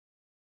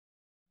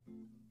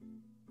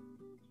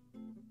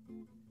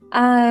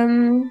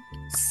Um,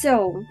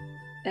 so,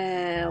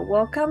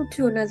 Welcome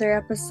to another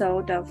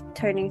episode of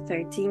Turning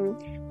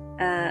 13.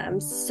 I'm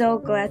so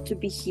glad to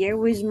be here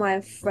with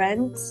my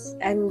friends,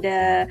 and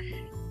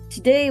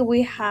today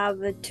we have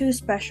two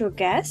special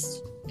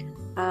guests.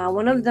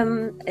 One of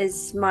them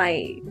is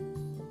my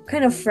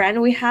kind of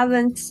friend. We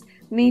haven't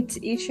met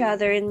each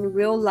other in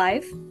real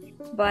life,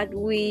 but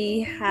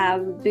we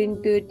have been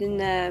good in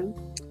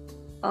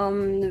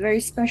a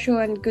very special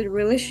and good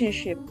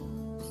relationship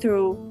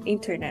through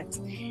internet.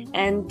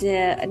 And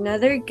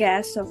another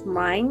guest of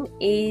mine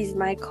is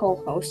my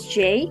co-host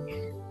Jay,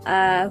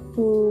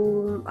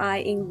 whom I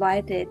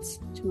invited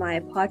to my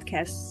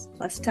podcast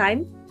last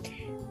time.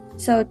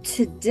 So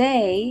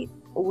today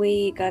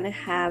we're gonna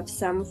have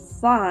some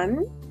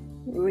fun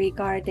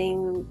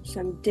regarding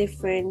some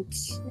different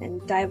and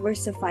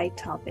diversified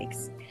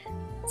topics.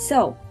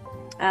 So,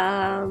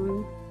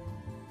 um,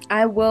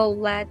 I will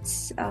let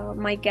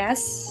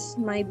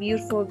my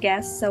beautiful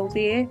guest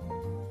Sylvia,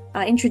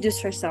 introduce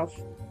herself.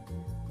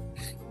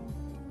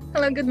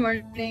 Hello, good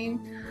morning.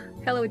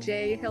 Hello,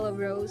 Jay. Hello,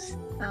 Rose.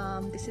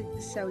 This is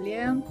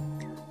Saulia.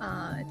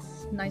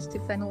 It's nice to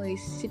finally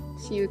see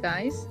you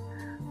guys.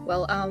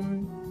 Well,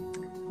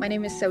 my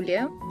name is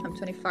Saulia. I'm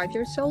 25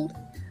 years old.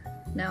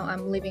 Now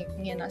I'm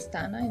living in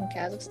Astana in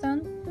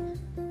Kazakhstan.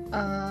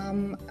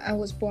 I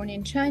was born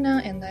in China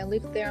and I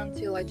lived there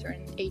until I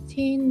turned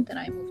 18. Then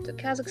I moved to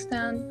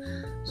Kazakhstan.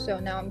 So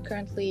now I'm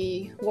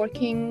currently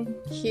working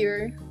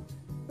here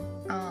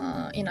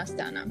in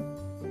Astana.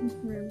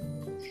 Mm-hmm.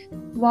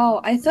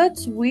 Wow, I thought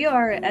we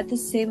are at the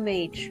same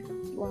age.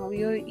 Wow,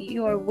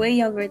 you are way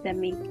younger than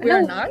me. We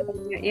are not?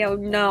 Yeah,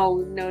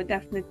 no,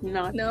 definitely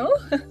not. No?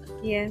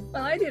 Yeah.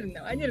 Well, I didn't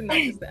know. I didn't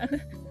notice that.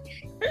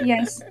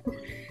 Yes.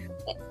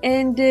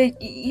 And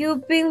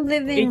you've been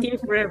living 18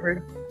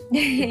 forever.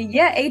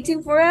 yeah,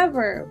 18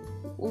 forever.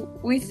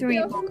 We three.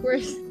 Yeah, of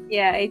course.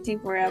 Yeah, 18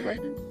 forever.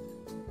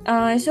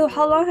 So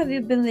how long have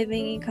you been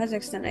living in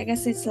Kazakhstan? I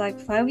guess it's like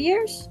 5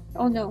 years?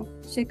 Oh no,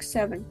 6,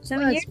 7.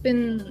 7 Well, years? it's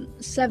been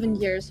 7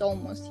 years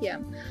almost, yeah.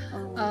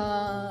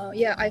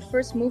 Yeah, I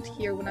first moved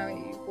here when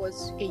I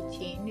was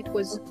 18. It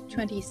was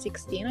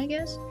 2016, I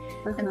guess.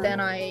 And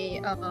then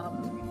I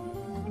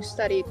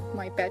studied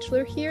my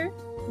bachelor here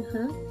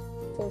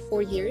for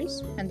 4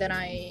 years. And then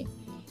I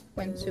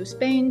went to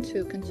Spain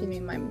to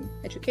continue my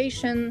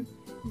education.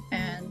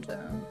 And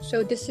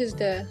so this is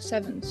the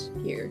 7th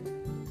year.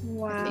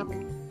 Wow.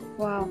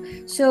 Wow.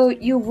 So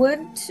you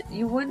went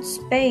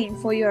Spain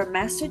for your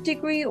master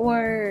degree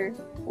or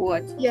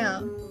what? Yeah,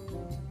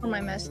 for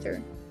my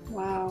master.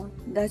 Wow,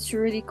 that's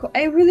really cool.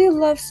 I really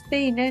love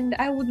Spain and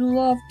I would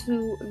love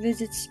to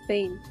visit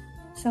Spain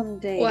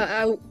someday.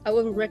 Well, I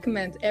would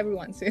recommend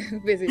everyone to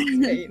visit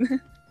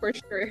Spain for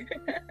sure.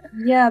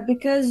 Yeah,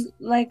 because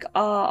like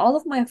all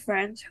of my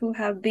friends who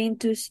have been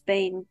to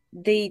Spain,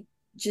 they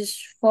just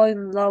fall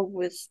in love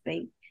with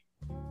Spain.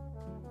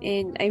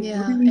 And I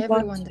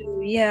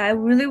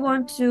really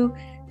want to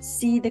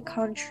see the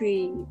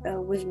country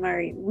with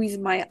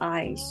my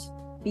eyes,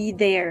 be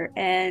there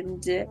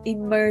and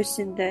immerse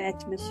in the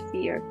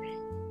atmosphere.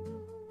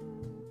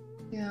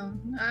 Yeah,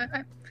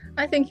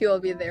 I think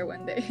you'll be there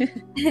one day.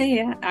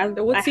 Yeah,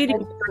 So what city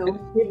is your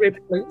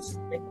favorite place?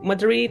 Like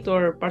Madrid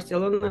or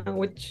Barcelona?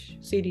 Which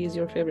city is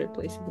your favorite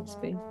place in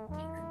Spain?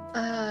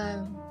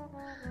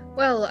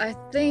 Well, I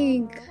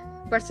think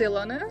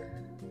Barcelona.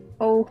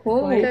 Oh,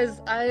 because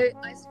I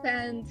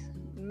spent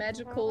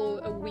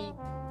a week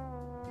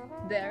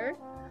there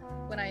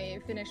when I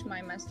finished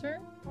my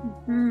master,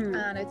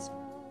 and it's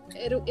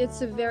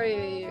a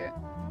very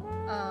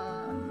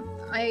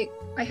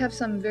I have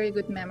some very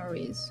good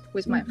memories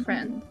with my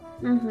friend,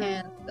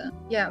 and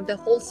yeah, the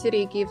whole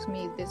city gives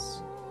me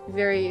this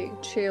very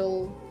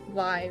chill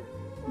vibe,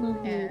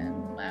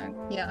 and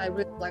yeah, I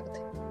really liked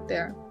it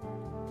there.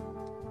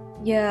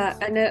 Yeah,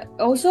 and I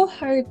also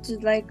heard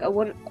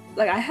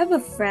I have a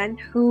friend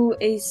who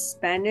is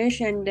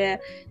Spanish and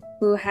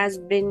who has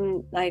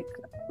been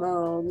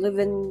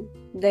living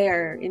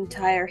there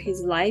entire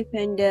his life,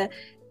 and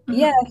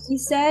yeah, he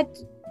said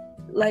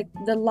like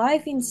the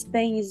life in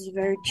Spain is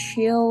very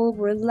chill,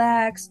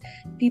 relaxed.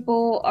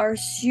 People are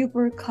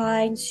super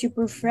kind,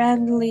 super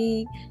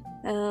friendly,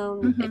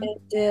 and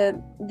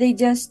they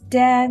just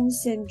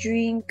dance and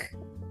drink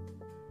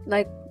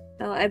like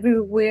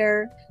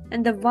everywhere.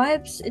 And the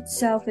vibes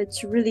itself,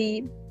 it's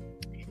really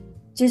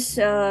just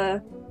how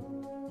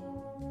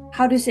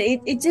to say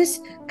it, it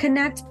just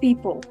connects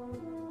people.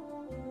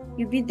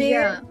 You be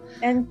there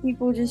and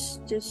people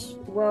just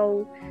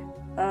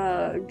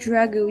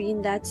drag you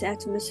in that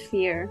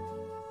atmosphere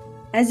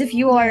as if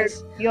you're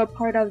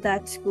part of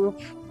that group.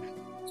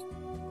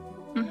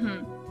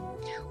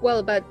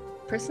 Well, but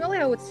personally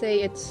I would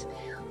say it's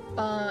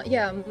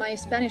my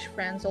Spanish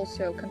friends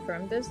also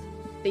confirmed this.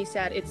 They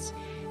said it's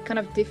kind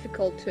of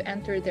difficult to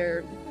enter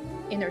their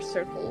inner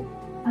circle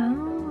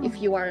if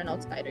you are an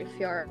outsider, if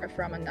you are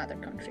from another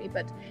country.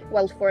 But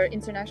well, for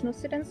international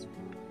students,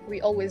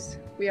 we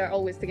are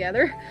always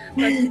together.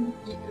 But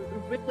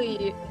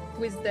really,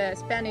 with the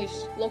Spanish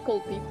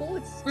local people,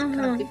 it's kind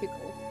of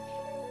difficult.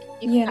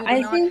 if Yeah, you do I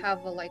not think.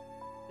 have a like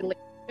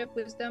relationship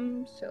with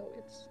them, so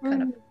it's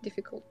kind of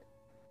difficult.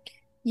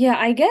 Yeah,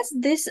 I guess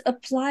this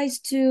applies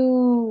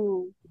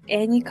to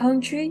any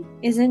country,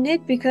 isn't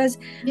it? Because,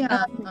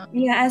 Yeah,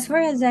 yeah, as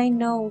far as I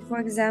know, for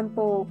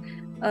example,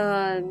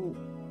 um,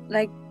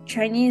 like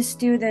Chinese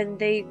student,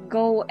 they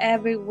go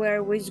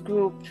everywhere with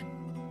group,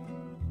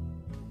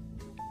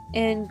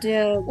 and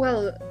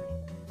well,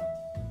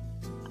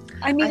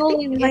 I mean I think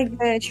only in it, like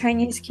the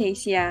Chinese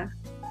case, yeah.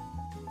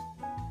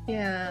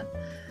 yeah,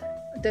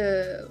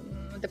 the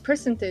the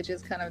percentage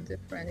is kind of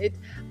different. It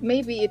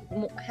maybe it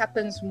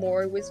happens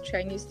more with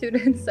Chinese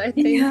students, I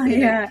think, Yeah, yeah,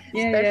 yeah,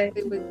 yeah,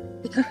 especially with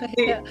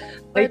yeah,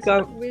 Like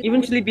but with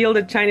eventually build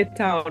a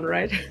Chinatown,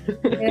 right?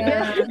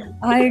 yeah.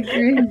 I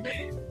agree.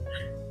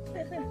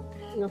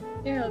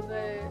 yeah,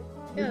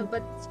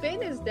 but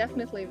Spain is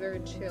definitely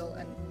very chill,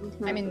 and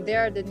I Mhm. mean they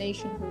are the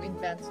nation who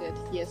invented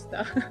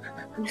fiesta,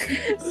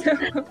 so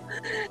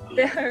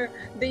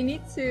they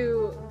need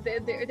to.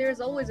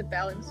 There's always a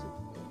balance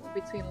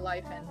between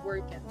life and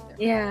work, and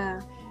Yeah,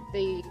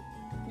 they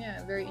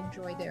very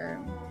enjoy their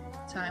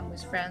time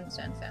with friends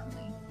and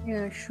family.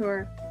 yeah,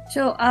 sure.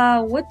 So,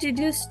 what did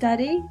you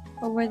study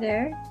over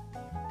there?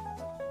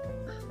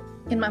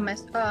 In my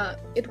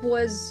it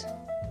was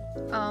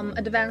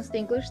advanced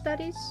English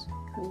studies.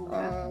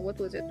 What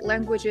was it?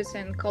 Languages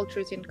and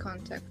cultures in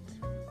contact.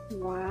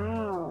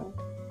 Wow.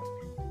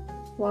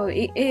 Well,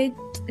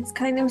 it's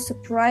kind of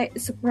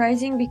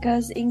surprising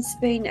because in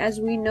Spain, as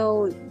we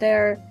know,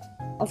 their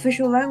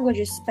official language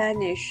is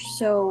Spanish.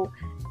 So,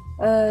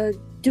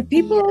 do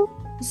people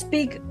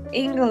speak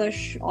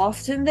English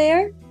often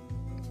there,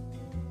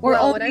 or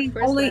Well, when I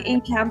first only went,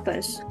 in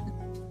campus?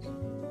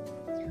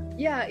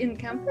 yeah, in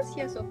campus,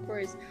 yes, of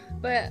course.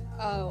 But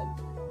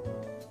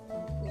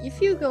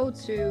if you go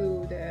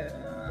to the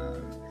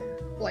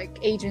like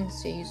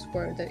agencies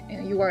where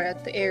you are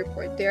at the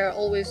airport, there are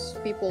always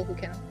people who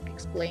can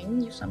explain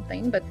you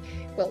something. But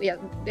well, yeah,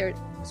 their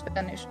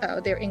Spanish,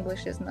 their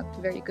English is not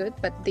very good.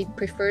 But they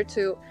prefer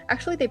to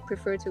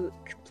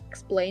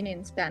explain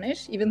in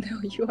Spanish, even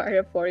though you are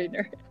a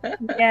foreigner.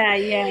 Yeah,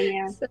 yeah,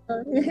 yeah. So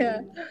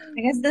yeah.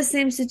 I guess the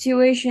same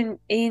situation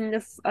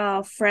in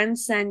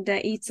France and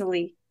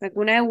Italy. Like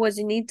when I was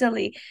in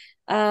Italy,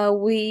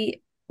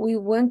 we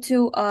went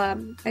to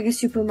like a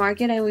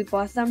supermarket and we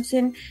bought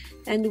something,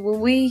 and when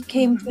we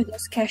came to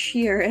this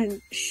cashier, and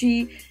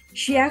she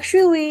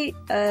actually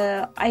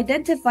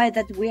identified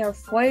that we are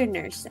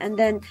foreigners, and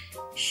then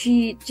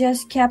she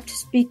just kept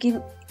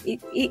speaking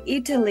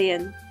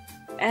Italian.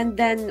 And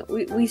then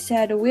we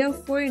said, we are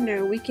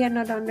foreigner, we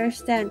cannot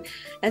understand.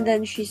 And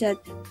then she said,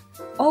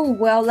 oh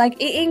well, like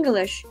in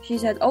English, she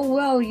said, oh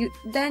well, you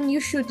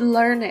should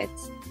learn it.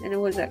 And it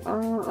was like,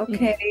 oh,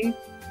 okay.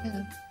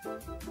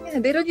 Yeah,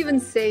 they don't even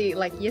say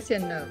like yes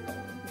and no.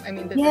 I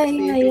mean,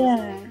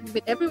 Yeah.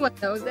 but everyone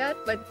knows that,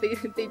 but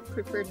they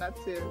prefer not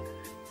to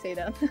say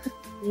that.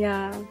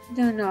 Yeah,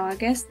 don't know, I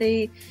guess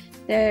they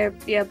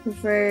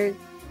prefer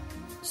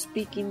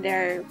speaking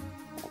their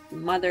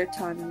mother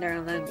tongue,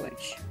 their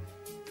language.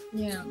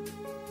 Yeah.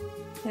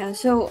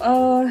 So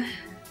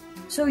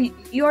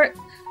your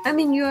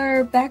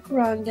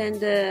background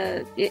and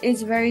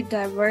is very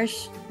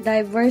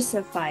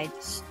diversified.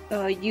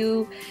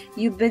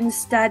 You've been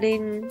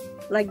studying,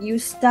 like you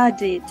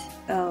studied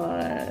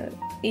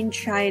in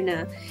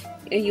China.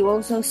 You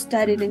also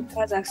studied in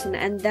Kazakhstan,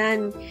 and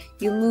then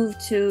you moved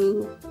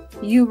to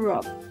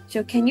Europe.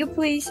 So can you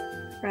please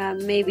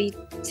maybe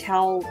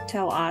tell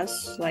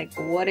us like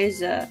what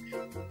is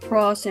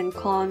pros and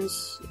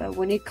cons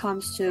when it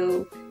comes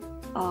to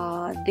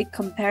the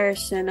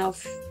comparison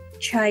of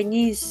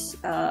Chinese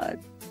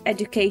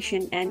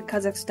education and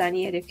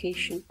Kazakhstani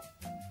education?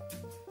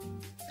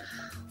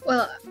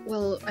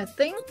 Well, I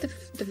think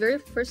the very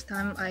first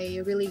time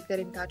I really got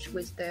in touch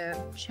with the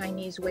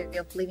Chinese way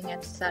of living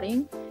and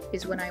studying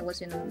is when I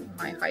was in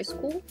my high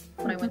school,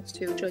 when I went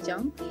to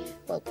Zhejiang.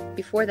 Well,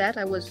 before that,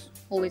 I was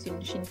always in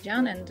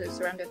Xinjiang and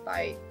surrounded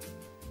by,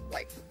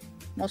 like,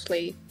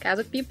 mostly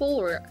Kazakh people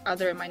or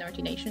other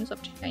minority nations of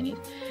Chinese.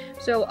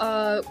 So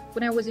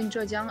when I was in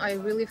Zhejiang, I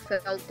really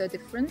felt the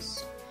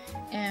difference.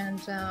 And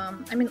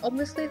I mean,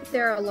 obviously,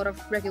 there are a lot of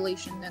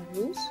regulations and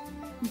rules.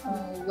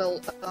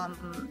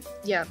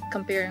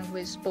 Comparing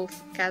with both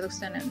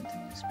Kazakhstan and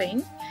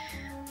Spain,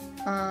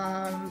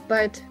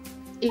 but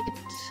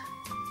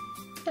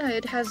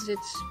it has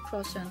its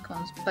pros and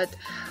cons. But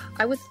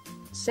I would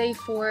say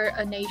for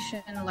a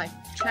nation like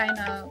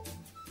China,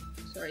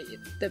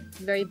 the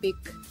very big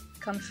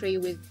country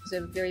with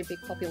a very big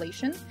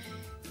population,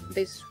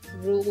 these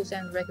rules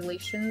and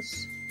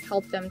regulations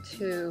help them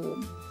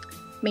to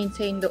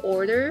maintain the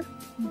order,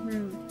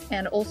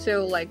 and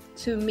also like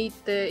to meet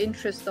the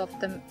interest of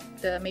the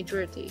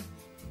majority.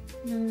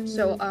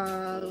 So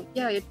I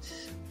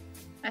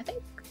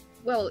think,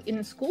 well,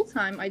 in school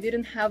time I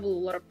didn't have a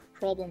lot of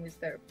problem with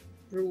the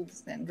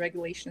rules and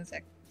regulations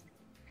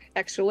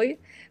actually,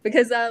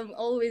 because I'm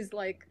always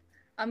like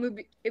I'm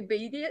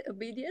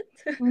obedient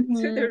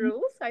to the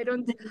rules. I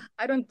don't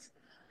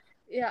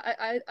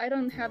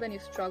have any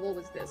struggle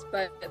with this.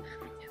 But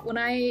when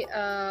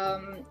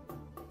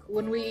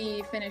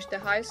we finished the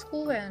high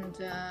school, and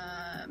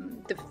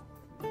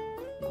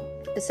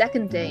the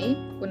second day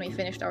when we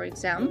finished our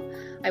exam,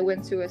 I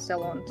went to a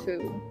salon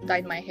to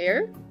dye my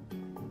hair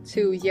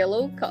to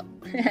yellow color,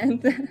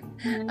 and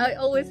I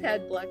always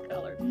had black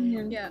color.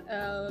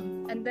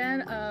 And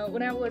then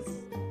when I was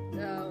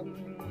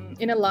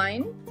in a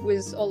line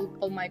with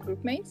all my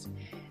group mates,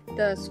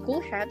 the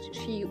school head,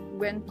 she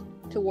went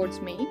towards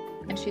me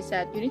and she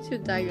said, "You need to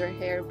dye your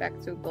hair back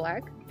to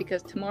black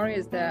because tomorrow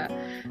is the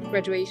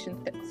graduation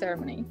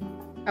ceremony."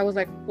 I was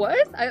like,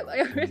 "What? I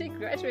already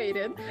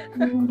graduated."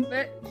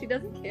 But she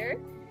doesn't care.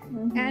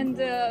 And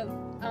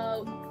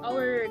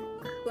our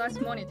class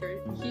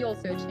monitor, he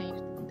also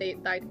changed. They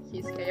dyed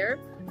his hair,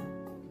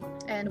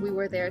 and we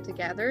were there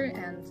together.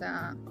 And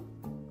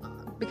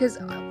because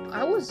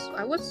I was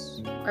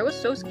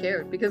so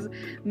scared because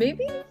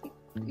maybe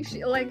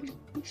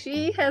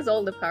she has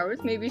all the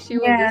powers. Maybe she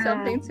will do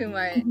something to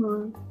my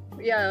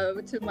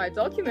to my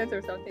document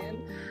or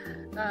something.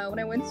 When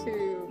I went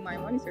to my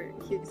monitor,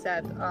 he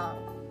said,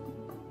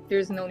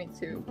 "There's no need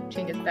to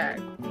change it back.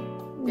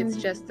 It's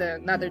just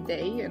another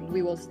day, and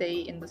we will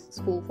stay in the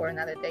school for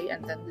another day,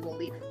 and then we will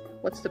leave.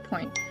 What's the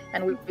point?"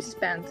 And we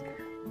spent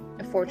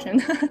a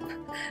fortune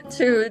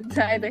to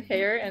dye the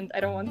hair, and I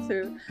don't want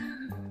to.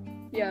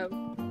 Yeah,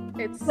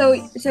 it's so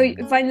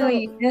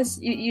finally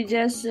you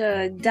just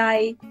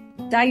dye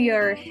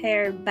your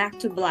hair back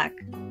to black.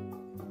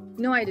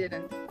 No, I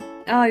didn't.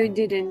 Oh, you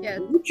didn't. Yes.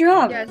 Good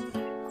job. Yes,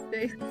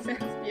 they said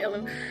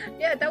yellow.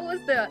 Yeah, that was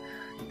the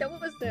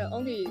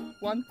only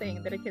one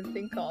thing that I can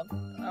think of.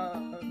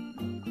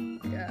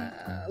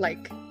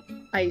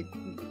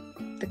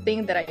 The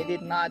thing that I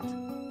did not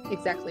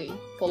exactly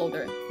follow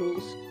the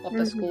rules of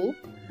the school,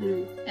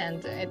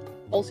 and it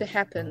also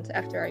happened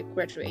after I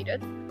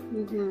graduated.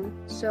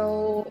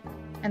 So,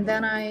 and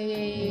then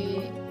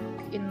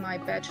in my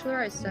bachelor,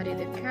 I studied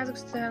in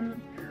Kazakhstan.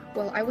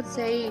 Well, I would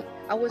say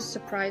I was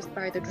surprised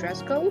by the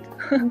dress code.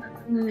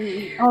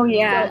 Oh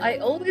yeah. Well, I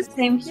always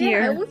same here.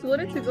 Yeah, I always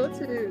wanted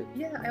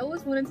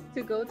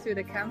to go to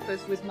the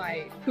campus with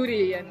my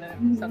hoodie and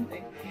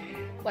something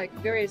like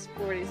very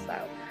sporty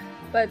style.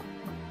 But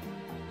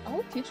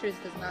all teachers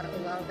does not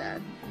allow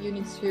that. You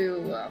need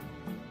to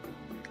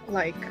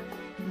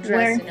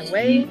dress in a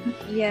way.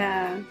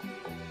 Yeah.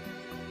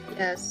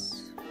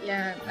 Yes.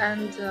 Yeah.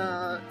 And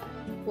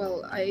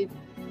well, I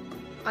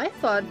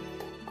thought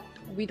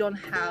we don't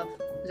have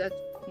that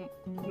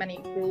many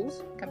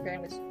rules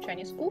comparing with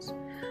Chinese schools,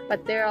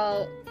 but there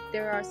are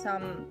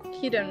some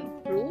hidden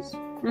rules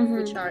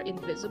which are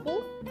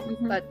invisible,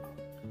 but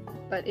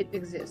it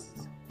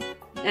exists.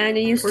 And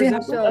you still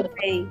have to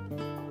obey.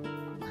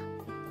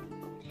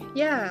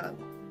 Yeah,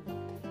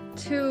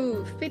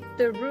 to fit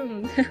the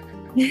room,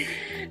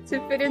 to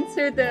fit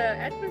into the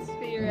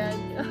atmosphere,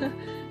 and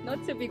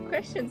not to be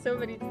questioned so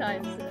many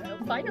times.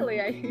 Finally,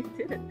 I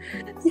did it.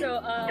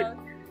 So,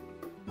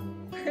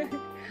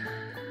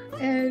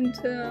 and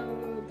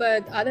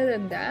but other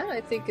than that,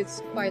 I think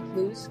it's quite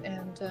loose,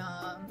 and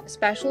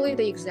especially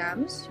the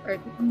exams are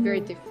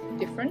very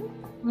different.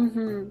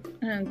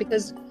 And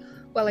because,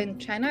 well, in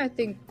China, I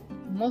think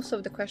most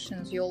of the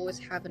questions you always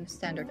have a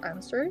standard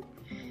answer.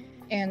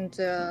 And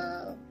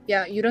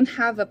you don't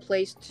have a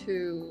place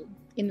to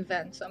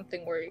invent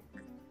something or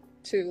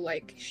to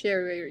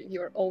share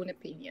your own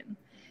opinion.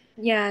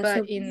 Yeah, but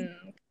so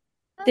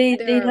they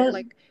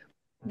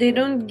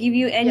don't give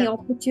you any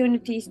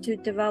opportunities to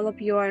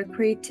develop your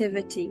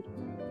creativity.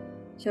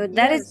 So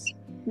that is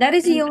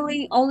the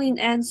only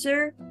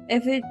answer.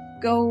 If it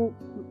go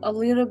a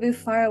little bit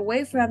far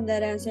away from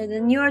that answer,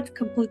 then you're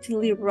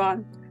completely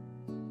wrong.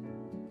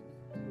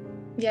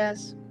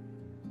 Yes.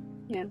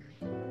 Yeah.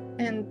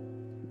 And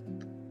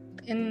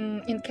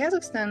in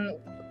Kazakhstan,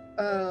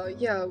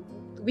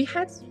 we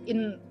had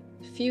in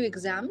few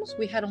exams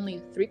we had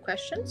only 3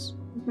 questions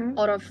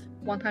out of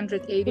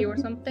 180 or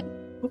something,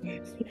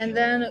 and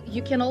then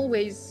you can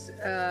always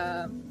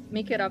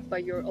make it up by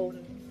your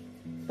own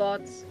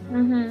thoughts,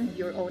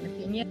 your own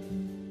opinion.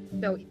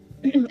 So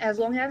as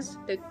long as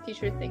the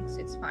teacher thinks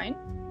it's fine,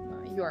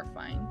 you are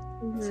fine.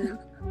 So,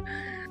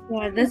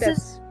 yeah, this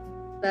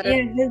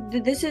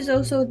is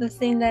also the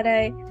thing that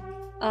I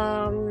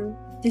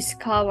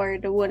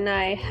discovered when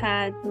I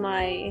had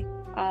my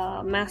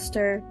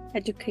master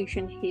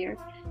education here.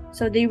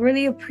 So they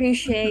really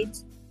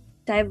appreciate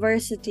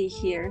diversity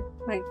here.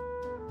 Like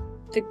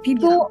the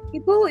people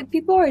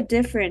are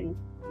different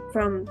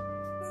from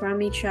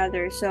each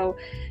other. So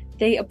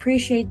they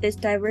appreciate this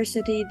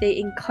diversity. They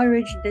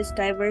encourage this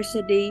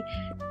diversity,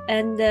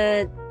 and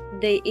they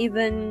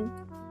even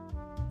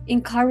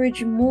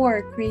encourage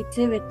more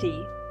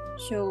creativity.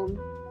 So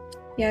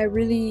yeah, I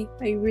really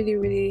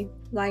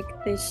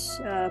like this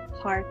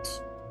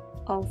part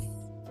of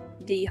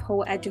the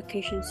whole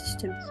education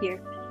system here.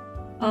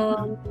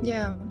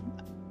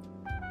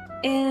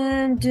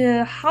 And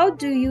how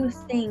do you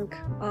think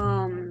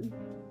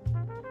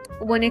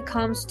when it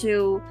comes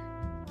to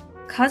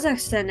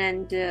Kazakhstan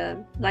and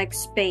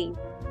Spain,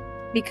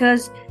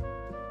 because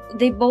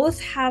they both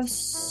have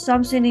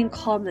something in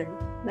common.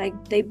 Like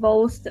they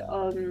both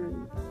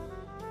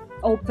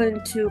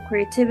open to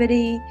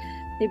creativity.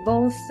 They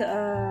both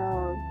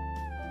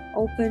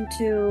open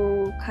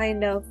to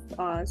kind of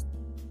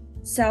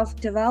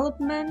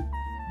self-development,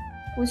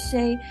 would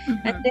say,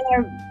 and they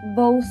are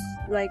both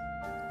like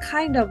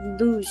kind of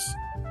loose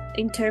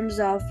in terms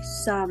of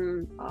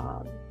some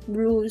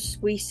rules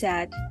we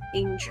set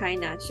in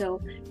China.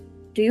 So,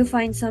 do you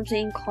find something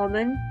in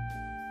common?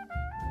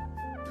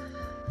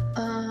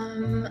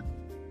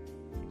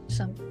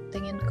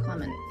 Something in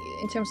common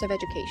in terms of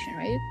education,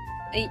 right?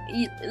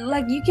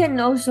 Like you can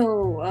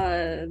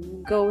also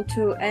go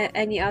to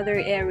any other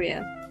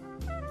area,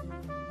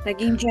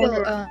 like in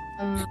general. Well,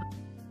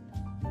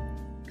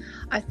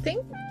 I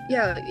think,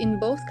 yeah, in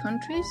both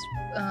countries,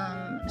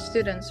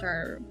 students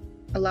are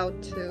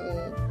allowed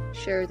to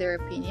share their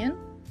opinion.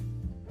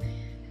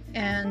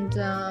 And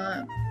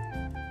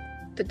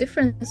the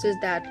difference is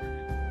that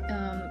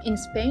in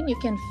Spain, you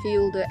can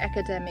feel the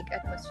academic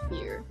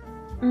atmosphere,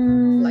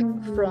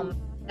 like from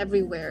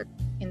everywhere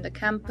in the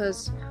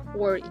campus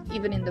or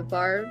even in the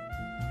bar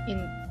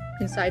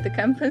inside the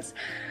campus.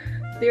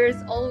 There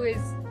are always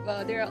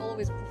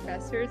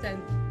professors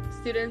and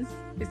students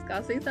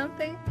discussing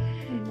something.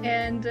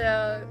 And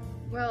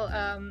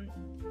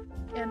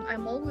and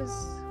I'm always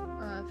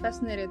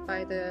fascinated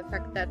by the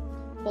fact that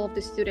all of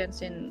the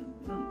students in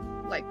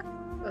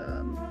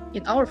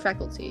our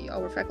faculty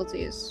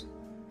is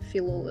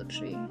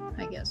philology,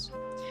 I guess,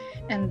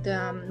 and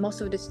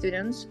most of the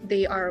students,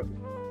 they are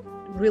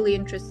really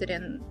interested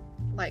in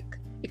like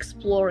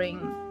exploring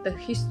the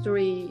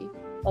history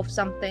of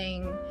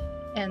something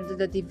and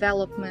the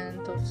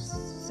development of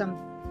some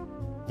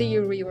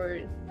theory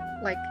or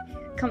like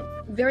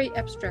very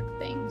abstract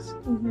things.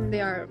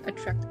 They are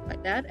attracted by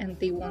that and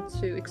they want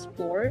to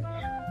explore.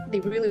 They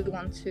really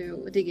want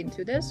to dig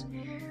into this.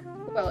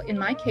 Well, in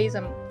my case,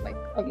 I'm like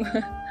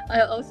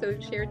I also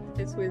shared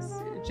this with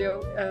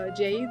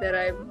Jay, that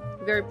I'm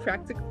very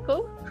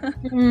practical.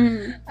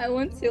 I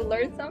want to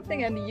learn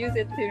something and use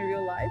it in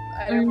real life.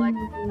 I don't like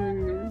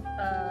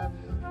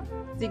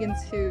dig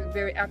into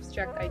very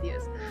abstract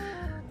ideas.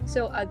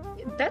 So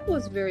that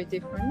was very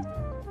different.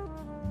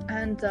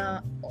 And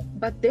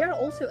but they're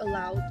also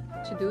allowed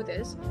to do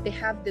this. They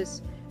have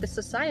this. The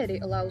society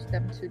allows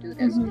them to do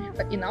this.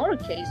 But in our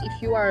case,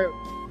 if you are,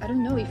 I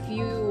don't know, if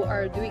you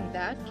are doing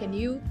that, can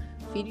you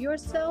feed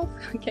yourself?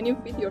 Can you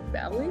feed your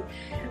family?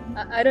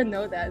 I don't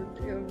know that.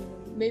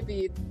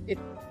 Maybe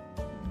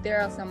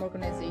there are some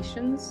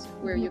organizations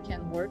where you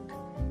can work,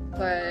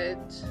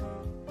 but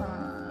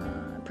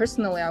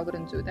personally, I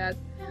wouldn't do that.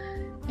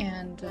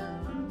 And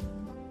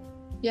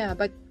yeah,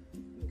 but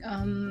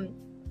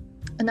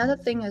another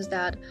thing is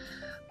that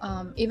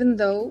even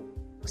though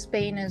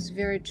Spain is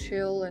very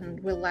chill and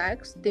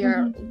relaxed, they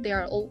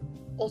are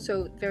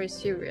also very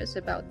serious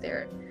about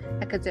their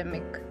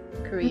academic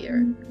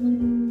career,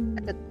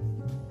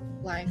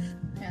 life,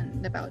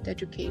 and about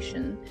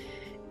education.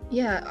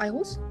 Yeah, I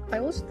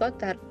always thought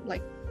that,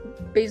 like,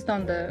 based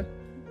on the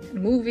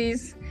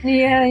movies,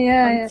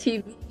 on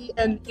TV,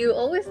 and you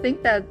always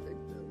think that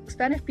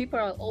Spanish people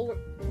are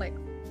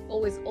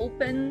always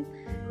open,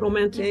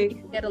 romantic,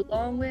 easy to get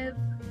along with.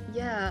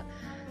 Yeah,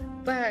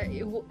 but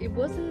it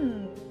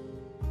wasn't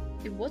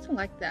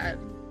like that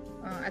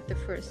at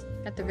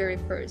the very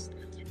first.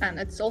 And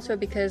it's also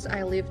because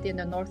I lived in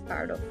the north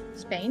part of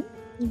Spain,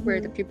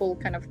 where the people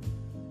kind of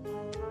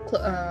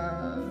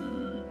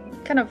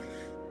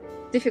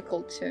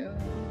difficult to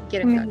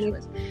get in touch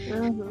with.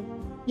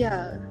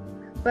 Yeah,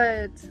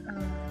 but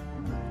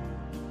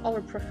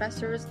our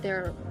professors,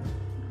 they're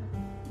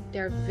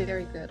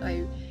very good.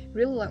 I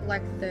really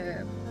like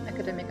the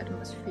academic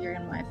atmosphere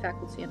in my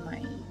faculty and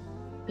my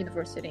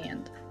university,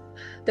 and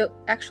the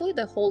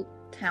whole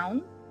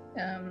town.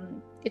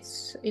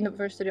 It's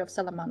University of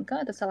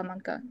Salamanca.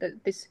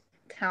 This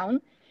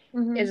town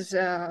is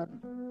the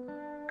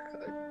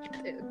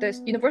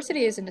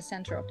university is in the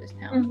center of this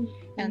town,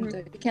 and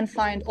you can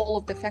find all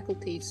of the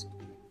faculties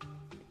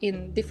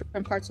in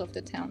different parts of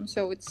the town.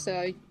 So it's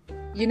a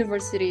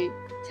university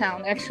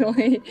town,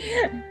 actually.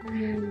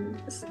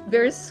 It's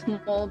very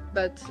small,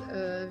 but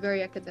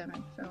very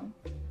academic. So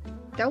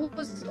that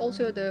was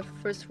also the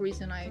first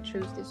reason I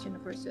chose this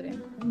university,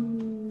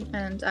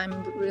 and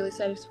I'm really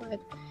satisfied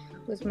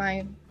with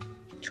my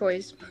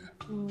choice.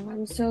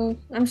 I'm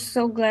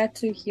so glad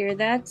to hear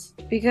that,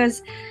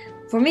 because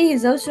for me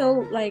it's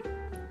also like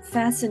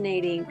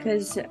fascinating,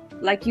 because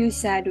like you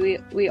said,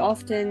 we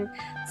often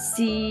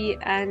see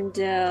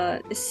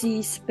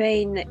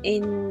Spain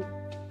in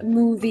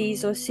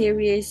movies or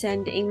series,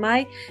 and in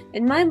my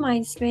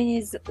mind, Spain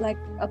is like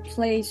a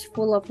place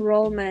full of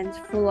romance,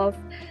 full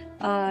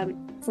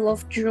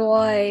of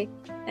joy,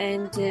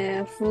 and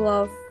full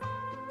of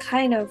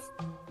kind of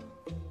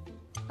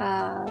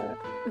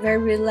very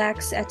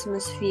relaxed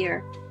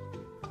atmosphere.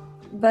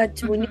 But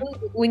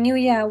when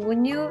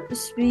you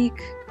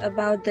speak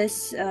about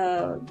this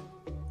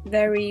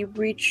very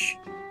rich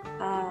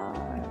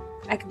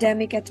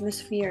academic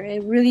atmosphere,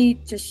 it really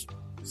just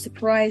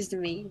surprised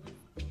me.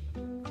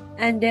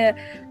 And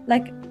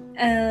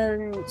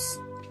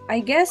I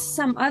guess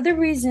some other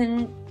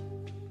reason,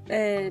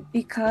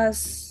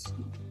 because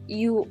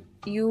you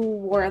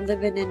were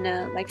living in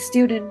a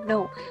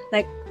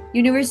like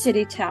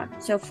university town,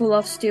 so full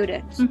of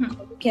students. Mhm.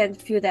 You can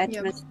feel the Yep.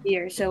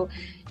 atmosphere. So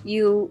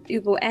you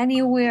go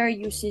anywhere,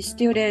 you see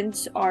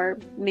students are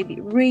maybe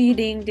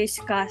reading,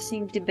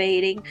 discussing,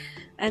 debating,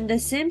 and the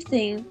same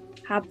thing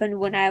happened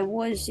when I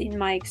was in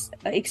my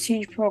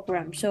exchange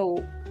program.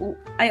 So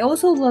I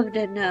also lived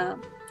in a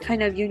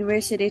kind of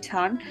university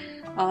town.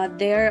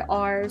 There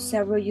are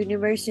several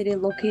universities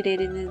located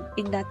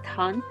in that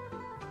town,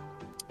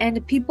 and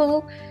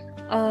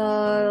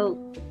uh,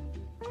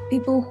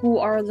 people who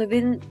are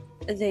living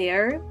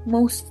there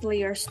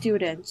mostly are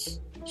students.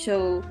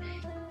 So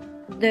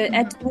the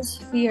Mhm.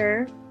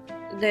 atmosphere,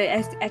 the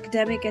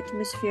academic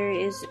atmosphere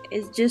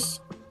is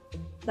just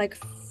like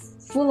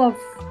full of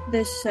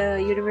this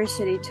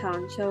university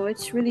town. So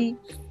it's really,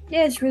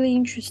 yeah, it's really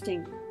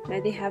interesting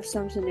that they have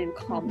something in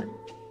common.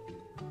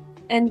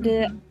 And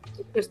Mhm.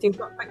 Interesting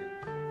topic.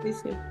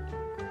 Please,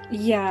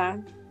 yeah.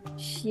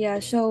 yeah.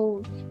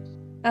 So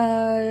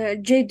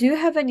Jay, do you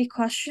have any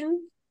question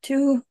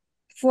to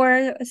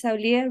for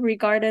Saulia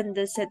regarding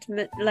this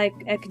like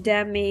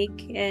academic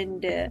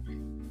and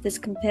this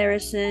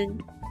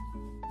comparison?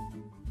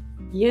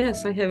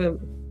 Yes, I have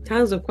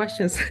tons of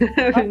questions.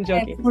 I'm Okay,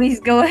 joking. please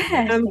go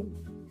ahead.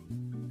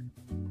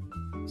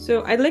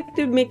 So I'd like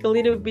to make a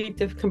little bit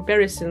of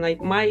comparison,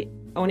 like my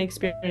own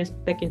experience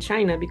back in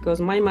China,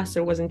 because my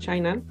master was in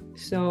China.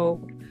 So,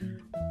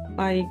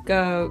 like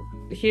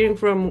hearing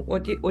from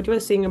what you were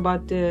saying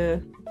about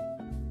the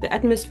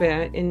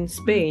atmosphere in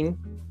Spain,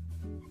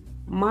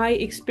 my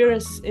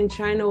experience in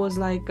China was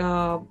like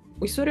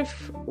we sort of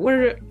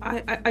were.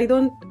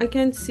 I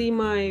can't see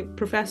my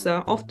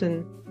professor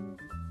often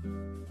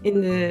in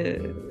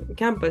the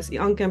campus,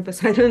 on campus.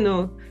 I don't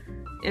know,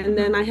 and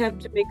then I have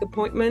to make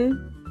appointment.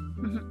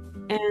 Mhm.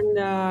 And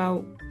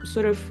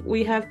sort of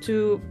we have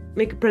to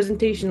make a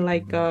presentation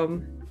like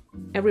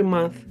every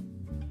month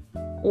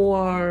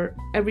or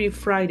every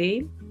Friday,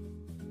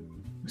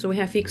 so we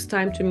have fixed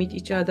time to meet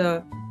each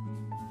other.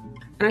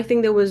 And I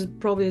think there was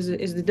probably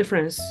is the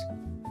difference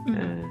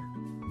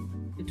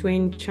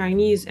between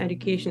Chinese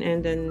education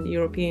and then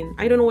European.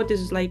 I don't know what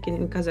this is like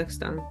in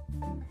Kazakhstan.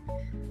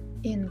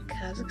 In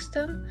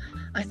Kazakhstan,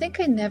 I think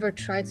I never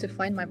tried to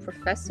find my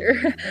professor.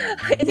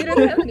 I didn't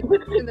have any.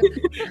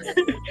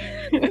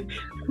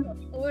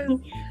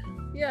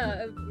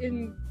 Yeah,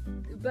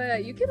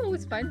 but you can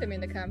always find them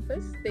in the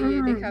campus.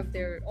 They have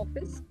their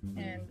office,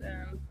 and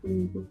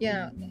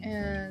yeah,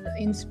 and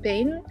in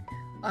Spain,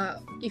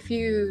 if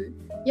you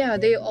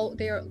they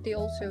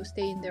also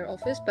stay in their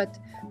office, but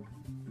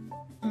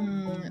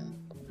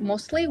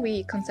mostly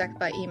we contact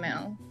by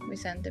email. We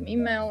send them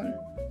email and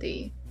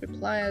they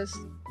reply us.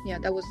 Yeah,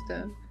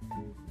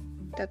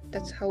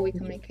 that's how we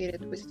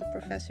communicated with the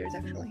professors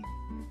actually.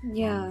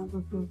 Yeah.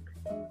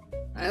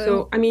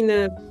 So I mean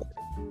the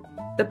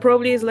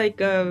probably is like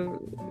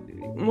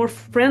more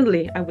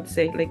friendly, I would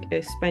say, like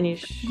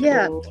Spanish.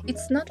 Yeah,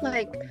 it's not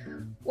like,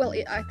 well,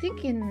 I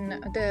think in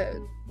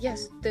the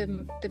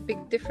big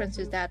difference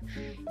is that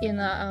in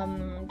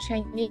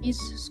Chinese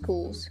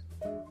schools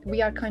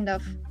we are kind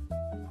of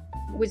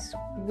with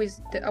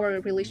our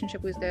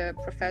relationship with the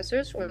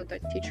professors or the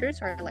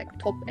teachers are like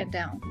top and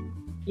down.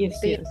 Yes,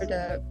 they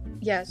are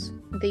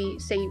they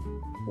say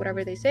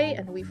whatever they say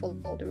and we follow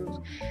all the rules.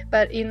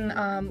 But in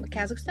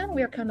Kazakhstan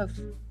we are kind of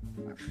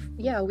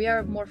we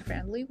are more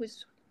friendly with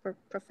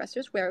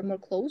professors. We are more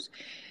close.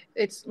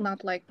 It's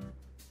not like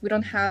we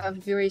don't have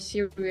very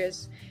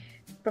serious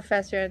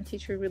professor and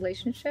teacher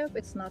relationship.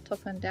 It's not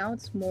top and down.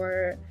 It's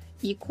more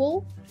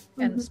equal.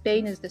 And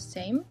Spain is the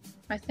same.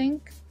 I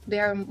think they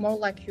are more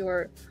like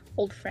your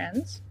old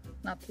friends,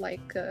 not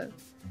like a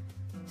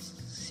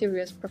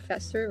serious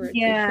professor or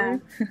teacher.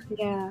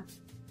 Yeah,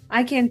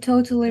 I can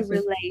totally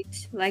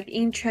relate. Like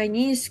in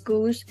Chinese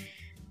schools,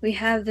 we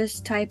have this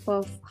type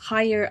of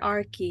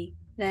hierarchy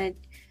that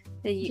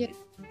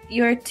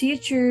your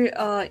teacher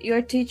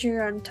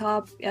on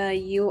top,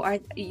 you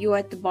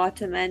at the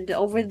bottom, and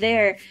over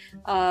there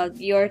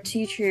your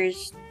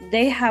teachers,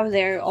 they have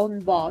their own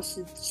boss.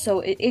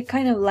 So it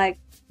kind of like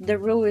the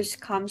rules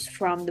comes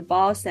from the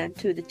boss and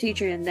to the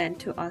teacher and then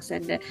to us,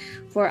 and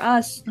for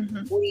us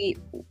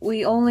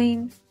we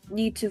only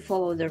need to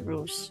follow the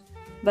rules.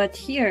 But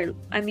here,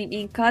 I mean,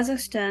 in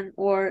Kazakhstan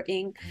or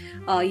in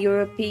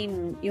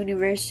European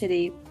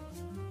university,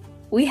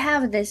 we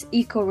have this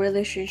equal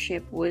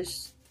relationship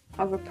with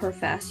our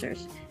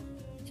professors.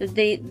 So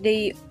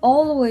they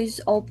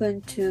always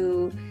open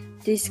to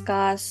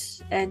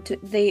discuss, and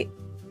they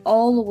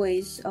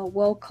always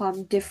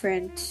welcome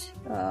different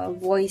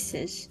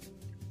voices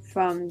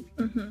from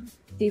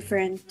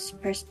different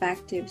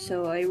perspectives.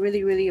 So I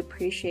really, really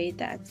appreciate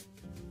that.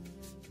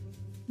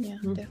 Yeah,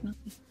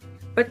 definitely.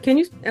 But can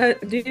you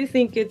do you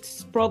think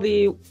it's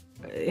probably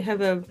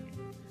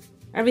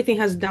everything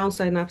has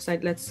downside and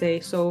upside, let's say?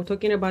 So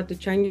talking about the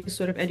Chinese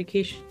sort of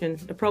education,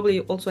 it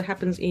probably also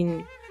happens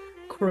in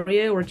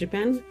Korea or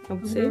Japan, I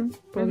would say, Mhm,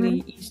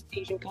 probably East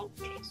Asian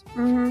countries.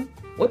 mhm.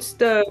 What's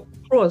the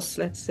pros,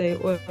 let's say?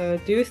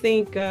 Do you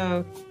think,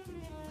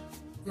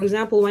 for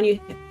example,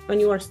 when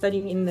you are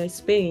studying in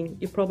Spain,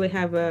 you probably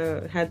have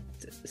had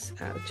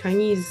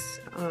Chinese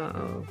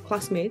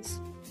classmates.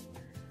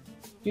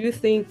 Do you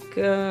think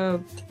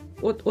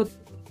what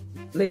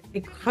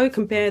like how you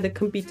compare the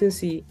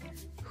competency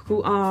who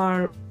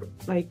are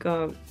like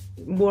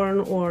born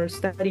or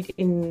studied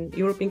in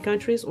European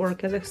countries or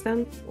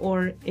Kazakhstan or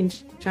in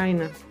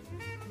China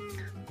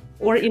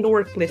or in the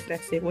workplace,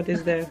 let's say? What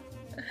is the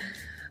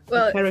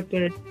Well,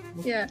 character?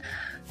 yeah,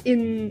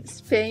 in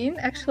Spain,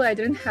 actually, I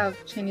didn't have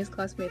Chinese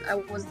classmates. I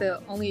was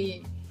the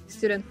only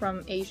student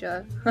from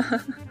Asia.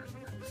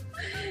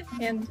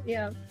 And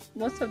yeah,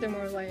 most of them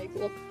were like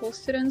local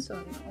students,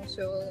 and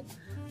also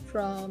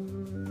from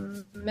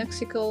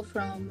Mexico,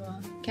 from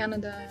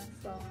Canada,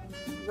 from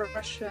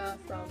Russia,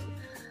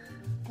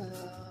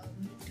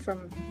 from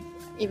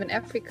even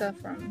Africa,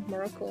 from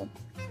Morocco.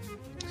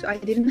 So I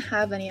didn't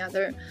have any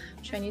other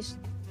Chinese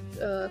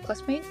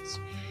classmates.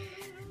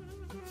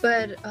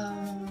 But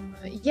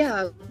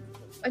yeah,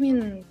 I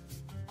mean,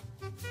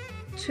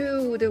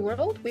 to the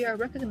world, we are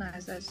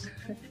recognized as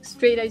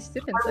straight-A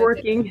students.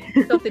 Hardworking. I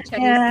think, of the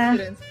Chinese Yeah.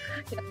 students.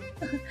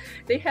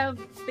 Yeah.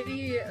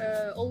 They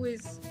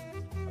always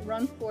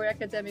run for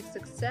academic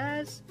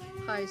success,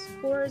 high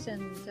scores,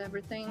 and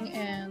everything.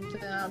 And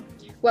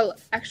well,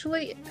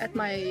 actually, at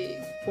my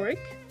work,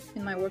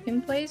 in my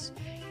working place,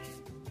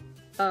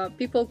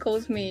 people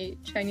calls me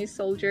Chinese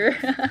soldier.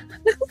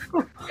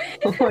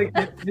 Oh my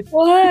goodness.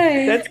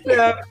 Why? That's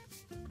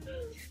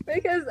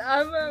Because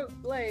I'm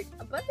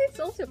but it's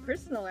also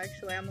personal.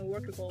 Actually, I'm a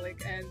workaholic,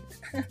 and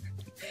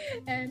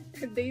and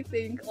they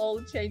think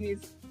all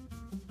Chinese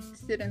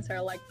students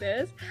are like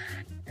this.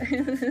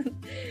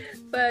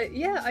 But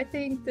yeah, I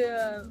think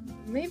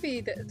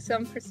maybe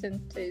some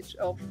percentage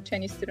of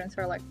Chinese students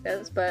are like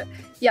this. But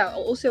yeah,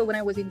 also when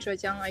I was in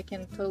Zhejiang, I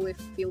can totally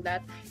feel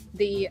that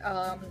the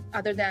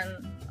other than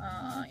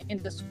in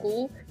the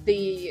school,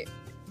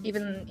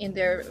 even in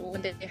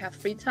when they have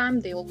free time,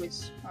 they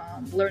always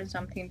learn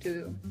something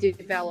to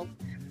develop.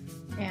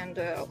 And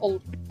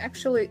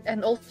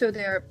and also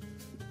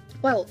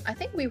well, I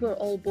think we were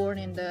all born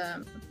in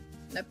the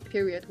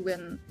period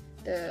when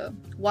the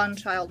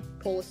one-child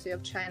policy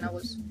of China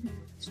was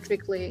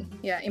strictly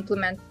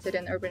implemented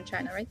in urban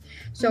China, right?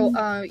 So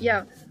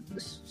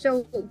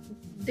so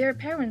their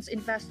parents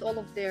invest all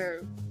of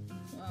their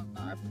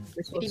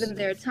even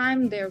their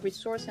time, their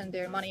resource, and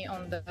their money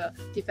on the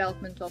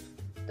development of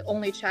the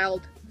only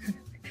child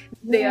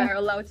they are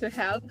allowed to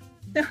have.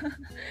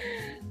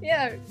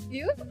 Yeah,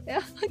 you?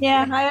 Yeah.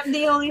 Yeah, I am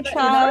the only But in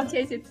our child.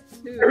 case, it's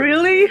two.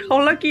 really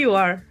how lucky you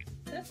are.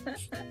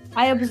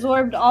 I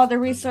absorbed all the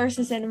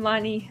resources and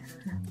money.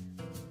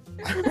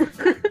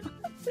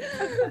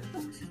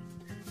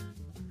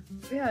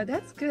 Yeah,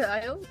 that's good. I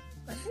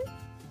think,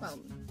 well,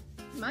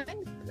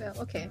 mine,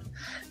 okay.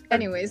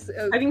 Anyways,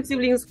 Having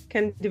siblings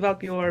can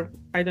develop your,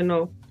 I don't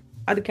know,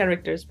 other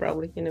characters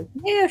probably in a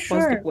Yeah, sure.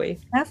 positive way.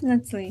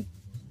 Definitely.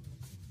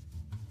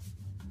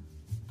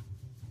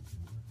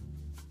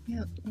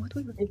 yeah, what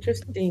we were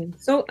Interesting.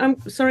 So I'm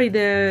sorry,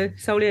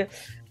 Saulia,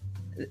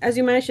 as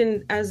you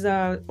mentioned, as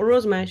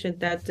Rose mentioned,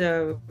 that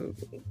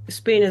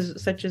Spain is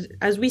such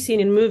as we seen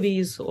in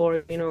movies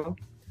or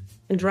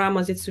in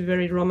dramas, it's a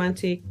very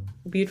romantic,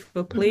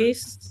 beautiful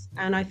place,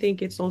 and I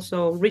think it's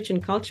also rich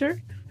in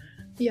culture.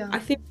 Yeah. I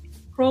think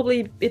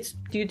probably it's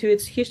due to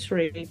its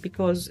history,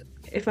 because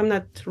if I'm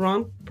not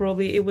wrong,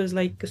 probably it was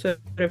like a sort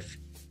of,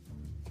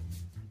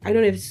 I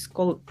don't know if it's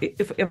called,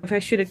 if I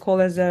should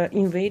call as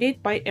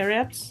invaded by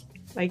Arabs,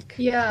 like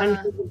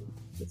Yeah.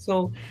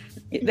 so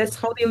that's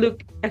how they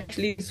look,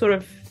 actually sort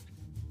of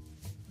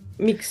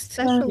mixed.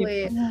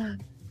 Especially,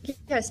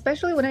 yeah,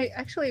 especially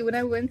when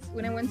I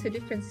went to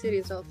different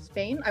cities of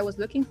Spain, I was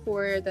looking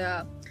for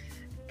the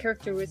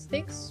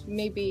characteristics,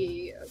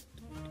 maybe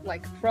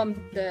like from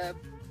the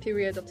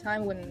period of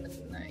time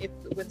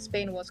when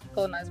Spain was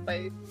colonized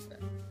by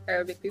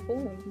Arabic people,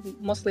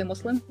 mostly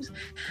Muslims,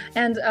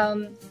 and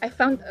I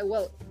found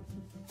well,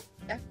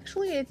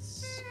 actually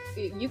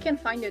you can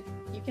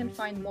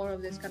find more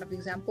of this kind of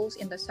examples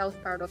in the south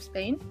part of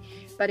Spain,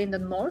 but in the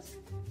north,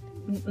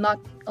 not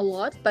a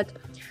lot. But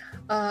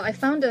I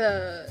found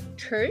a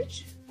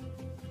church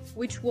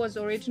which was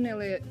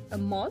originally a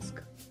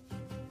mosque.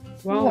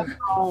 Wow.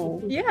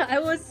 Wow. Yeah, I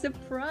was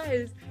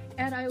surprised,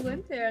 and I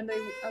went there, and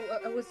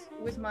I was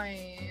with my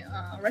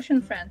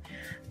Russian friend,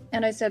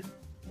 and I said,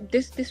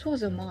 this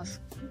was a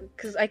mosque,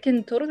 because I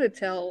can totally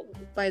tell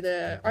by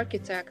the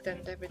architect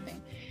and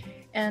everything.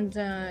 And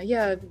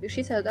yeah,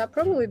 she said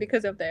probably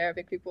because of the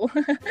Arabic people.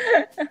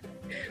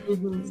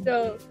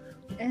 So,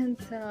 and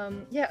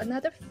yeah,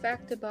 another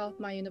fact about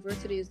my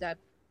university is that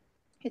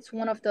it's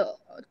one of the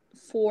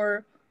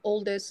 4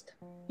 oldest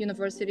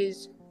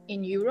universities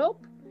in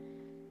Europe.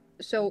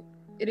 So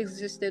it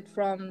existed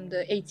from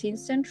the 18th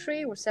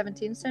century or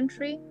 17th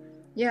century.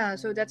 Yeah,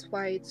 so that's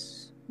why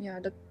it's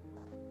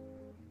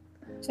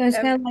So it's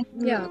kind of like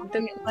yeah,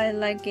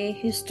 like a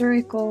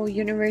historical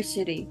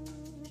university.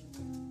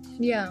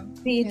 yeah,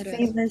 Be it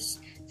it is.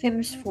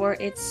 famous for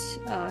its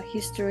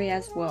history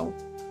as well,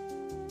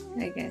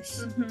 I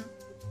guess.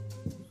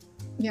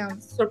 Yeah.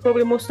 So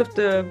probably most of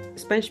the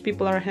Spanish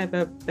people are have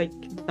a like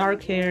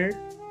dark hair,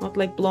 not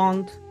like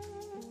blonde,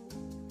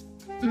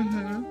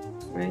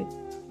 right?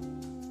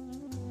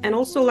 And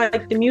also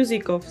like the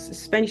music of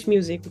Spanish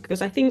music,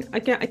 because I think I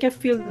can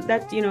feel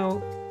that, you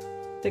know,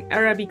 the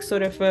Arabic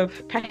sort of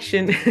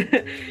passion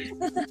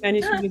in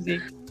Spanish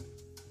music.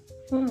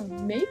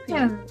 Maybe.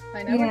 Yeah.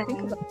 I never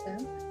think about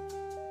that.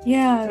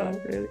 Yeah,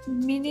 Oh, really?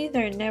 me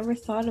neither. Never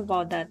thought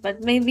about that.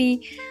 But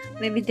maybe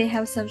they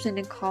have something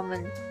in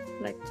common,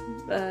 like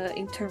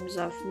in terms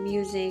of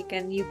music,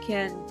 and you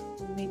can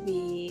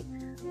maybe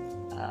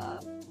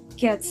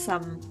get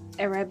some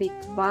Arabic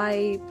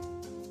vibe.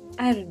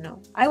 I don't know.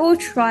 I will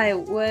try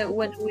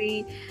when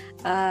we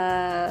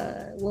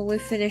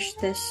finish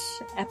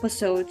this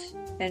episode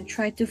and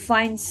try to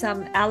find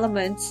some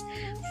elements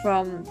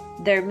from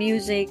their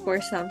music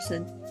or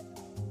something.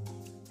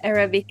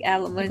 Arabic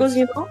elements. Because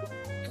you know,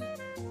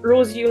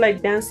 Rose, you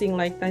like dancing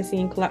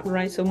in club,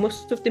 right? So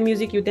most of the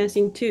music you're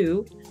dancing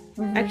to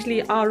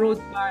actually are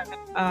wrote by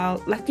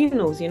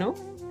Latinos, you know?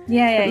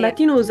 Yeah.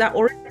 Latinos are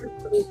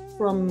originally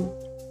from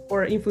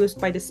or influenced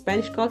by the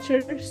Spanish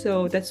culture,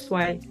 so that's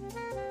why,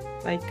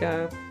 like,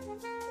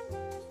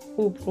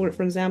 for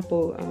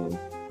example,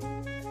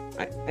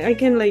 I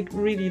can like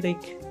really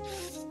like.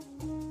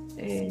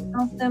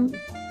 Of them,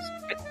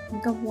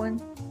 think of one.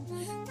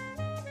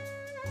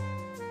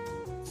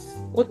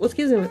 What's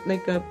his name?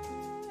 Like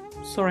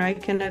sorry, I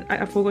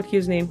forgot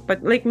his name.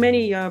 But like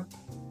many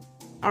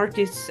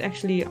artists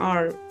actually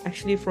are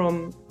actually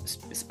from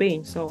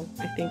Spain, so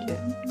I think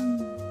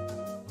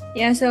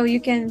Yeah, so you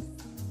can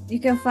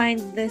find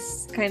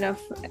this kind of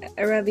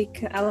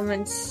Arabic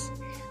elements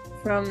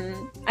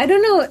from, I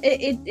don't know,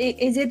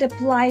 is it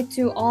applied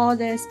to all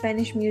the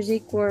Spanish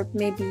music, or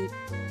maybe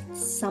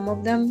some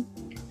of them,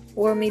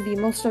 or maybe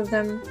most of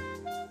them?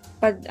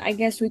 But I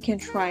guess we can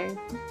try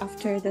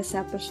after this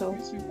episode.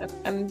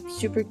 I'm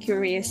super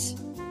curious.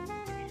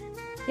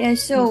 Yeah,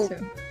 so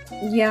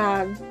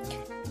yeah.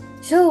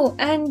 So,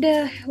 and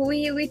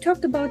we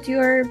talked about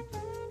your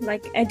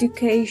like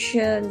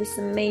education, this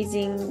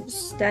amazing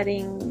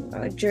studying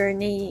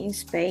journey in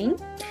Spain,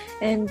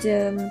 and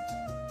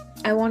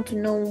I want to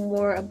know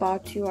more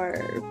about your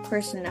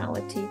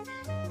personality.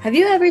 Have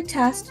you ever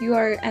tested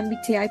your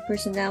MBTI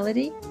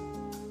personality?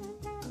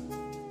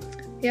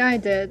 Yeah, I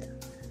did.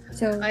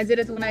 So I did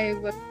it when I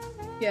was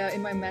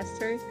in my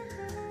master.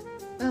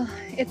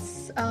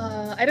 It's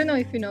I don't know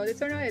if you know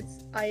this or not.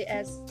 It's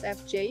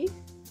ISFJ.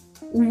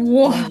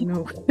 what?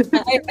 no.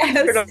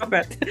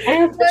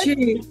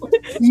 ISFJ.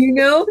 You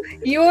know,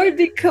 you're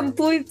the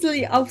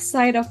completely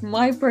outside of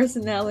my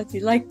personality,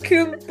 like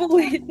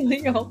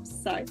completely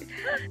outside.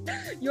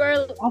 You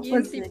are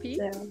Opposite.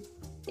 ENCP.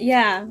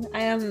 Yeah, I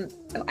am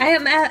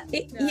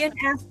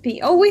ENFP.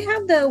 Oh, we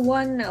have the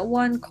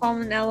one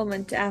common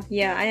element F.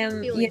 Yeah, I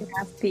am Feeling.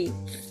 ENFP.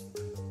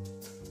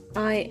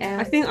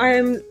 I think I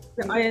am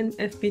the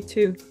INFP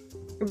too.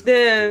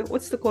 The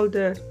what's the called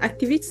the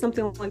activist,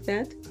 something like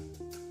that.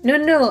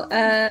 No.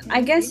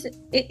 I guess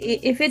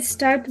if it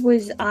starts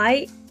with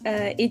I,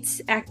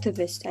 it's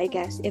activist. I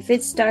guess if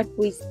it starts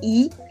with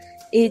E,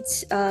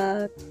 it's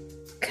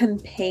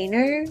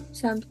campaigner,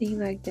 something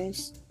like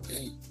this.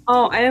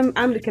 Oh,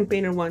 I'm the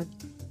campaigner one.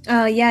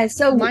 Yeah.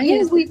 So Mine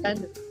is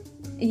dependent.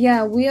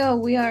 yeah, we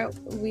are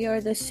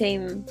the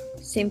same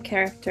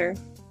character.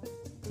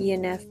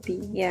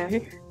 ENFP. Yeah.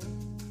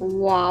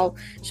 Wow.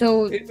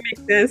 So It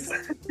makes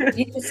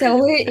sense.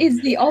 so it's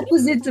the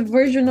opposite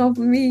version of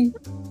me.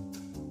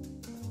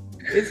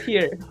 It's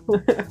here.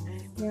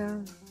 Yeah.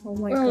 Oh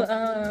my Well,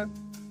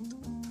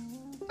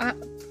 god.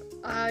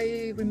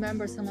 I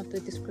remember some of the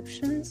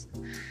descriptions.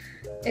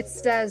 It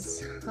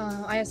says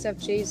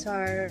ISFJs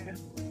are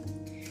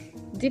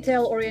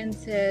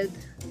detail-oriented,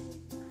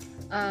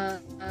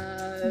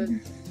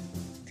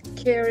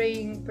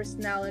 caring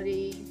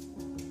personality,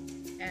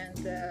 and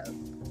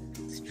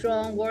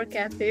strong work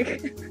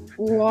ethic.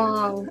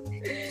 Wow.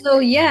 So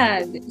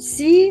yeah,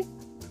 see,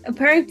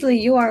 apparently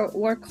you are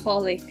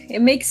workaholic.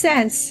 It makes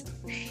sense.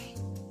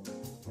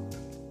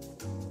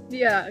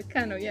 Yeah,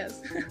 kind of,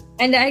 yes.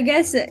 And I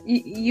guess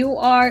you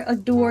are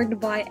adored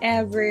by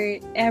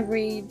every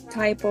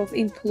type of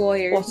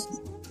employers.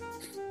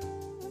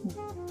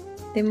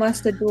 They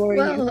must adore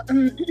you. Well,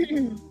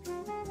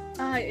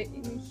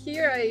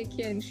 here I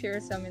can share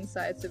some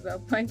insights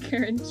about my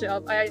current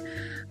job.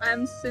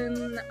 I'm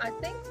soon. I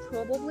think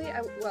probably.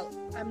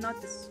 I'm not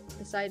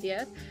decided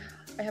yet.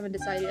 I haven't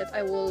decided yet.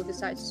 I will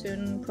decide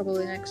soon,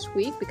 probably next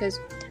week, because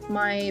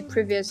my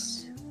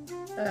previous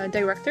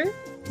director,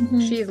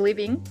 she is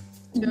leaving.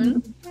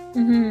 soon.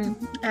 Mm-hmm.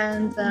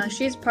 And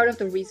she's part of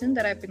the reason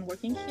that I've been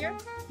working here.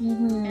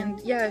 Mm-hmm. And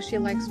yeah, she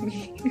likes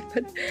me,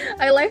 but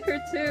I like her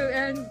too,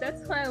 and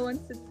that's why I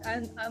wanted.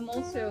 And I'm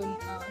also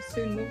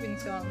soon moving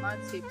to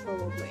Almaty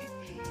probably,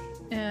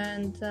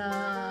 and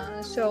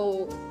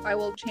so I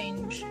will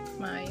change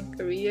my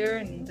career,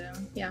 and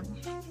yeah,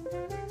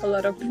 a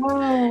lot of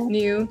Wow.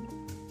 new.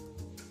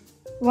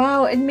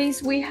 Wow, it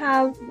means we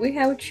have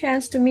a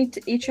chance to meet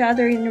each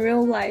other in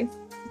real life.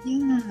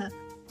 Yeah.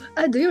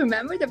 Do you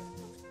remember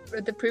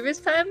the previous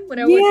time when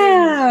I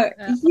Yeah,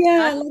 was in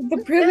yeah, Almaty? like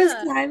the previous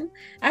Yeah. time,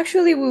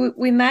 actually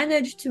we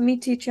managed to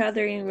meet each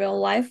other in real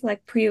life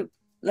like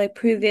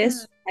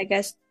previous, I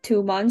guess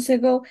 2 months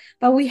ago,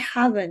 but we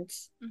haven't.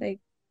 Like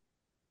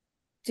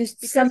just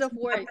Because of something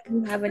work.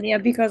 happened, we haven't, yeah,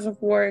 because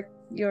of work.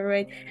 You're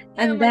right. Yeah,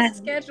 And my then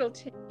schedule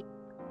changed.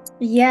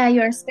 yeah,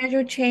 your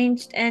schedule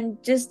changed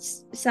and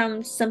just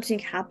something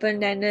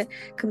happened and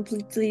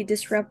completely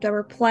disrupt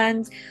our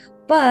plans.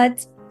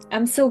 But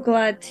I'm so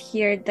glad to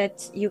hear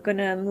that you're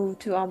gonna move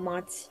to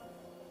Almaty.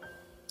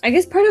 I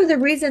guess part of the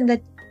reason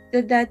that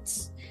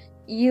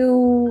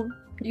you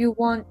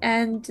want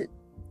end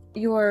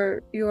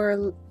your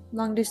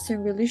long distance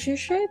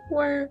relationship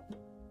or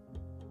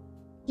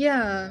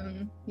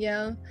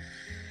Yeah.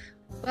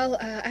 Well,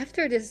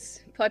 after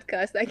this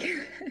podcast, I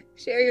can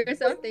share you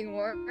something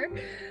more.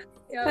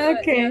 Yeah, but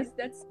okay. yes,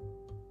 that's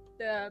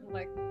the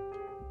like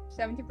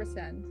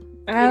 70%,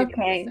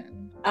 Okay. 80%.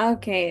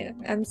 Okay,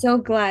 I'm so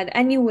glad.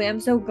 Anyway, I'm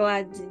so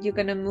glad you're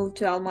gonna move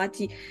to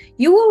Almaty.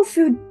 You will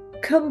feel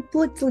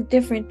completely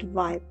different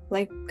vibe,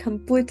 like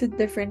completely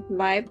different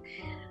vibe.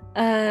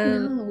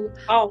 No.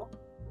 Oh,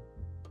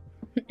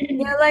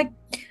 Yeah, like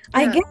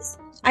I Yeah. guess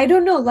I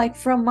don't know, like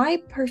from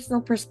my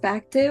personal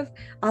perspective,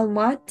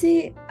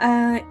 Almaty,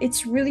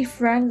 it's really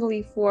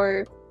friendly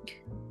for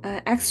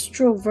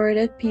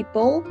extroverted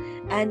people,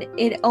 and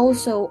it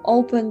also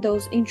opened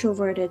those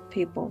introverted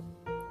people.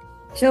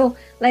 So,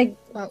 like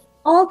Well,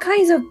 all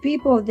kinds of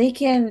people they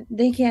can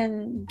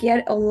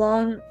get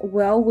along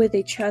well with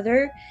each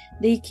other,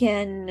 they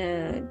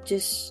can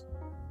just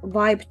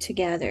vibe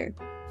together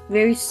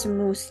very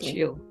smoothly,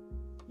 chill.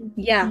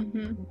 yeah.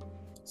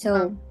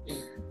 So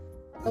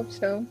hope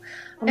so.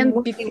 I'm And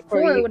looking for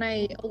before, you. when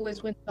I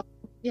always went,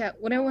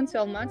 when I went to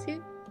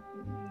Almaty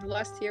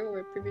last year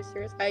or previous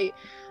years, I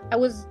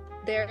was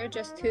there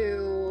just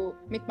to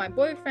meet my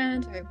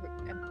boyfriend.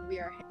 And we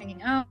are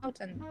hanging out,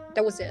 and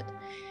that was it.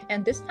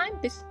 And this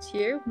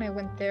year, when I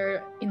went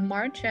there in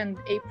March and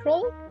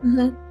April,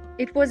 Mhm.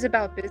 it was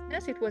about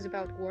business. It was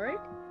about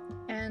work,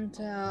 and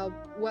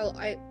well,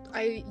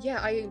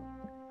 I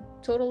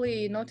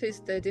totally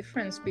noticed the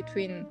difference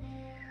between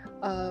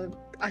uh,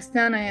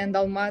 Astana and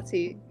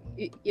Almaty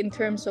in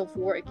terms of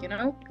work. You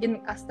know, in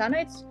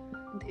Astana,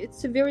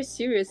 it's a very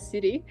serious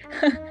city.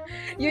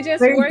 You just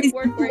Very work,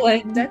 work, work.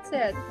 disciplined. That's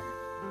it.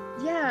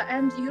 Yeah,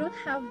 and you don't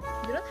have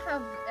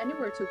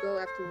anywhere to go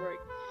after work.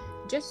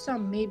 Just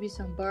maybe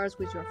some bars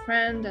with your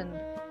friend, and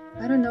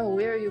I don't know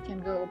where you can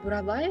go.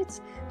 Burabay,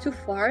 it's too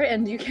far,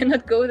 and you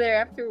cannot go there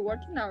after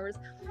working hours.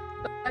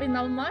 But in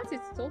Almaty,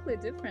 it's totally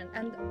different,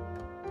 and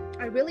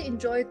I really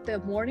enjoyed the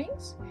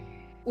mornings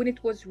when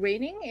it was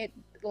raining. It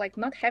like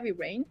not heavy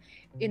rain,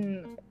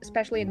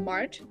 especially in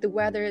March. The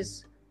weather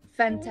is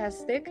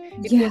fantastic.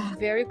 It was Yeah,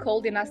 very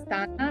cold in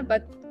Astana,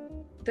 but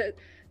the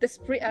the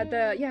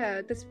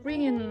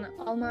spring in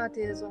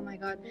Almaty is, oh my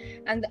god.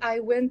 And I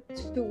went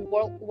to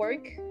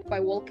work by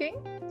walking,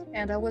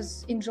 and I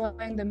was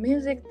enjoying the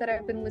music that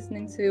I've been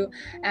listening to,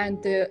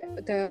 and the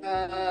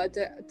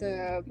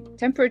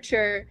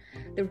temperature,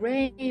 the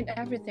rain,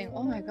 everything.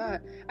 Oh my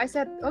god! I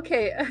said,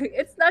 okay,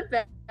 it's not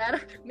bad.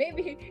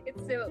 Maybe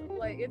it's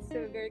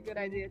a very good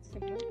idea to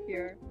move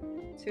here.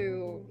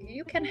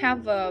 You can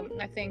have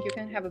I think you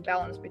can have a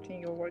balance between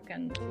your work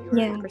and your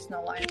yeah,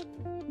 personal life.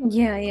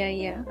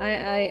 yeah.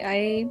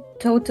 I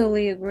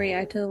totally agree.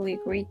 I totally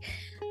agree.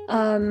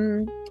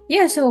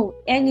 Yeah, so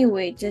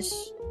anyway, just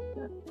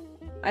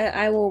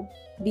I will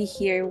be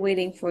here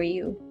waiting for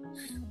you.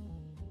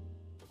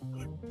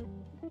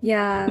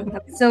 Yeah,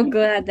 I'm so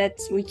glad that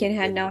we can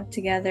hang out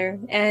together.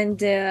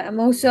 And I'm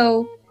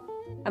also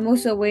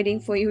waiting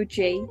for you,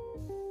 Jay.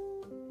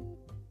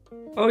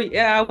 Oh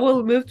yeah, I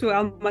will move to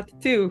Almaty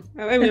too.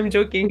 I mean, I'm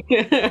joking.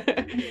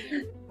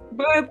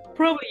 But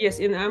probably yes,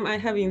 and I'm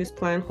having this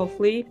plan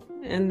hopefully,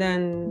 and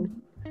then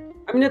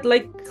I'm not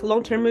like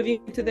long term moving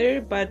to there,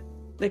 but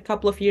like a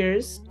couple of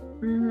years.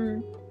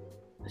 Mm-hmm.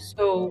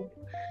 So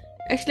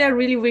actually, I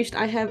really wished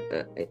I have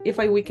if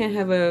we can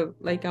have a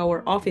like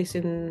our office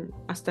in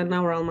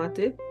Astana or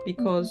Almaty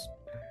because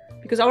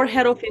our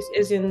head office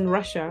is in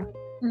Russia.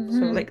 So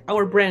Mm-hmm. like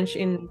our branch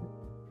in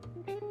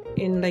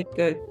like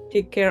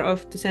take care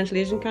of the Central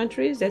Asian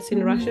countries that's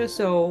in Russia.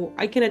 So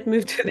I cannot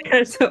move to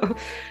there.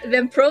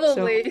 Then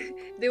probably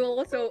they will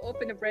also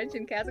open a branch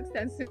in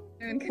Kazakhstan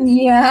soon.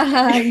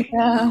 Yeah,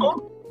 yeah.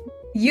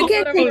 You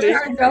can take Hopefully.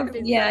 charge of,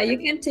 yeah, you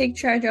can take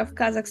charge of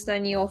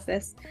Kazakhstani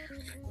office.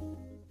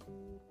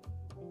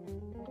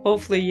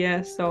 Hopefully,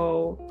 yeah.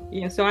 So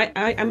yeah, so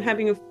I'm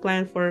having a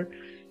plan for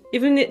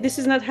even if this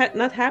is not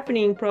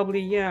happening, probably,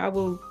 yeah,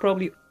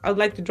 I'd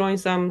like to join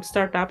some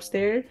startups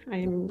there.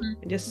 I'm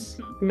just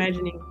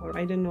imagining, or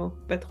I don't know,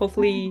 but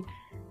hopefully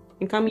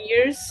in coming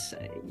years,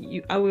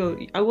 I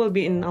will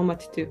be in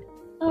Almaty too.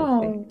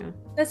 Hopefully, Oh, yeah.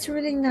 that's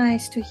really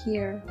nice to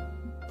hear.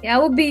 Yeah, I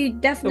will be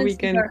definitely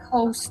can- your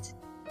host.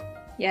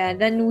 Yeah,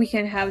 then we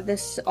can have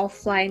this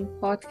offline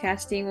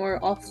podcasting or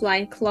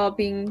offline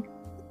clubbing,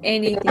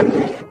 anything.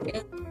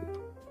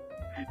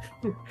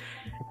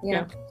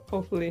 Yeah,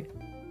 hopefully.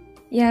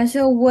 Yeah,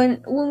 so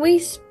when we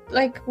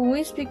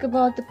speak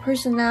about the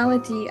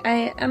personality,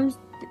 I'm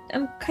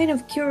kind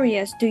of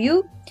curious. Do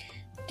you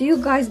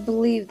guys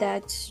believe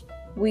that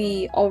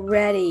we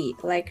already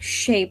like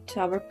shaped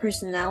our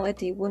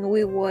personality when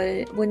we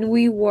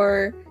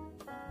were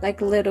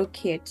like little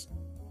kids?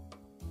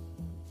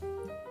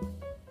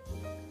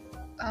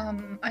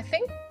 I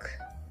think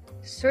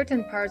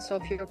certain parts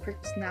of your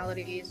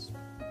personality is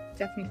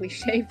definitely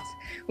shaped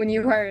when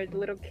you were a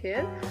little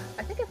kid.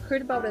 I think I've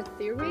heard about a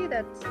theory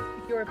that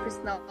your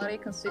personality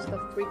consists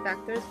of three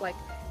factors, like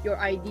your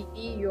ID,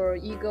 your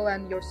ego,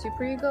 and your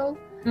superego.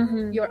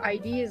 Mm-hmm. Your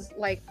ID is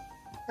like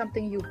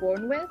something you're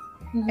born with,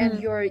 Mm-hmm. and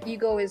your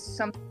ego is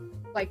something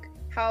like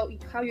how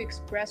you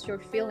express your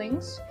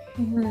feelings,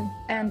 Mm-hmm.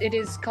 and it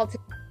is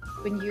cultivated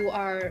when you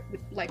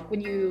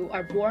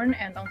are born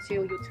and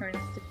until you turn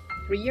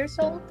 3 years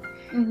old.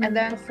 Mm-hmm. And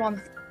then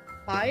from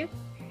 5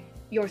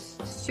 your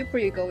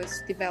superego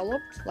is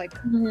developed, like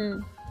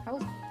Mm-hmm.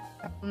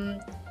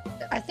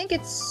 I think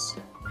it's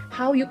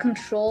how you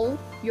control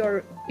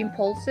your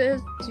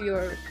impulses,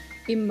 your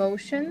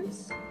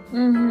emotions.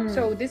 Mm-hmm.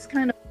 So this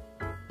kind of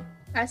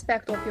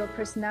aspect of your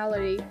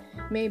personality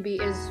maybe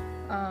is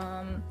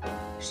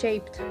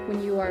shaped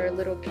when you are a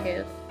little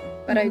kid,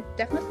 but I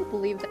definitely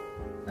believe that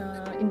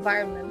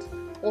environment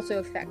also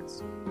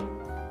affects.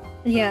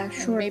 Yeah,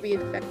 sure. Maybe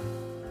it affects.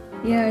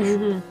 Yeah,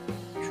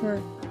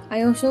 sure.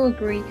 I also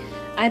agree.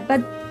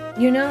 But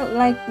you know,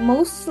 like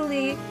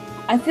mostly,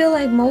 I feel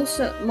like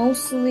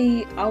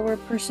mostly our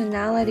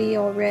personality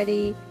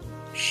already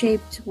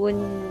shaped when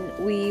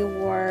we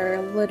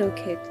were little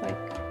kid. Like,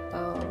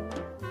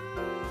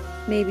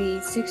 maybe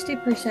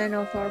 60%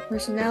 of our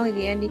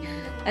personality,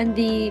 and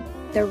the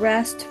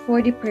rest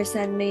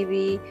 40%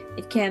 maybe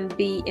it can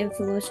be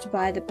influenced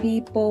by the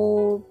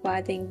people,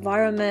 by the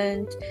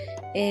environment,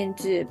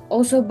 and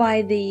also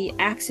by the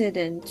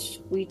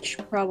accidents which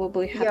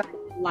probably happen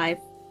in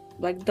life,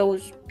 like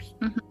those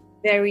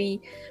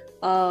very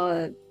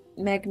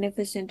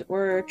magnificent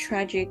or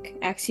tragic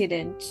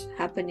accidents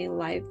happen in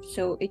life.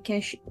 So it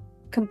can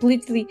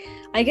completely,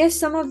 I guess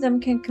some of them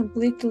can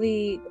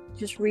completely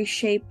just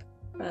reshape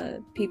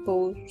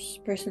people's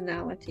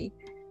personality.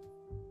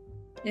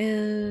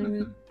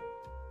 And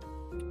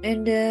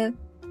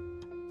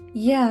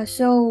yeah,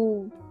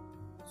 so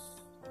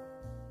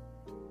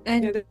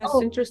and yeah,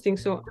 that's interesting.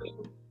 So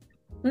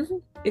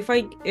if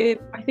I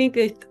think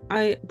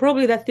I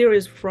probably that theory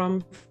is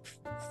from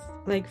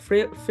like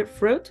Freud.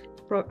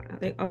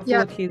 Like,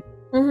 Yeah.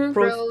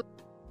 Freud.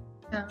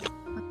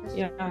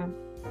 Yeah.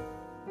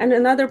 And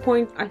another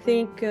point I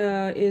think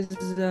is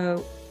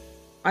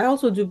I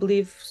also do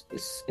believe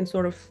in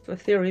sort of a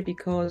theory,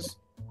 because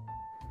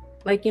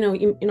like, you know,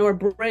 in our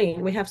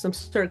brain we have some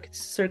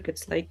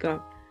circuits like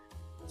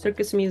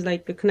circuits means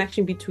like the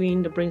connection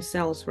between the brain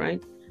cells,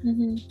 right?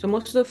 So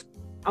most of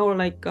our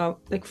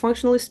like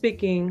functionally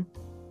speaking,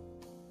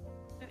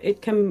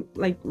 it can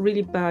like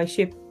really be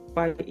shaped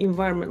by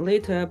environment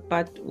later,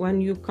 but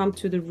when you come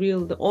to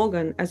the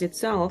organ as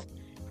itself,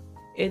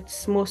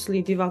 it's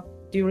mostly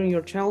developed during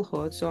your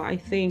childhood. So I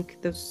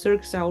think the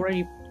circuits are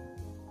already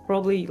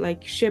probably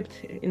like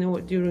shaped, you know,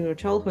 during your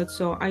childhood.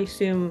 So I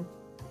assume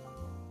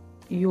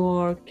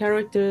your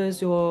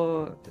characters,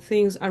 your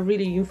things are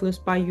really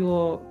influenced by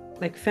your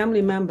like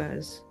family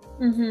members,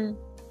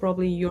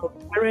 probably your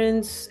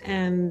parents,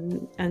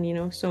 and you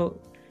know,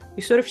 so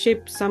you sort of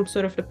shape some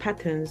sort of the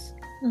patterns.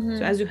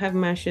 So as you have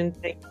mentioned,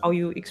 like how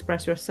you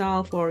express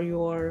yourself or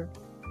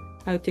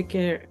how you take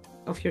care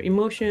of your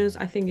emotions,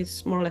 I think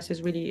it's more or less is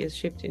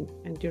shaped in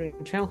and during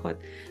childhood.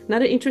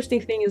 Another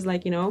interesting thing is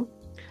like, you know,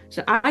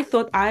 so I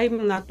thought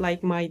I'm not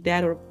like my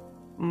dad or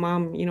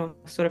mom, you know,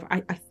 sort of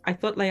I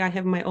thought like I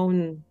have my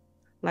own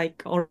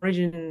like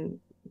origin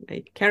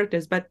like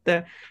characters, but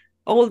the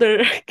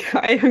older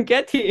I am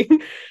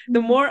getting, the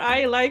more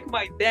I like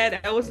my dad.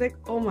 I was like,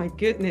 oh my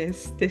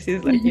goodness, this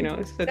is like, you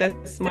know, so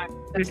that's my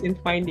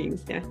recent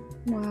findings. Yeah.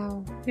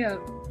 Wow. Yeah.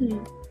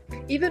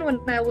 Even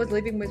when I was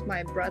living with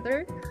my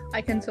brother,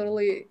 I can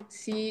totally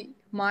see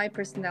my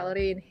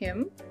personality in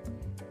him.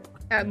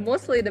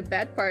 Mostly the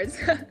bad parts.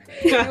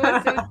 It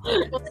was so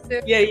difficult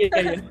to,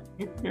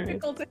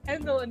 difficult to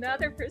handle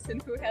another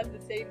person who has the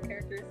same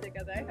characteristic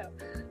as I have.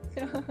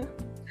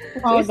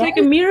 So it's like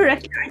a mirror. I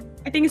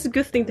think it's a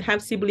good thing to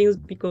have siblings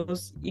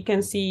because you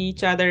can see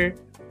each other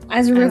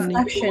as a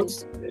reflection.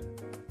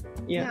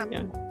 Yeah.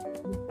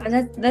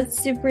 That's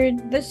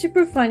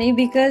super funny,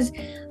 because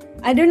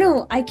I don't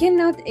know, I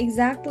cannot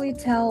exactly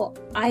tell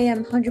I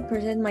am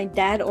 100% my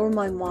dad or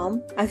my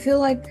mom. I feel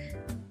like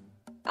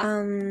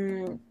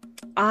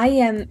I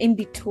am in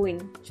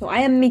between. So I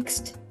am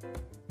mixed.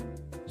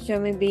 So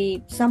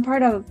maybe some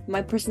part of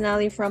my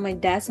personality from my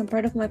dad, some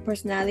part of my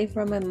personality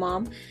from my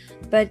mom.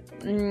 But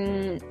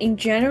in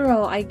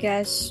general, I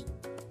guess,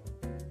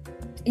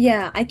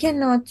 yeah, I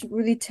cannot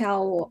really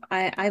tell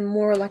I'm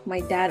more like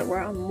my dad or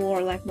I'm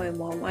more like my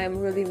mom. I'm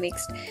really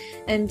mixed.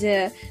 And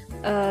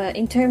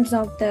in terms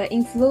of the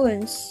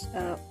influence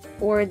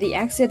or the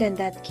accident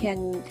that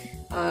can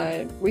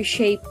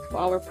reshape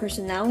our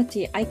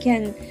personality, I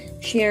can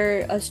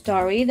share a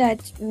story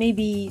that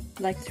maybe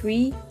like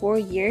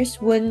 3-4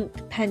 years when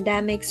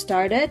pandemic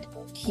started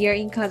here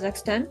in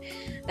Kazakhstan.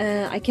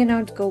 I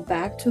cannot go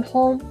back to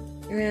home.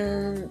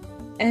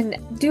 And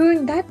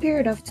during that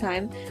period of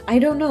time, I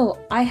don't know,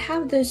 I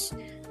have this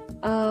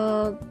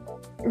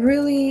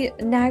really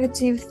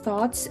negative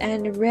thoughts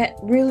and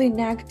really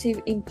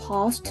negative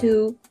impulse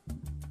to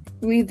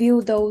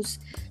review those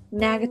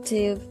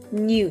negative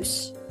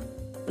news,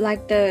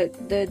 like the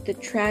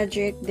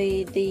tragic,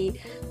 the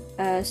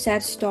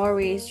sad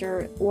stories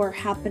or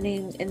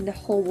happening in the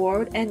whole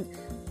world. And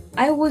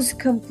I was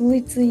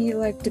completely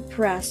like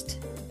depressed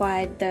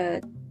by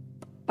the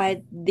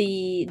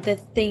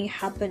thing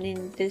happening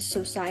in this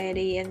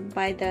society, and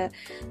by the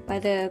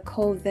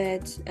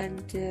COVID,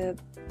 and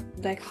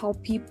like how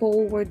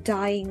people were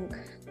dying,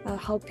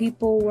 how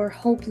people were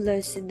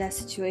hopeless in that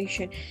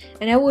situation.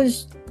 And I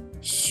was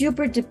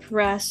super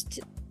depressed.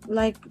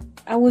 Like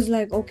I was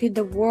like, okay,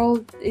 the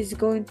world is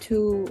going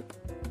to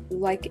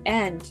like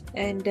end,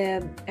 and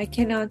I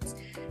cannot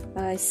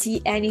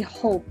see any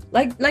hope.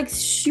 Like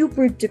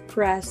super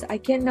depressed. I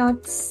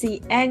cannot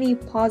see any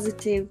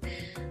positive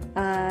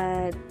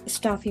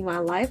stuff in my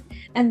life.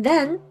 And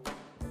then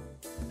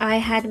I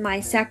had my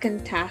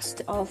second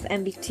test of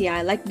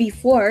MBTI. Like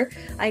before,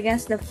 I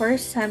guess the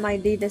first time I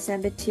did this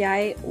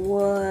MBTI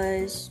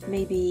was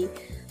maybe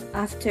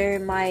after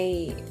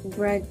my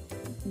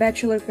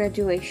bachelor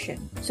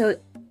graduation. So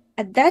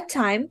at that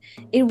time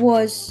it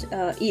was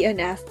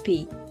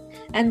ENFP.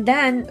 And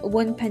then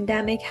when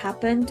pandemic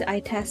happened, I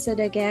tested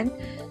again.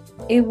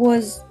 It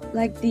was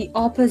like the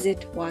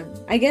opposite one.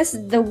 I guess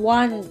the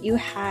one you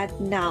had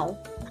now,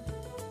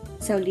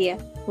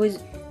 Saulia, was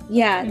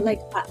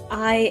like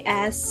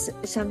IS,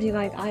 something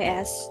like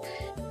IS.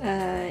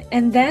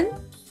 And then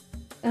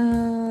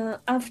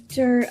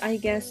after I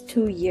guess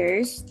 2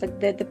 years, like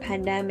the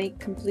pandemic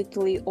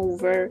completely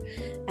over,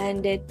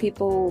 and that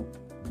people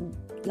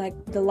like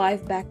the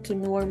life back to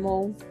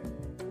normal.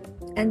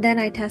 And then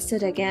I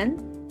tested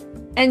again,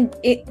 and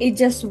it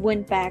just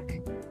went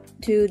back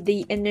to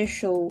the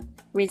initial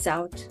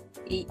result,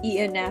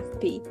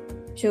 ENFP.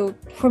 So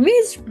for me,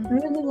 it's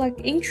really like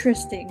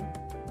interesting.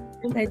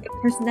 Like the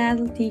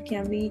personality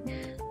can be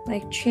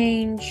like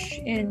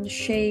changed and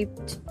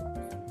shaped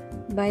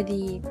by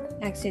the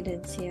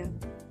accidents. Yeah.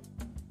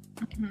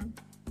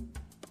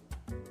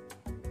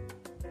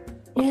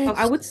 Well,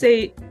 I would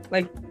say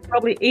like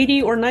probably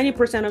 80 or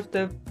 90% of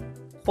the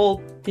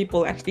whole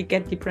people actually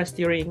get depressed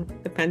during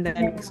the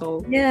pandemic.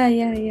 So yeah.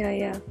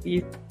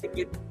 You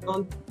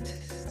don't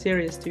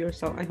serious to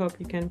yourself. I hope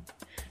you can.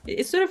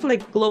 It's sort of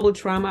like global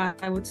trauma,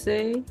 I would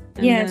say.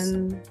 And yes.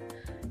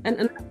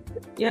 And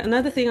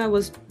another thing I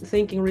was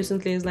thinking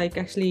recently is like,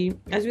 actually,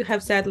 as you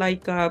have said,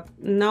 like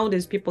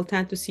nowadays people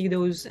tend to see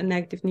those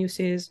negative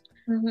newses,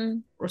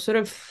 or sort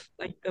of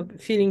like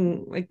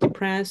feeling like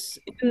depressed.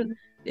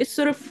 It's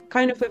sort of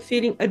kind of a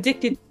feeling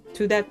addicted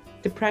to that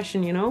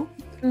depression, you know.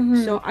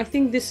 So I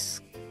think this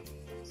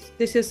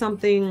is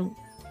something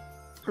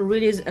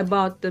really is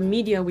about the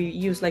media we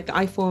use, like the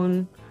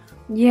iPhone.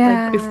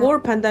 Yeah. Like before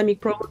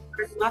pandemic, probably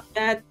not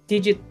that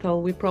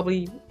digital. We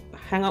probably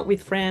hang out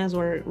with friends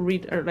or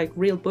read or like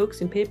real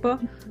books in paper.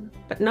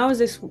 But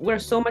nowadays we're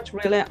so much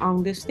rely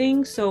on this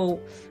thing. So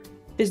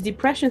these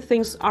depression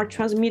things are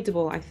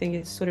transmittable. I think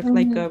it's sort of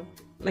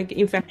like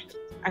infection.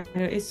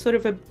 It's sort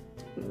of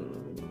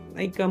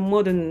like a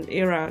modern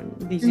era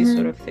disease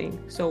sort of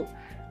thing. So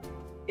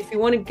if you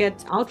want to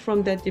get out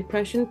from that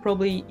depression,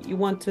 probably you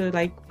want to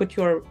like put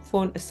your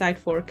phone aside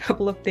for a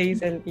couple of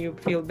days and you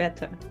feel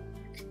better.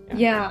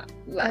 Yeah.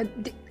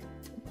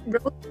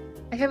 Rose,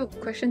 I have a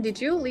question.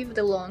 Did you live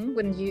alone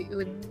when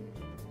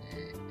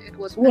it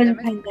was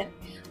pandemic?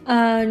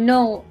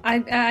 No,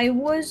 I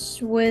was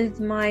with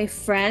my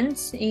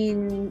friends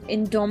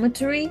in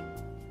dormitory.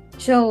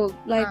 So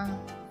like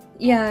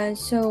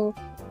so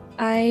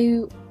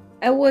I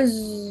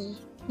was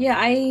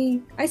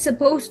I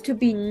supposed to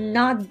be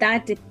not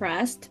that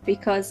depressed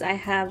because I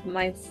have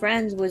my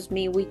friends with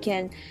me. We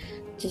can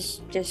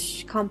just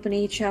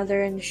accompany each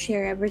other and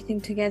share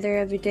everything together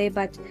every day.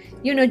 But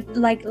you know,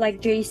 like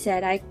Jay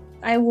said,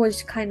 I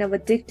was kind of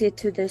addicted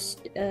to this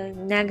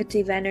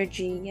negative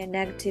energy and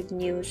negative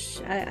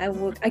news.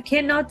 I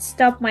cannot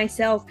stop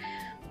myself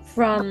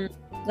from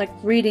like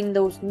reading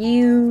those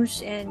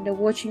news and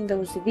watching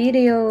those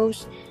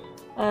videos.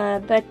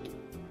 But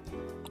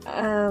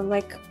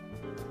like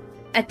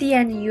at the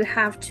end, you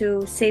have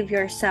to save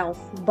yourself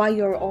by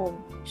your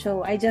own.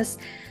 So I just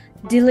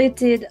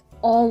deleted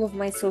all of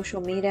my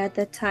social media at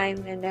that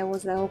time, and I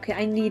was like, okay,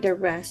 I need a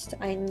rest.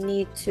 I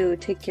need to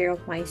take care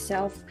of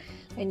myself.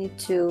 I need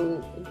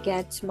to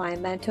get my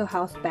mental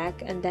health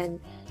back. And then,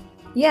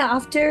 yeah,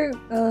 after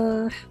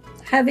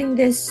having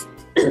this,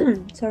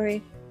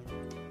 sorry,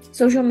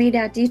 social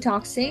media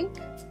detoxing,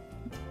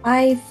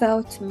 I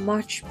felt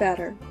much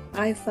better.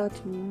 I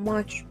felt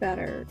much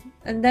better.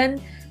 And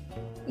then,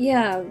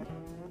 yeah,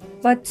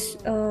 but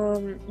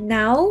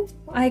now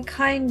I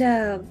kind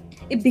of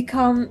it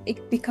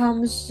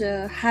becomes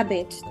a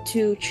habit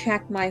to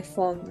check my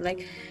phone,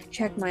 like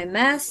check my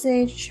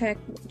message,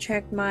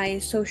 check my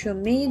social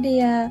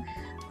media,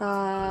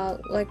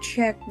 like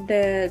check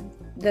the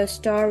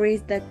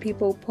stories that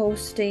people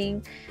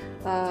posting,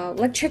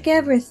 like check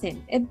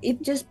everything.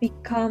 It just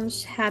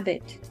becomes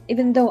habit,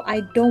 even though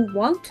I don't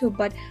want to,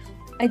 but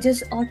I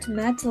just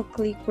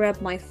automatically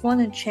grab my phone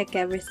and check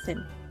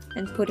everything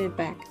and put it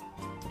back.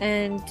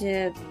 And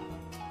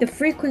the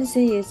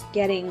frequency is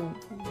getting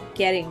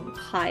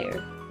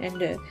higher,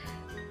 and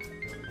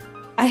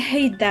I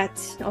hate that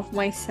of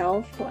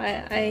myself.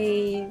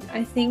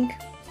 I think,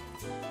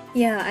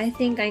 yeah, I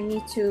think I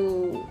need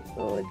to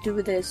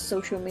do this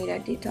social media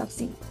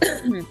detoxing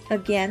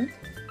again.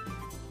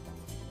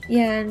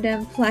 Yeah, and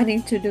I'm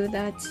planning to do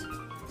that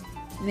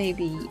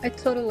maybe I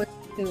totally.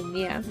 soon.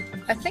 Yeah.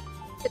 I think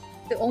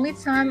the only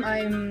time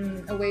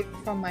I'm away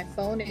from my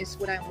phone is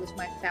when I'm with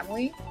my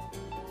family.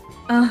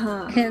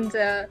 Uh-huh. And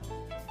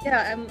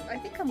yeah, I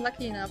think I'm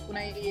lucky enough. When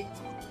it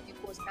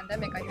was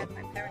pandemic, I had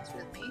my parents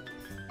with me,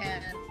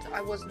 and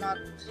I was not.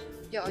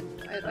 Yeah,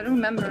 I don't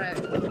remember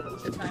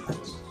the time I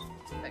was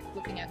like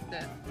looking at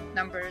the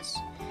numbers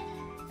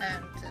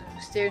and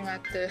staring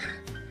at the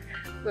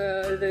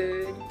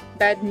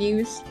bad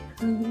news.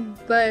 Mm-hmm.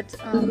 But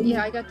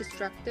yeah, I got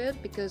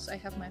distracted because I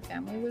have my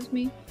family with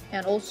me,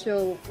 and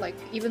also like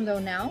even though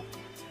now,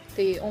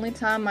 the only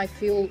time I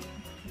feel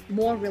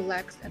more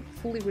relaxed and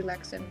fully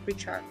relaxed and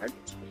recharged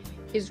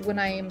is when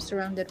I am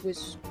surrounded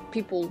with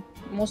people,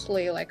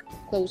 mostly like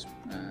close,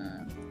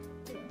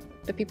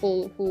 the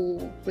people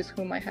with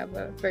whom I have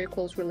a very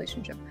close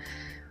relationship.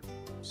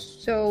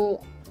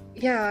 So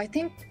yeah, I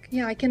think,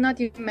 yeah, I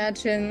cannot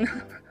imagine.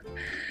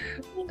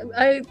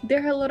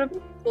 There are a lot of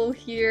people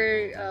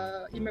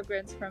here,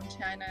 immigrants from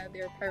China.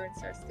 Their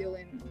parents are still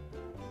in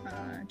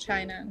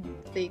China.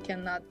 They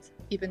cannot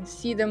even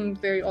see them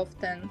very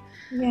often.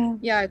 Yeah.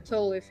 Yeah, I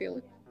totally feel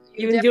it.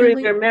 Even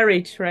during their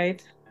marriage,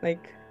 right?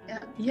 Like,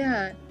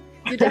 yeah,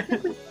 you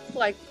definitely need,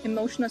 like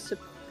emotional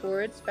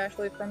support,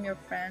 especially from your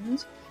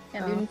friends,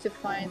 and you need to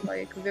find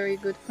like very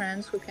good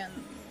friends with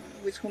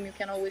whom you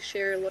can always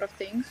share a lot of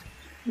things.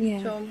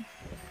 Yeah. So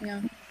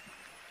yeah,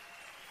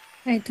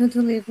 I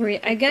totally agree.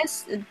 I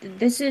guess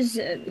this is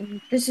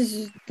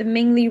the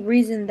mainly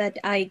reason that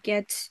I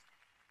get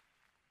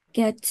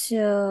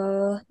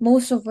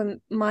most of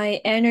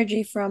my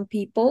energy from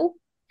people,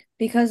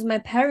 because my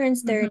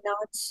parents, they're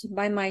not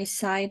by my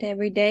side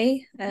every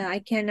day. I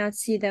cannot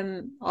see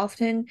them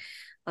often.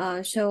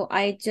 So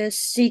I just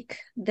seek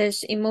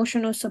this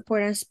emotional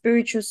support and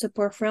spiritual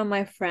support from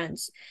my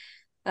friends.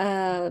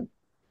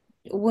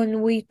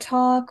 When we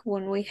talk,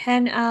 when we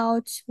hang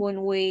out,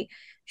 when we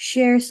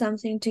share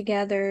something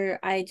together,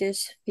 I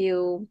just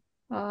feel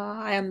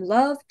I am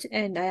loved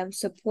and I am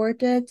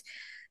supported,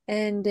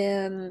 and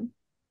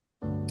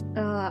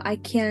I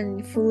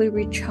can fully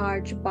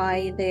recharge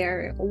by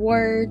their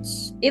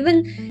words.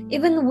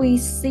 Even we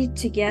sit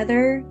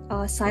together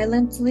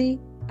silently,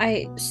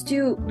 I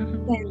still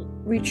can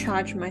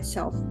recharge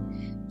myself.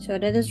 So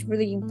that is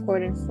really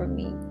important for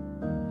me.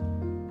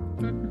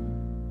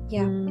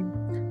 Yeah.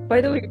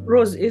 By the way,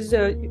 Rose,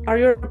 are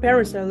your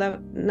parents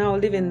now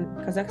live in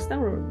Kazakhstan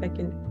or like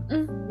in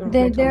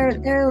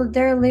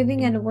They're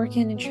living and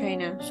working in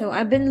China. So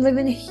I've been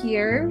living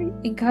here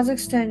in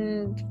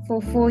Kazakhstan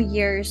for 4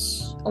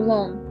 years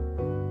alone.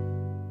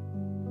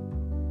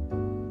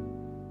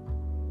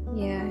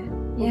 Yeah.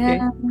 Okay.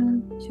 Yeah.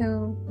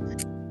 So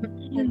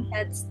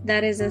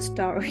that is a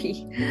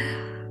story.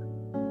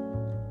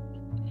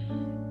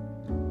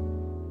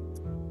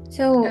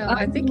 So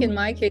I think in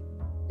my case,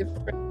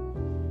 different.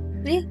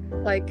 yeah.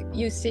 Like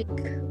you seek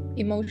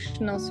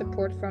emotional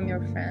support from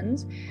your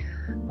friends.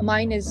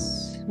 Mine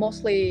is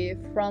mostly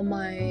from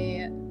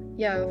my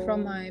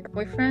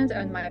boyfriend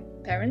and my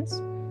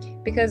parents,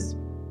 because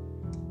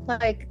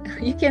like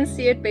you can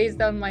see it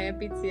based on my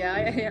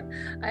MBTI.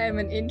 I am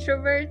an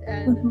introvert,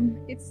 and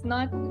it's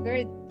not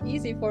very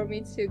easy for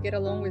me to get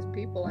along with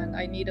people, and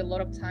I need a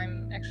lot of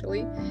time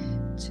actually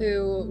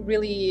to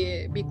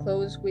really be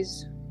close with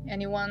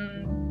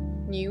anyone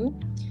new.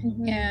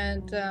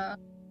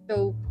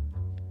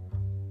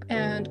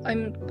 And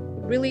I'm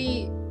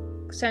really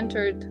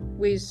centered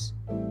with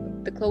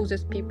the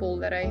closest people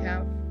that I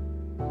have.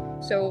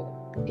 So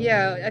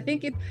yeah, I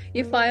think if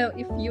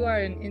you are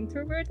an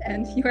introvert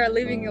and you are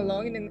living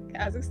alone in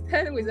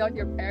Kazakhstan without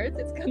your parents,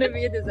 it's gonna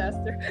be a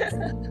disaster.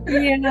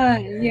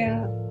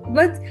 Yeah.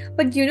 But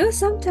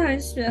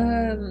sometimes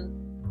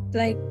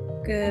like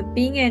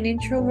being an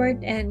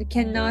introvert and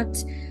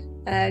cannot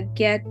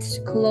get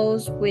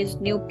close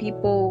with new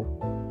people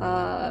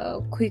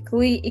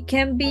quickly, it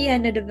can be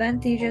an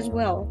advantage as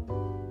well.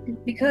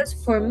 Because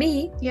for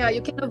me, Yeah,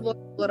 you can avoid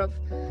a lot of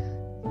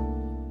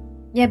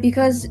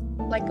because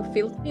like a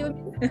filter.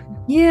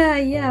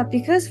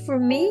 because for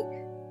me,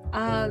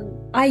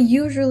 I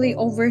usually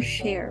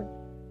overshare.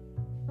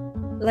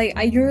 Like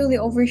I usually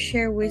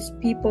overshare with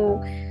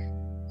people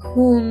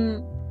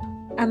whom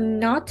I'm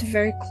not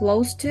very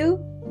close to.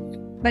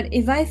 But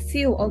if I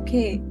feel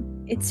okay,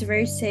 it's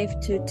very safe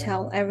to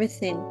tell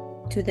everything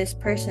to this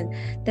person,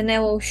 then I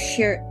will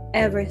share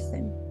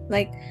everything.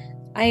 Like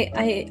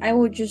I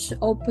will just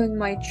open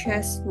my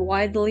chest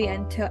widely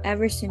and tell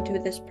everything to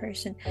this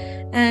person.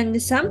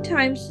 And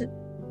sometimes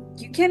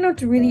you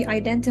cannot really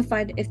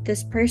identify if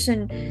this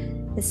person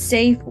is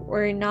safe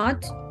or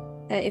not.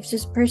 If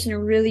this person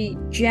really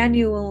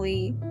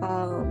genuinely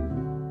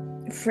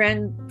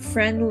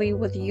friendly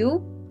with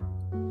you.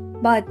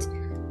 But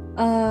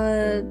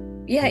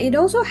yeah, it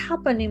also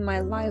happened in my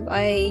life.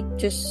 I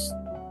just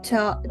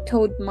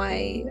told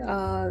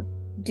my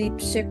deep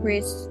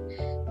secrets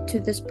to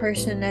this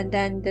person, and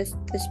then this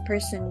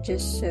person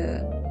just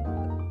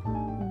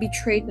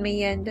betrayed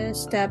me and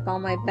stabbed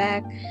on my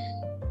back.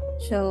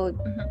 So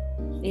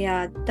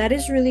yeah, that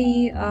is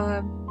really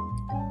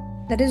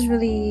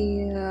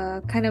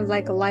kind of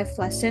like a life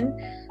lesson.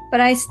 But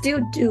I still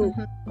do.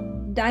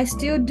 I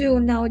still do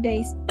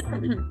nowadays.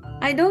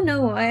 I don't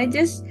know.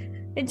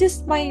 It's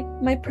just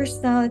my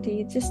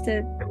personality. It's just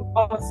a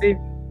Impulsive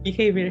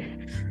behavior.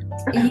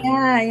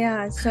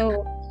 yeah.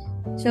 So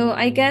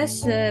I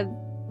guess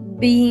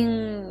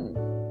being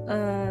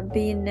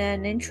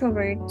an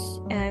introvert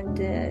and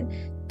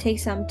take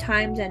some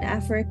time and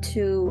effort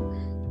to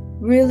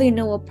really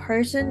know a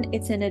person,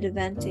 it's an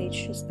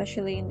advantage,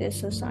 especially in this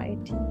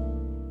society.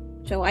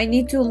 So I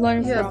need to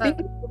learn from.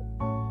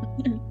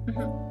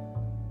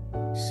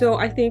 So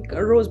I think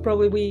Rose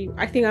probably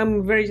I think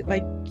I'm very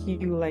like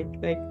you, like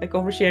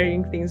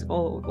oversharing things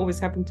always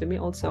happen to me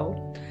also.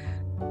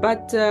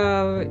 But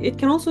it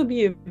can also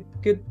be a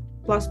good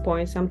plus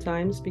point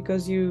sometimes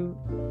because you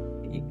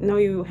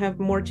have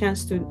more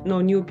chance to know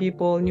new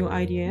people, new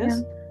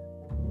ideas.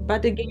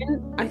 But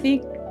again, I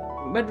think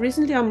but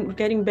recently I'm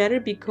getting better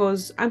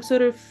because I'm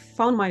sort of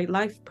found my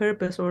life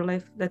purpose, or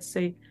life, let's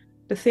say,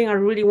 the thing I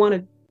really want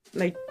to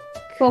like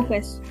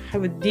focus,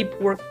 have a deep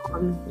work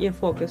on.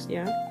 Focus.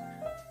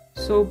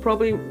 So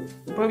probably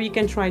you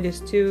can try this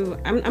too.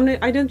 I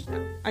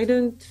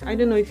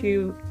don't know if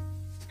you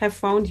have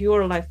found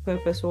your life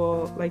purpose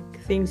or like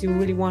things you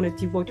really want to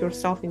devote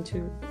yourself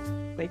into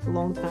like a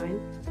long time.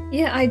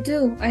 Yeah, I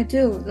do.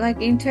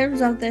 Like in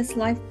terms of this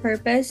life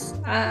purpose,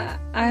 I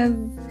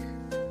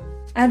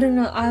don't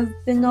know. I've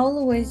been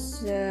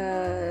always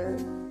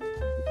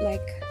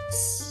like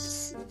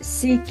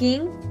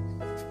seeking,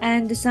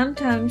 and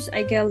sometimes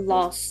I get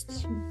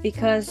lost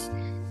because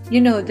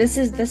this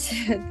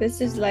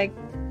is like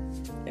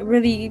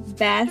really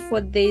bad for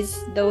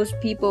those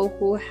people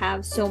who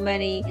have so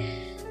many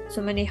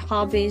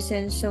hobbies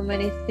and so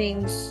many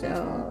things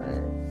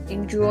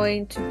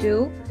enjoying to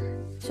do.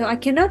 So I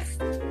cannot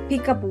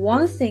pick up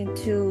one thing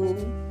to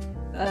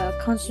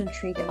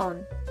concentrate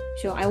on.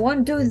 So I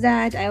want to do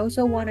that. I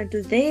also want to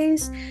do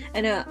this,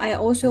 and I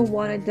also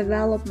want to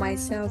develop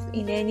myself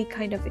in any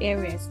kind of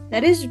areas.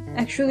 That is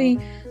actually,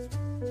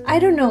 I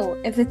don't know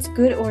if it's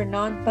good or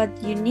not, but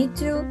you need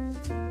to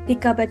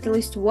pick up at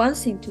least one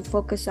thing to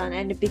focus on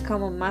and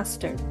become a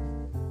master.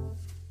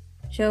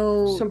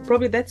 So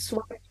probably that's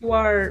why you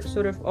are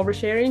sort of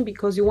oversharing,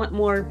 because you want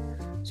more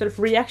sort of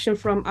reaction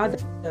from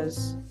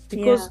others,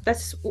 because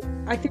that's,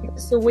 I think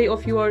it's a way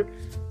of your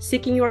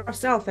seeking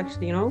yourself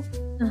actually,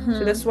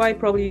 so that's why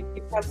probably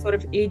you have sort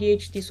of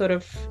ADHD sort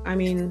of, I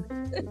mean,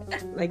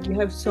 like you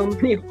have so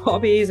many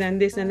hobbies and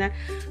this and that,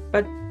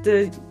 but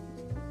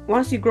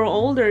once you grow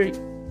older,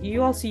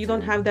 you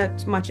don't have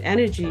that much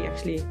energy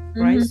actually,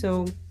 right?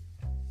 So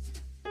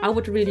I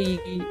would really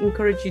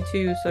encourage you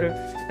to sort of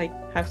like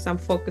have some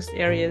focused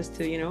areas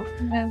to,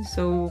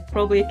 so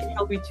probably it can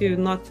help you to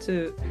not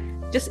to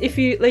just, if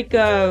you like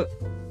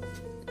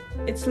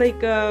it's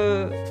like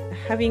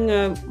having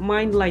a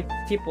mind like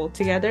people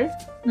together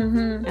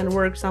and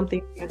work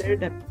something together,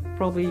 that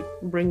probably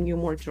bring you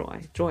more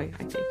joy,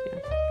 I think.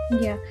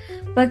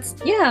 But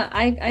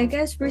I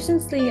guess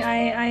recently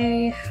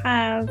I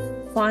have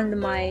found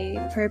my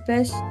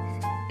purpose,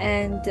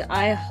 and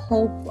I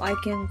hope I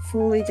can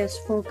fully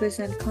just focus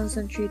and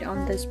concentrate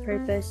on this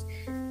purpose.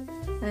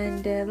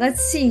 And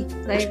let's see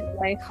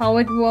like how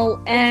it will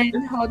end,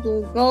 how it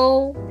will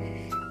go.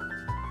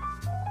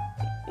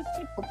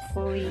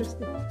 Hopefully.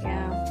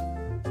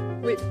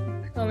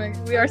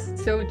 We are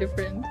so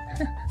different.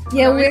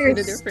 We're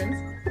the difference.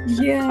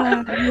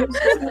 We're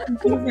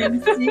so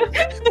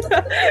different.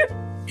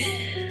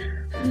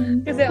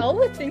 Because I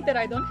always think that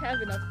I don't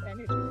have enough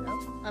energy,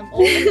 I'm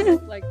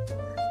always like,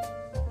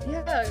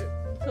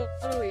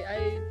 totally.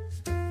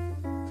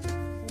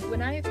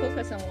 When I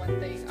focus on one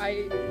thing,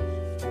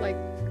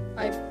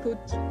 I put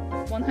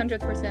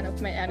 100%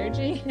 of my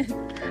energy.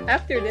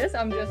 After this,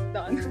 I'm just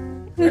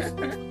done.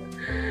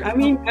 I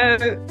mean,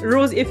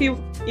 Rose, if you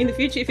in the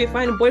future, if you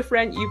find a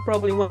boyfriend, you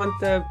probably want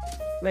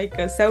like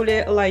a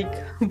Saule like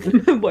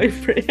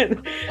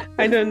boyfriend.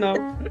 I don't know.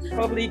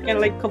 Probably can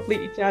like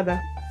complete each other.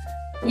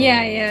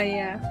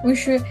 Yeah. We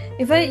should.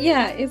 If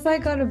I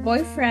got a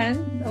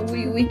boyfriend,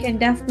 we can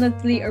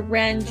definitely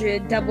arrange a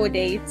double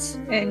dates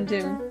and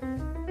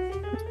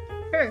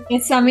Sure.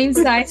 get some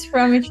insights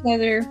from each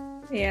other.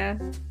 Yeah.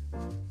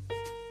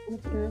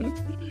 Okay. It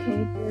would be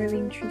really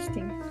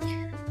interesting.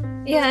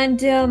 Yeah, and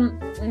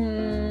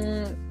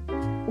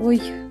we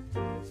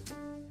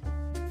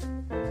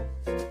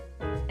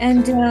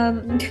and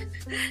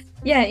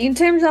yeah, in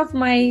terms of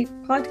my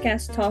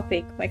podcast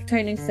topic, like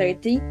turning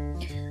 30,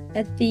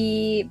 at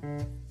the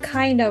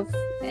kind of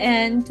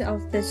end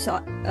of this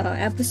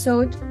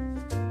episode,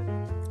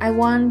 I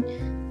want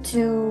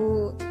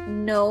to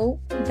know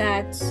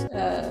that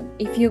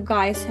if you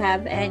guys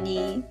have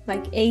any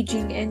like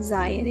aging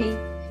anxiety,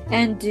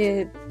 and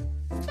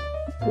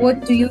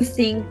what do you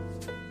think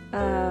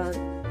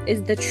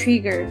is the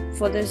trigger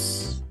for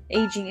this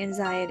aging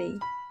anxiety?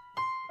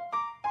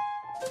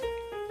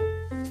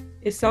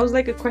 It sounds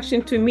like a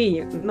question to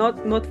me, not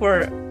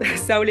for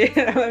Saule.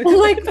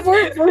 Like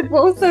for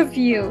both of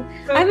you.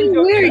 I mean,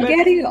 we're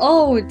getting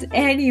old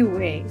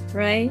anyway,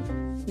 right?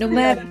 No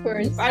matter Of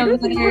course. I don't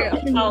think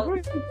how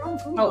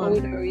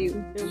old are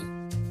you?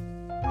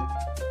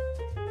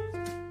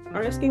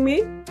 Are you asking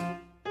me?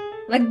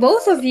 Like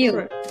both of you.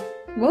 Sure.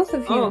 Both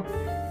of you. Oh.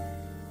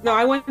 No,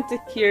 I want to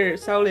hear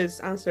Saule's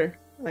answer,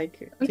 like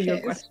to your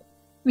Okay. question.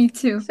 Me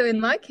too. So in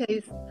my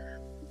case,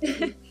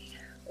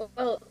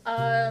 well,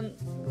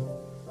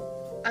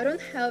 I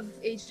don't have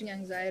aging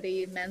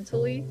anxiety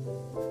mentally,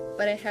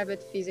 but I have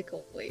it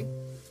physically.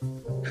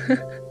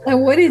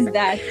 And what is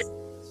that?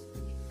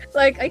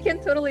 Like, I can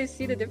totally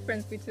see the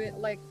difference between,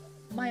 like,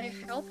 my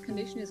health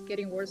condition is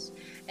getting worse,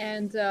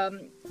 and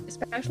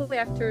especially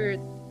after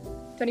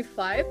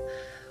 25.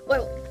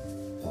 Well,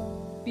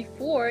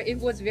 before it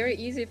was very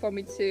easy for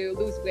me to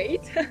lose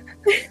weight.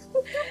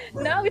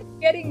 Now it's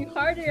getting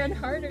harder and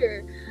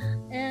harder,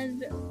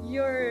 and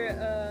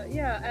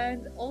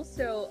and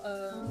also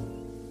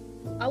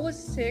I was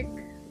sick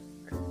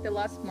the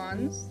last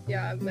month.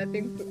 Yeah, I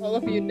think all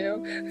of you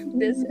know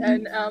this,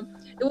 and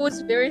it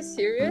was very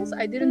serious.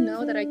 I didn't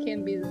know that I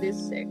can be this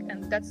sick,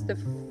 and that's the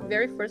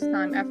very first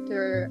time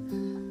after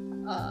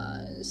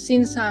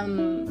since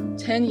I'm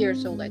 10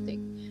 years old, I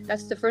think.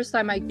 That's the first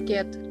time I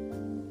get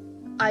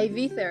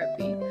IV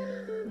therapy.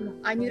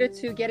 I needed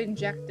to get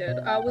injected.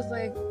 I was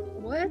like,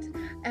 what?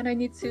 And I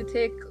need to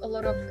take a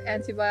lot of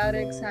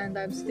antibiotics, and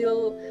I'm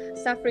still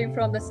suffering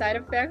from the side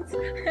effects.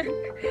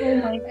 Oh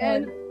my god.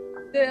 And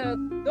the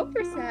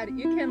doctor said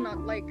you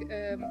cannot, like,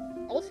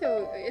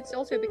 also it's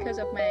also because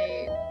of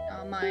my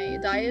my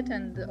diet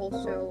and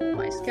also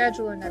my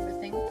schedule and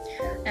everything.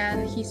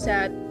 And he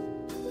said,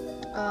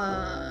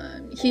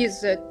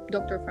 he's a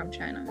doctor from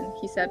China, and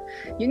he said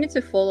you need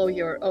to follow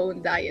your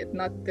own diet,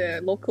 not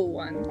the local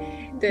one.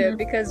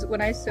 Because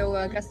when I saw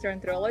a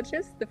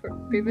gastroenterologist the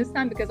previous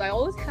time, because I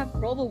always have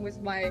problem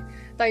with my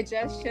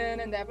digestion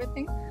and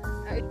everything,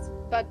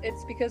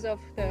 it's because of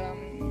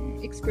the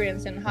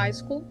experience in high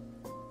school,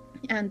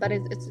 but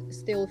it's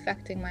still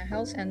affecting my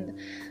health. And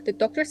the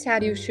doctor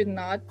said you should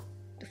not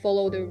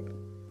follow the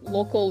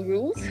local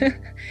rules.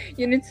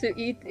 You need to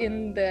eat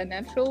in the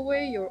natural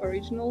way, your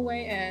original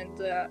way.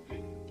 And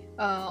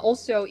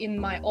also in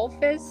my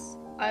office,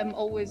 I'm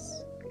always,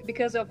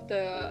 because of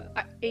the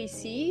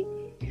AC,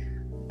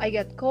 I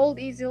get cold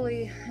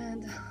easily.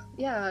 And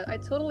yeah, I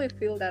totally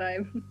feel that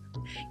I'm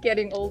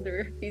getting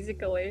older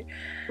physically.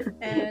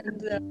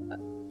 And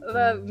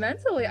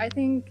mentally, I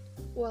think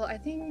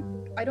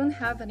I don't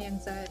have any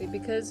anxiety,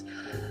 because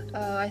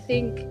I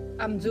think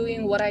I'm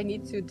doing what I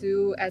need to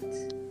do at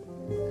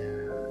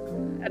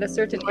a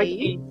certain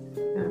age.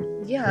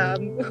 Yeah,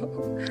 I'm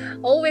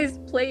always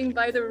playing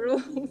by the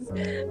rules.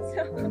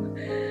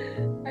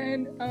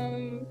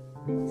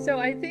 So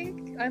I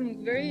think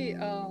I'm very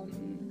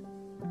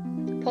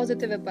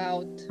positive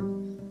about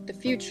the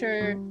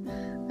future,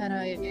 and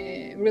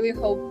I really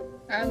hope,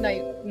 and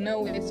I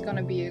know it's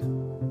gonna be a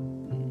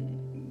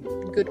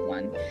good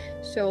one.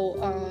 So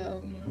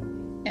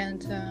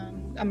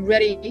I'm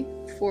ready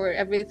for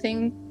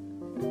everything.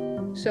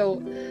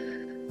 So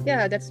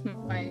yeah, that's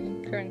my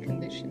current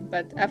condition.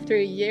 But after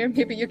a year,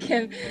 maybe you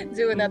can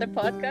do another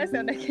podcast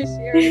and I can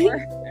share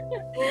more.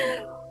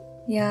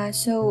 Yeah,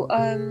 so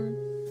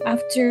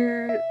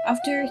after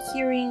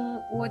hearing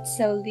what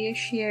Celia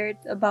shared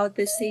about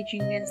the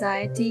aging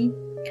anxiety,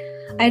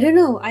 I don't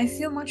know, I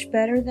feel much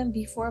better than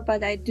before,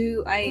 but I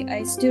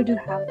still do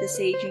have this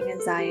aging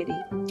anxiety.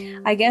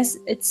 I guess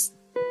it's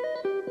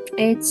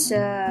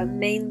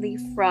mainly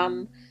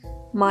from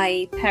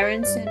my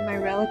parents and my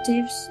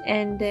relatives,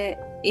 and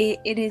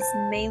it is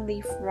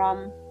mainly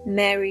from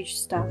marriage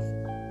stuff.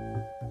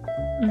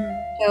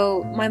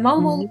 So my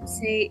mom always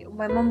say,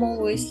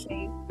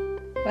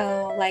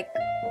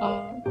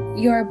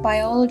 your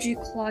biology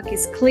clock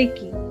is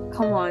clicking.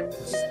 Come on,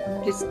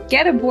 just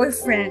get a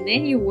boyfriend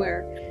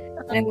anywhere.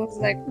 And I was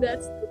like,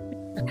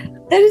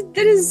 That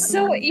is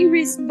so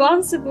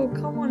irresponsible.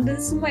 Come on,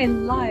 this is my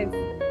life.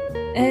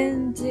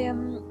 And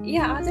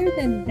yeah, other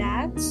than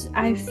that,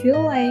 I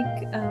feel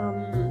like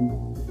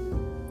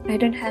I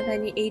don't have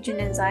any aging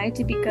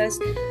anxiety because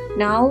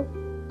now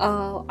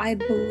I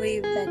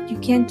believe that you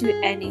can do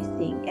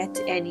anything at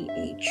any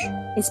age,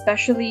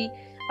 especially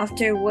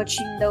after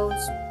watching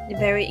those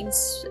very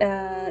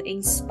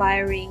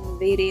inspiring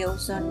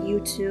videos on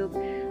YouTube.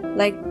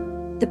 Like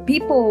the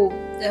people,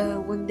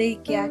 when they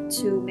get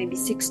to maybe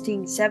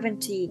 60,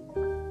 70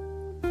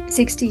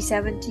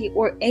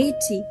 or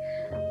 80,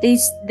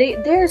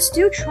 they're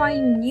still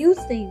trying new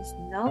things,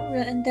 you know,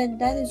 and then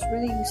that is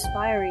really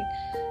inspiring,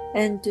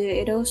 and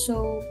it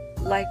also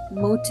like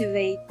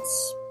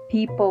motivates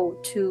people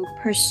to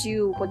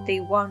pursue what they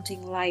want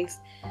in life.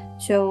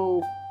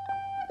 So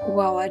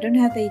well, I don't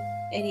have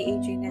any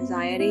aging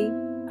anxiety.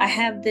 I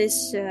have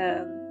this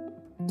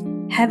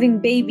having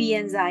baby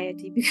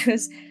anxiety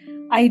because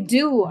I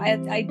do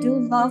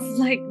love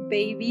like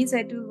babies.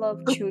 I do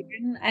love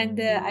children, and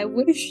I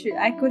wish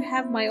I could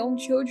have my own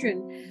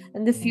children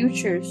in the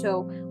future.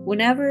 So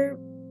whenever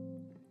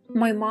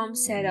my mom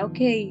said,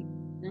 "Okay,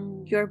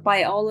 your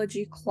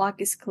biology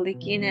clock is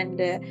clicking,"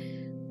 and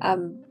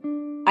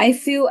I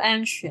feel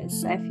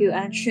anxious. I feel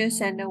anxious,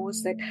 and I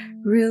was like,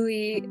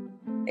 "Really,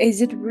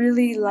 is it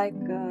really like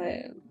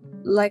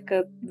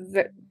a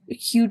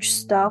huge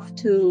stuff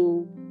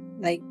to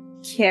like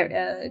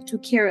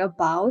care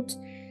about?"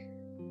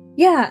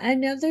 Yeah,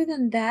 and other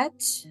than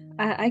that,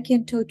 I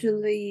can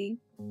totally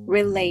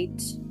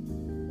relate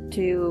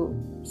to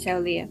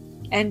Celia.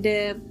 And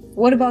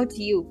what about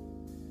you,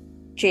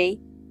 Jay?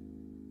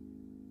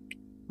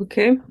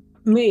 Okay,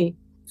 me.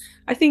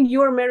 I think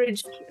your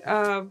marriage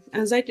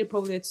anxiety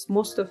probably it's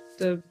most of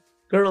the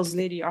girls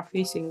lady are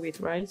facing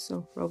with, right?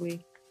 So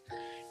probably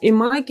in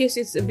my case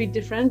it's a bit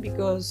different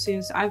because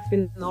since I've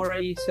been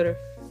already sort of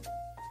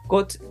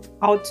got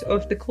out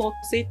of the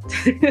closet,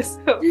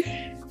 so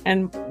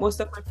and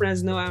most of my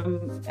friends know I'm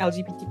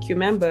LGBTQ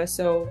member,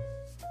 so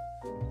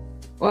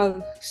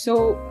well,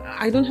 so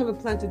I don't have a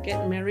plan to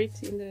get married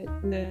in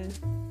the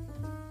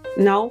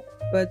now,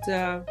 but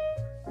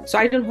so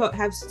I don't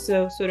have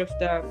sort of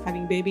the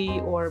having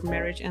baby or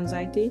marriage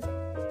anxiety.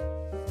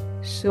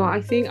 So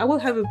I think I will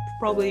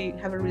probably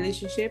have a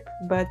relationship,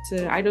 but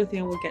I don't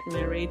think I will get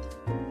married.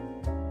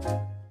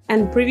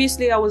 And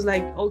previously I was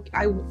like, okay,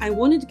 I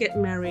wanted to get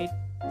married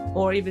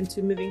or even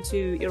to moving to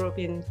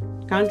European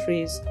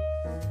countries.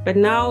 But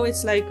now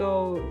it's like,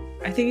 oh,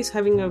 I think it's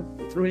having a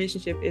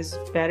relationship is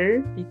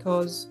better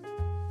because,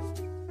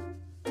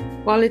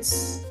 well,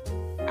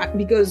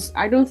 because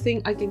I don't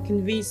think I can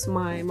convince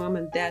my mom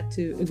and dad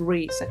to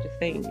agree such a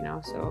thing, you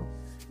know. So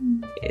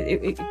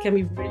it can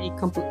be really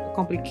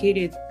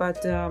complicated.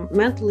 But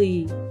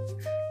mentally,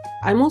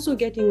 I'm also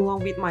getting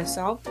along with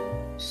myself.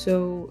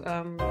 So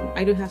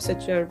I don't have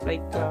such a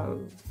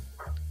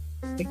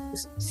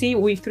see,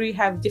 we three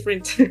have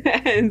different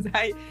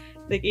anxiety,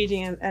 like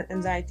aging and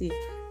anxiety.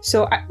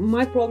 So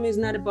my problem is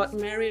not about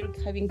marriage,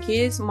 having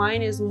kids.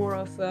 Mine is more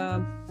of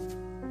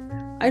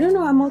I don't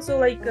know. I'm also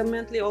like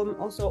mentally, I'm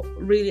also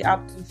really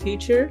up to the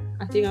future.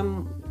 I think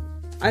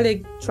I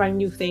like trying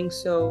new things.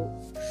 So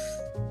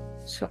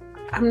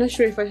I'm not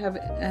sure if I have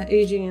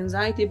aging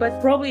anxiety, but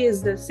probably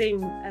is the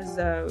same as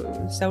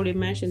Saudi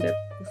mentioned that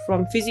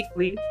from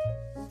physically.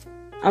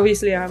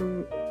 Obviously,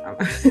 I'm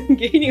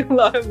gaining a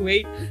lot of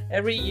weight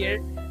every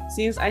year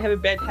since I have a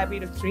bad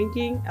habit of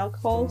drinking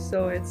alcohol.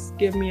 So it's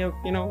give me a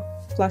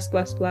plus.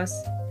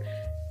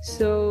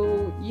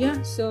 So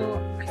yeah, so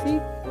I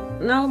think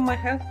now my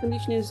health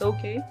condition is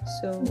okay.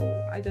 So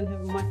I don't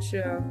have much.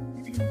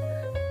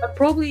 But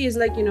probably is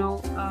like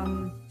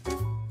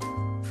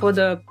for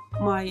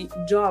my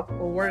job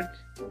or work,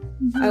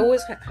 I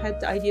always had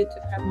the idea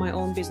to have my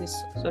own business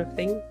sort of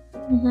thing.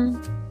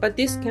 But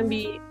this can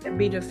be a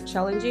bit of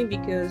challenging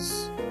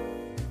because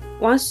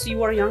once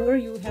you are younger,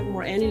 you have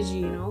more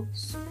energy,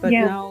 But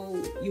now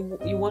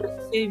you want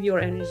to save your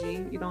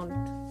energy. You don't.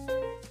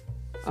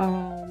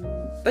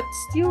 But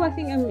still, I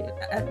think I'm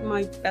at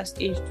my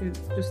best age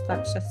to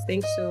start such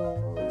things. So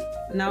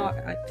now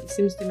it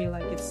seems to me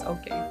like it's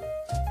okay.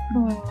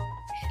 Oh,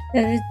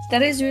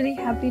 that is really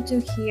happy to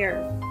hear.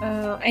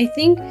 I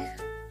think,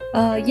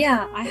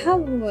 I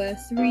have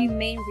 3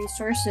 main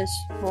resources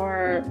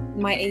for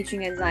my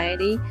aging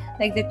anxiety.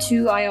 Like the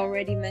 2 I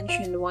already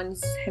mentioned. One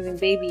is having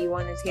baby,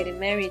 one is getting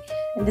married,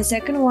 and the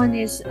second one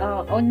is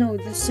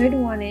the third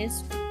one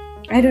is,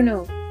 I don't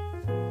know,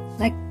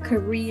 like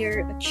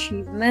career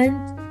achievement.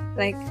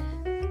 Like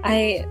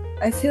I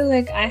feel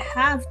like I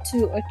have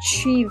to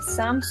achieve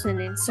something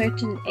in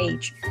certain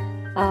age.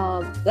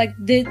 Like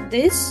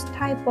this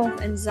type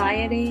of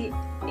anxiety,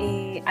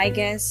 I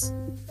guess,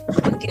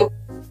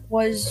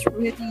 was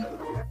really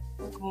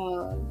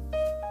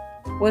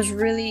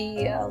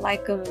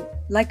like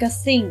a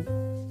thing,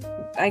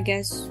 I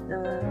guess,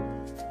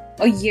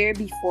 a year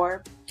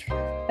before,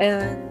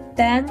 and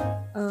then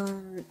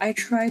I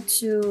tried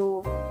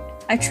to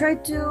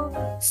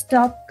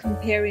stop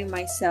comparing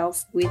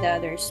myself with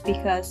others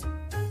because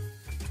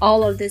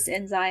all of this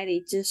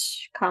anxiety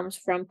just comes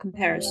from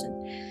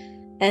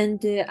comparison.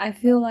 And I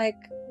feel like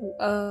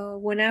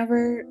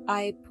whenever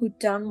I put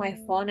down my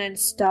phone and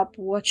stop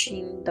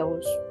watching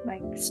those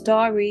like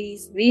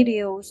stories,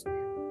 videos,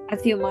 I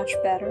feel much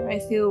better. I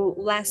feel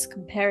less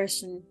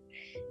comparison.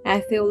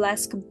 I feel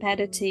less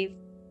competitive,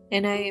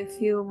 and I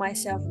feel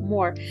myself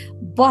more.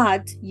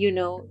 But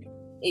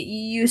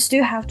you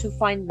still have to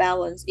find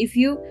balance. If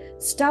you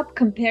stop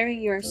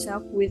comparing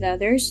yourself with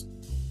others,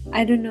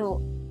 I don't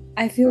know,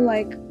 I feel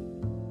like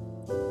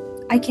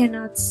I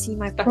cannot see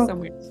my Stuck progress.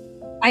 somewhere.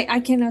 I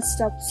cannot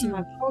stop see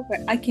my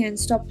progress. I can't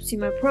stop see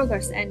my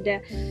progress, and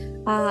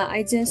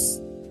I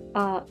just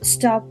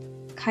stop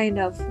kind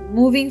of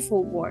moving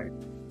forward.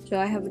 So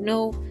I have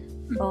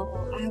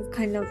I have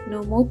kind of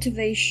no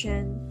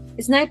motivation.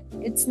 It's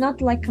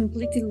not like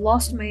completely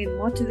lost my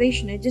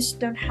motivation. I just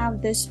don't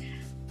have this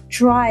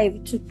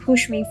drive to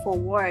push me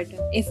forward.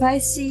 If I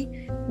see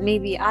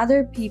maybe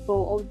other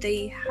people, or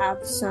they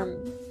have some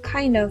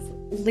kind of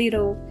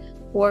little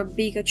or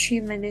big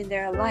achievement in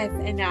their life,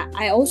 and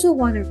I also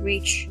want to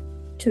reach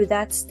to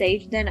that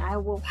stage, then I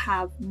will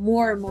have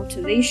more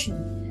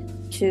motivation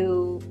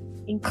to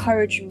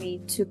encourage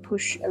me to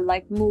push,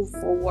 like move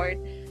forward.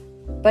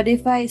 But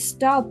if I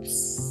stop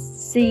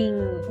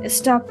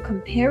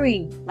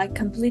comparing, like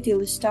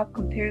completely stop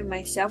comparing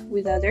myself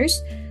with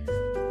others,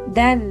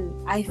 then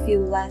I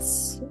feel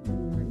less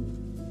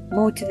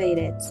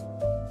motivated.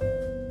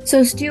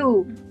 So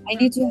still, I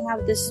need to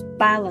have this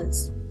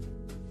balance,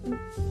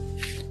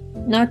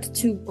 not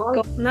to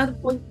go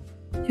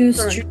too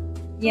strict.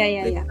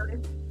 Yeah.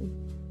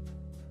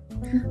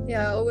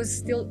 Yeah,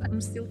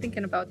 I'm still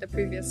thinking about the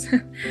previous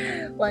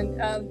one.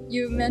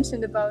 You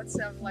mentioned about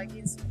some like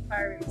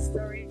inspiring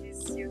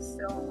stories you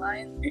saw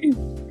online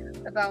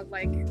about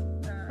like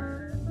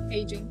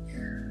aging.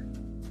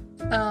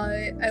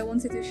 I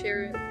wanted to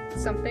share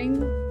something.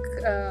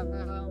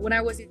 When I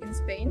was in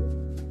Spain,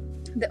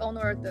 the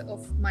owner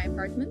of my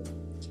apartment,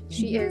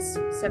 she is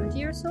 70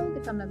 years old,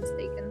 if I'm not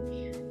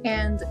mistaken,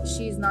 and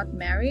she's not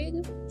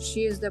married.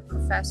 She is the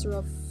professor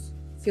of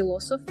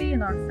philosophy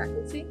in our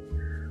faculty.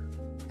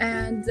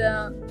 And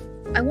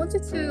I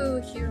wanted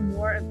to hear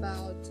more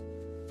about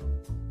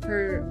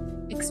her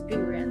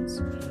experience.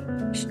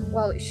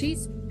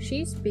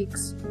 She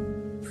speaks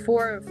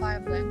 4 or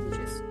 5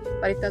 languages,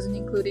 but it doesn't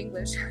include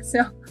English.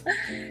 So,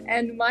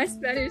 and my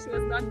Spanish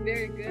was not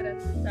very good at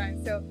the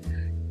time. So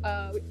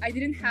I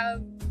didn't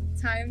have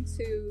time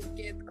to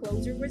get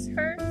closer with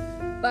her.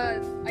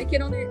 But I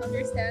can only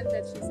understand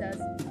that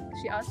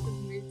she asked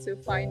me to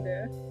find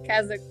a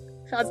Kazakh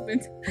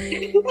husband.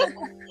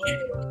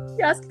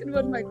 He asked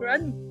about my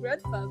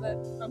grandpa, but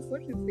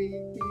unfortunately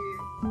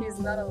he's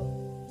not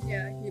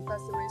he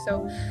passed away.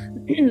 So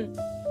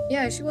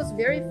yeah, she was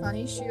very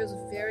funny. She was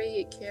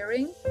very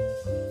caring.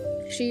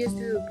 She used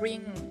to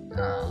bring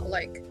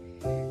like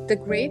the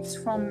grapes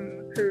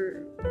from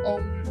her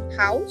own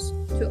house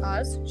to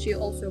us. She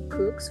also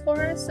cooks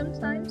for us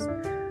sometimes.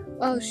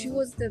 Well, she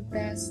was the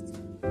best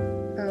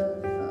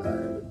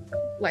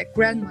like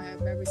grandma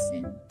I've ever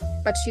seen.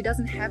 But she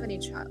doesn't have any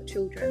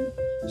children.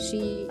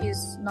 She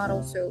is not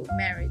also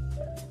married.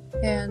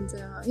 And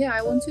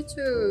I wanted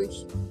to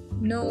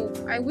know.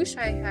 I wish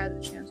I had a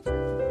chance to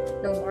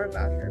know more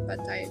about her, but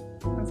I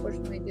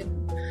unfortunately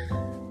didn't.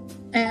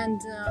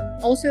 And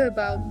also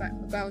about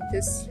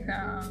this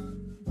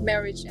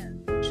marriage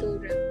and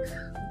children.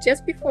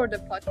 Just before the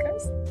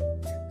podcast,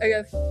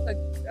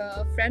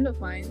 a friend of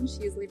mine,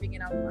 she's living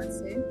in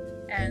Almaty,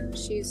 and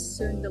she's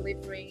soon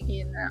delivering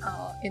in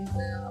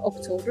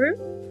October.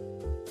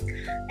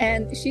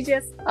 And she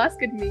just asked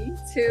me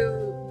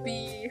to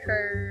be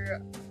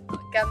her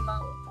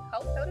gamma. How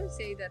do you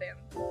say that in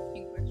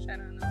English? I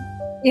don't know.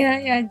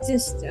 Yeah,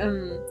 just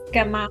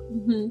gamma.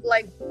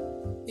 Like,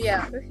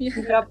 yeah.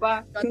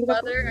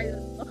 Godmother, I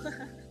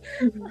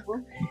don't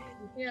know.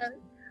 Yeah.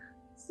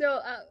 So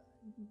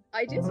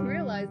I just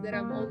realized that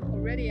I'm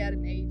already at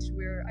an age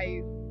where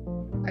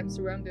I'm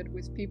surrounded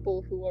with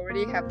people who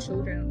already have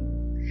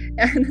children,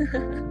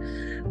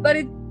 and but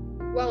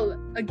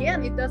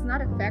again, it does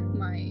not affect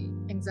my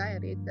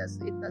anxiety. It does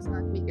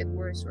not make it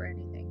worse or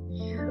anything.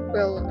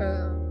 Well,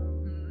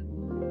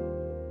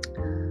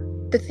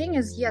 the thing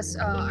is, yes,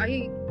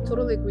 I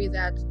totally agree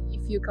that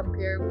if you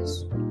compare with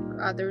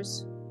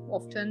others,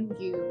 often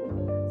you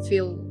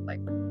feel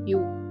like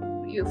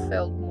you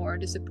felt more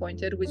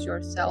disappointed with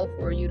yourself,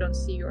 or you don't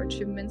see your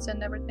achievements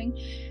and everything.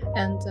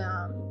 And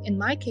in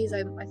my case,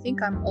 I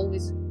think I'm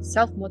always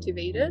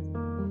self-motivated.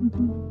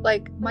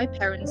 Like, my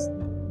parents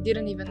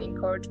didn't even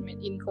encourage me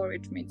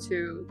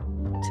to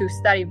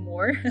study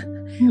more.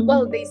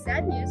 Well, they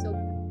said yes,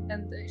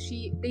 and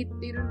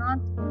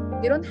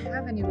they don't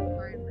have any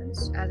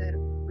requirements, as I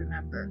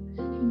remember.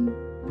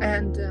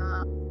 And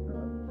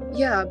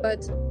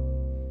but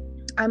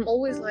I'm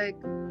always like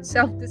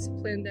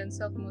self-disciplined and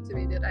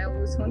self-motivated. I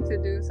always want to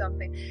do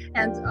something.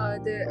 And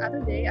the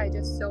other day I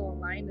just saw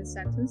online the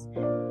sentence.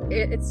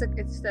 It's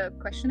the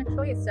question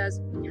actually. It says,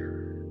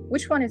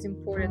 which one is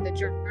important, the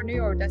journey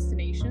or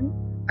destination?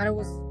 And I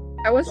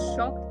was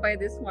shocked by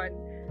this one.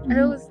 And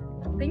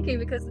thinking,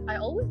 because I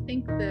always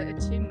think the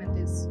achievement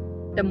is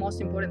the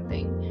most important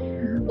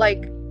thing.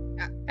 Like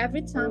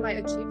every time I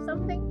achieve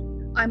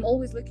something, I'm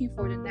always looking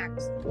for the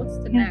next. What's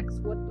the next?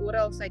 What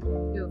else I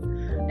can do?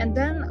 And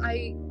then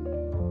I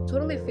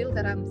totally feel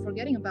that I'm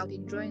forgetting about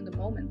enjoying the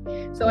moment.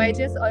 So I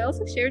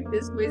also shared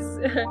this with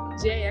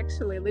Jay,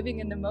 actually, living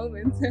in the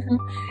moment,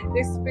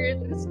 the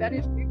spirit of the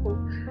Spanish people.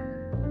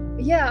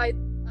 Yeah, I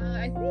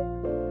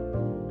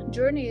think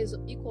journey is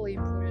equally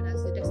important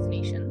as the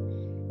destination.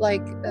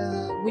 Like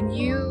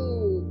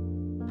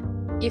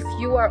if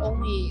you are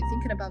only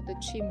thinking about the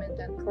achievement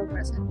and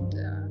progress and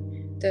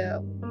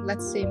the,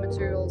 let's say,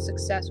 material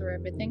success or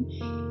everything,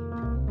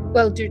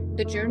 well,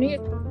 the journey,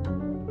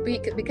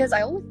 because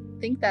I always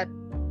think that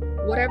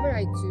whatever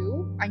I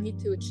do, I need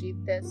to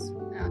achieve this.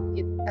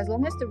 As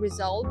long as the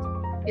result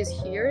is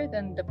here,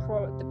 then the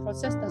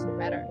process doesn't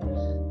matter.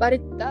 But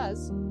it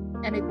does,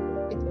 and it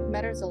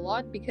matters a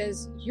lot,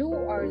 because you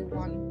are the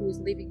one who is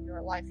living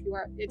your life.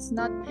 It's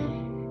not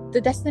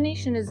the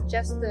destination is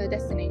just the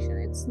destination.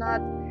 It's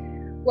not,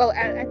 well,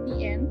 at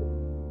the end,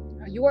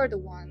 you are the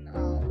one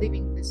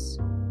living this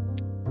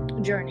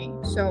journey.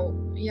 So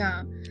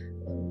yeah,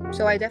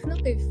 so I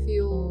definitely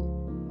feel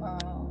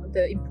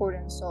the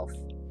importance of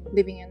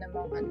living in the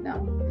moment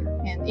now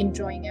and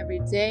enjoying every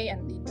day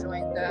and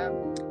enjoying the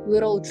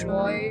little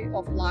joy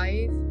of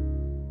life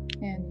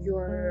and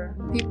your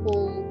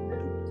people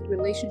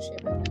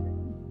relationship and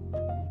everything.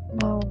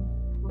 Wow,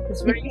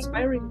 it's very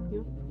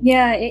inspiring.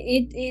 Yeah,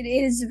 it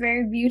is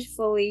very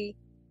beautifully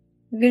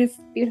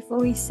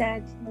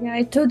said. Yeah,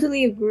 I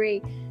totally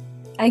agree.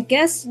 I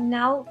guess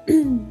now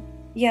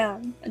yeah,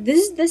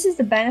 this is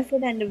the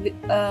benefit and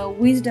the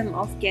wisdom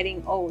of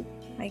getting old,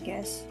 I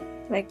guess.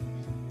 Like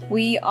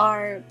we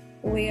are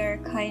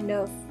kind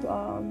of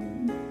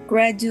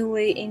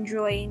gradually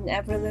enjoying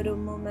every little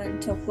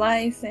moment of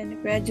life and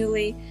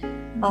gradually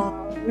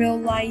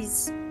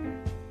realize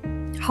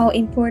how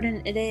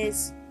important it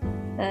is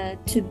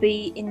to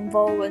be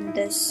involved in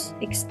this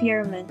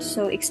experiment.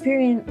 So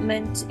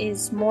experiment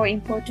is more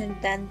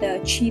important than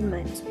the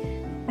achievement,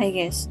 I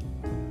guess.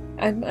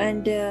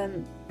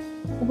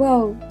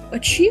 Well,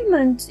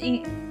 achievement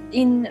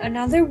in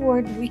another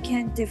word we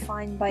can't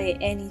define by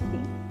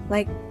anything.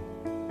 Like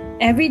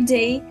every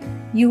day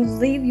you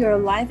live your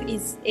life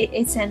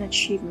it's an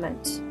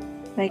achievement.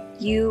 Like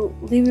you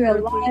live your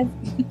life,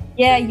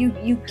 yeah,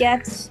 you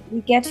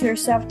get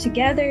yourself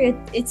together,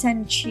 it's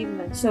an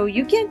achievement. So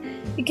you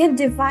can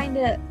define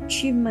the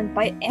achievement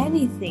by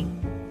anything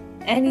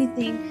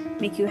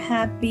make you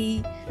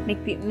happy,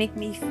 make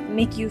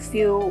you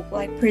feel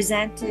like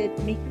presented,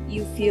 make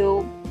you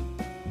feel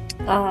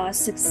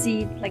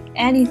succeed. Like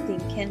anything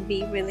can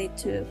be related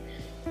to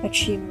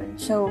achievement.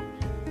 So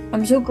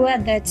I'm so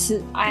glad that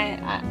I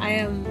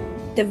am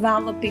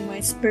developing my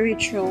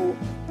spiritual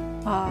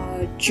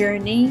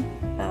journey,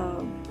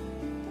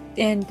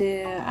 and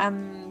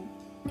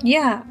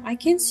I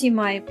can see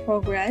my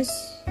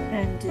progress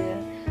and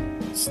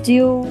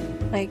still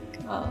like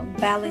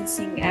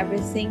balancing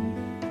everything,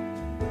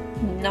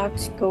 not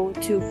go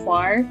too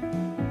far.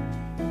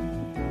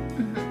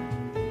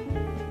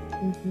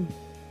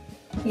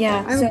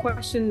 Yeah, I have a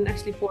question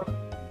actually for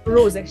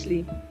Rose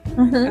actually.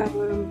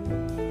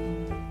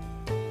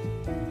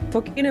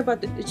 Talking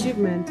about the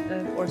achievement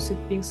or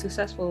being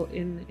successful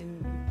in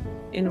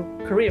a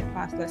career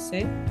path, let's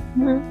say,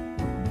 do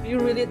you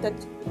relate that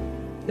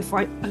the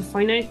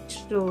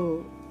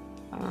financial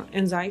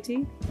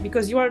anxiety?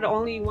 Because you are the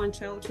only one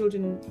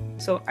children,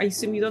 so I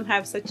assume you don't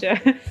have such a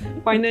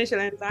financial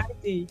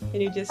anxiety.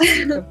 Can you just talk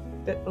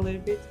about that a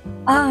little bit?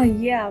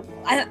 Yeah.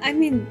 I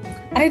mean,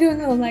 I don't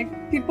know, like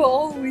people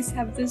always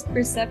have this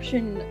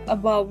perception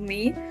about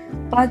me,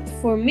 but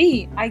for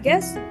me, I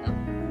guess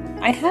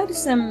I had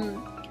some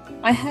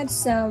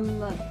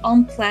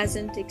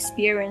unpleasant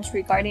experience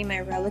regarding my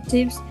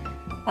relatives,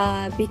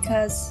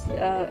 because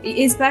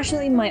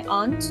especially my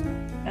aunt,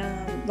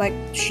 like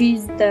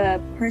she's the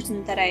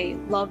person that I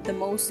love the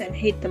most and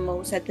hate the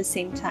most at the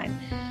same time.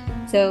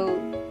 So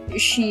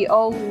she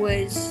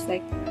always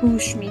like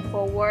pushed me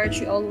forward.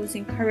 She always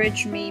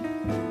encouraged me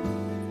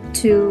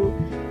to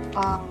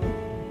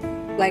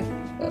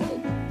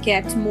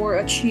get more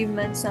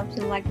achievements,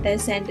 something like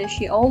this. And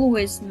she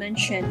always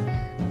mentioned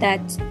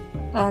that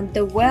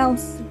the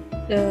wealth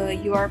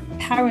your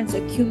parents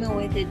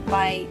accumulated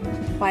by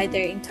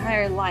their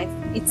entire life,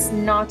 it's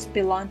not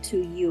belong to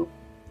you.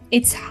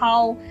 It's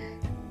how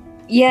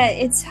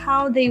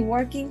they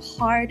working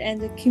hard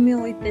and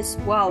accumulate this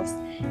wealth,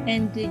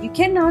 and you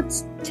cannot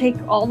take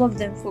all of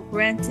them for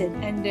granted.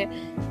 And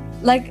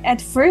like at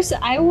first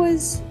I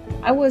was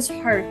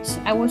hurt,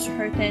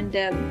 and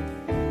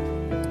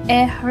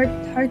it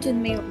hurted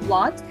me a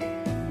lot.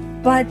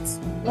 But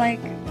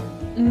like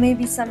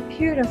maybe some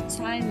period of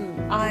time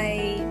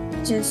I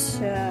just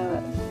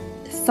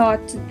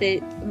thought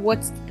that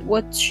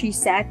what she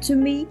said to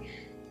me,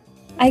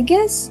 I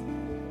guess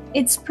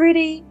it's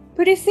pretty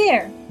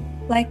fair.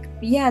 Like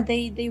yeah,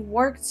 they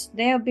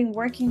have been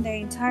working their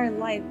entire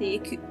life,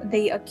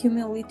 they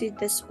accumulated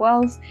this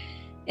wealth,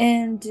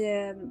 and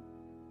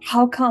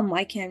how come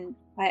I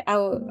I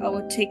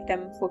would take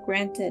them for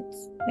granted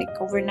like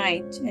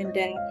overnight, and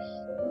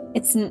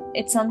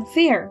it's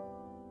unfair.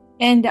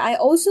 And I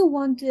also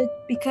wanted,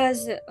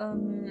 because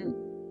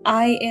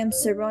I am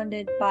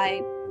surrounded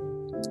by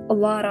a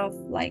lot of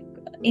like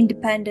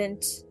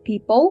independent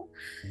people,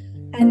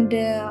 and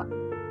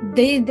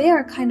they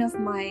are kind of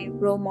my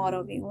role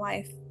model in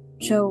life.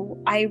 So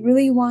I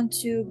really want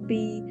to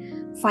be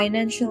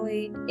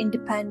financially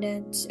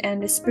independent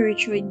and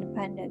spiritually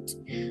independent.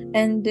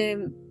 And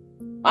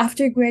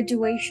after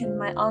graduation,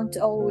 my aunt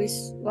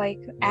always like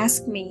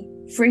asked me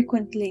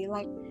frequently,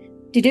 like,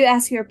 did you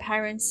ask your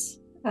parents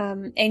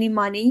any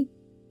money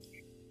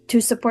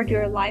to support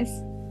your life?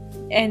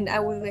 And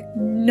I was like,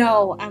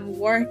 no, I'm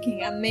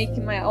working, I'm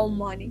making my own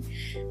money.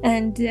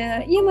 And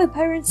yeah, my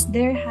parents,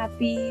 they're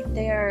happy,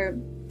 they're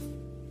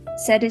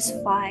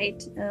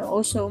satisfied.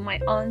 Also my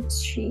aunt,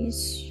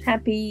 she's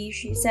happy,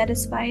 she's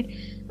satisfied.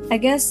 I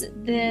guess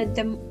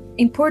the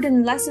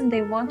important lesson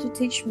they want to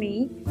teach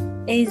me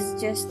is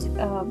just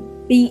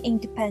being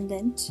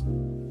independent.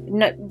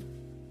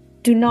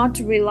 Do not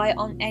rely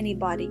on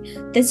anybody.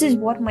 This is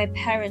what my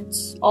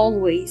parents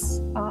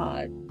always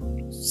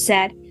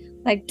said.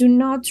 Like, do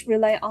not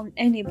rely on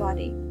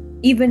anybody,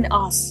 even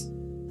us.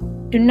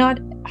 Do not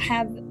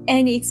have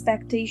any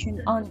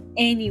expectation on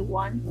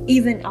anyone,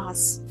 even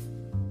us.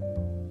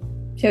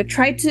 So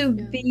try to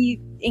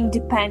be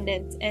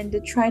independent and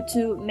try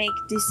to make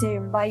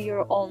decision by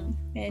your own,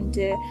 and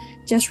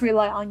just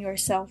rely on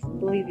yourself,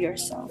 believe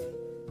yourself.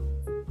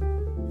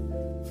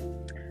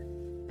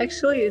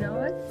 Actually, you know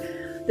what?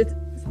 It's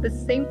the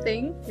same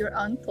thing your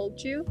aunt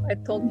told you, I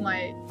told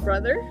my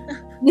brother.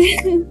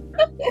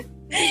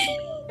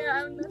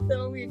 Yeah, I'm not the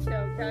only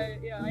child. I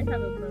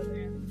have a brother,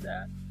 and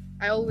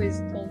I always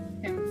told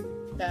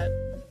him that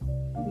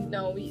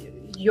no,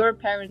 your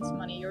parents'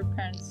 money, your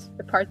parents'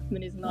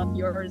 apartment is not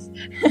yours.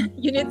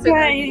 You need to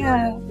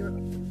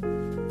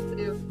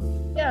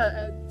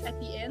at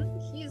the end,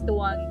 he's the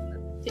one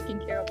taking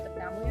care of the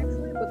family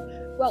actually. But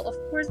well, of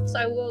course,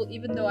 I will.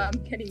 Even though I'm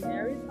getting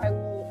married, I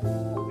will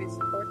always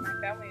support my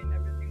family and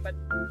everything. But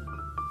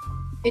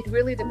it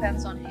really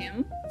depends on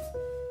him.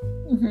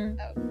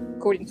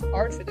 According to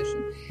our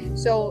tradition.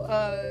 So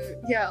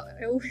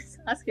I always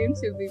ask him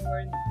to be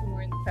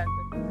more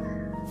independent.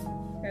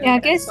 I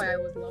guess that's why I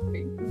was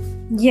laughing.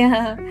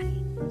 Yeah.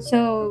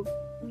 So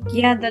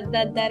yeah,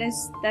 that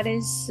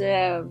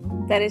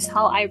is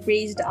how I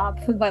raised up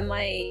by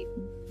my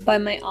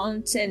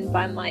aunt and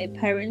by my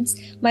parents.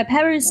 My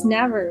parents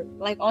never,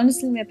 like,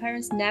 honestly, my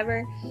parents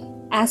never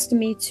asked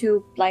me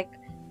to like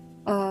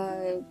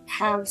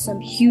have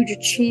some huge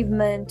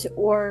achievement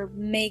or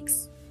make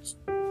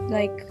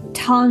like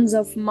tons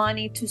of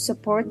money to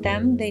support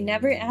them. They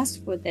never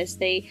asked for this.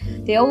 They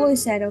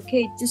always said,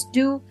 okay, just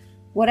do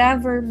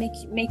whatever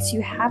makes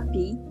you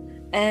happy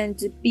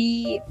and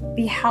be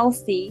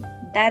healthy.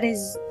 That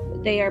is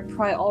their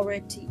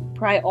priority.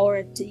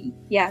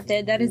 Yeah,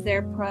 that is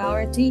their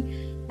priority,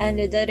 and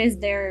that is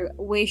their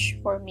wish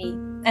for me.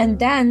 And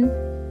then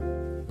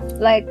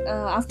like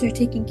after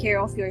taking care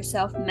of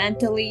yourself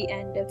mentally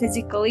and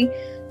physically,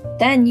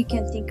 then you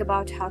can think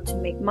about how to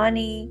make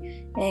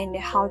money and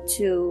how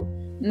to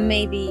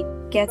maybe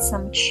get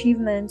some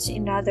achievements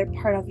in other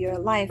part of your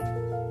life.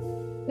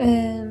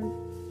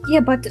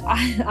 But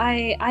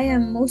I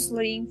am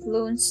mostly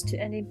influenced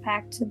and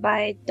impacted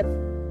by the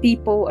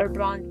people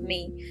around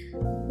me.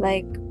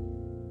 Like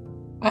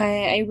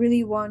I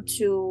really want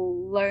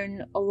to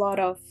learn a lot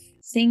of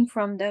things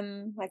from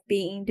them, like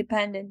being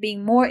independent,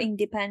 being more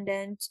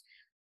independent.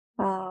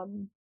 I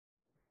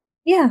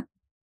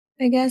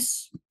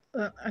guess.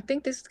 I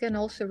think this can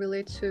also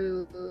relate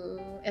to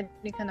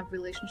any kind of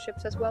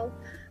relationships as well.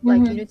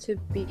 Like you need to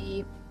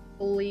be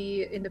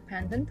fully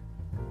independent,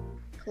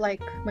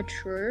 like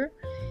mature.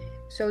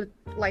 So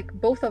like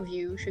both of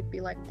you should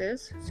be like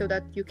this, so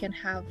that you can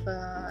have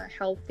a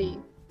healthy,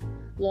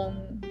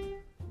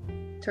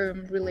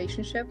 long-term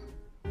relationship.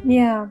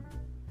 Yeah,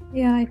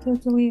 I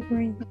totally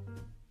agree.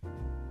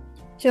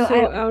 So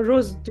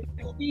Rose, do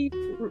you be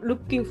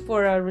looking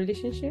for a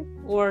relationship,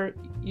 or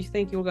you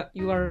think you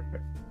are?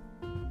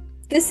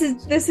 This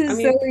is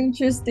so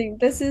interesting.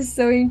 This is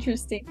so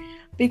interesting,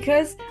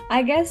 because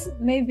I guess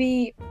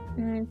maybe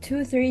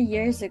 2-3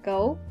 years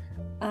ago,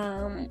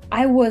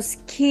 I was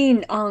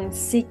keen on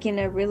seeking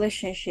a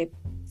relationship,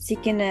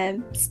 seeking a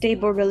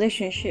stable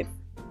relationship.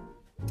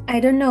 I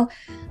don't know.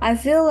 I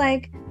feel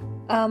like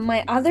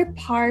my other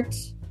part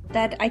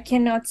that I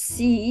cannot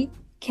see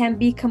can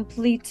be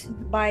complete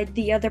by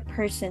the other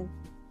person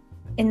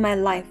in my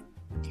life.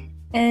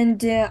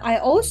 And I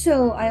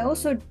also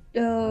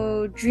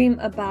dream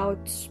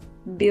about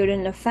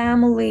building a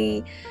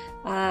family,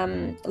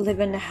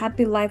 living a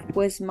happy life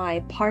with my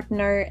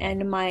partner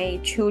and my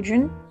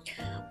children.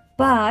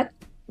 But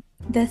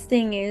the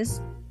thing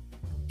is,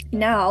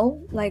 now,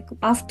 like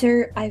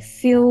after I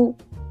feel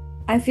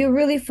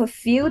really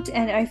fulfilled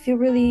and I feel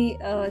really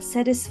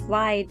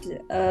satisfied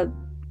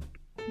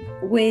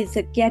with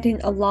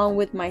getting along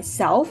with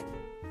myself.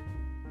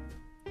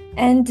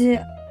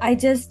 And I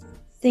just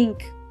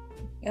think,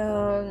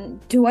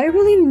 do I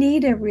really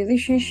need a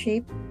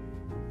relationship?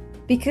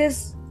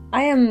 Because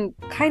I am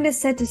kind of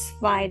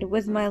satisfied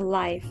with my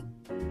life,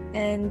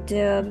 and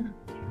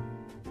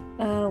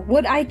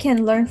what I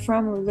can learn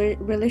from a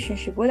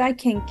relationship, what I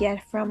can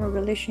get from a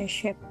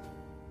relationship.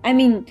 I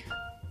mean,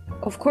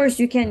 of course,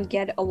 you can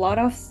get a lot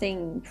of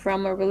things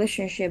from a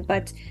relationship,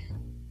 but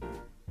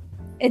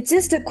it's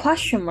just a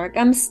question mark.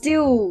 I'm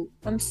still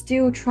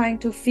trying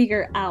to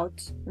figure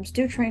out. I'm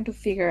still trying to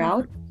figure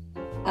out.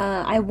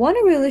 I want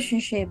a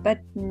relationship, but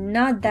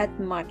not that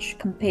much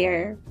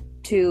compared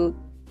to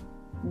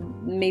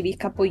maybe a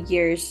couple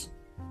years.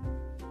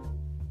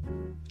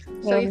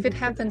 So if it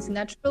happens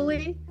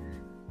naturally,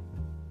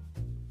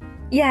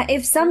 yeah,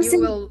 if you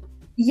something, will.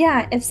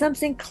 yeah, if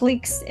something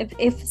clicks,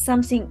 if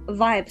something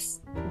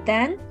vibes,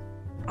 then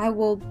I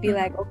will be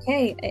like,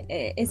 okay,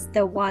 it's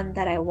the one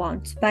that I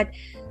want. But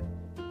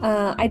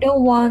I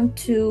don't want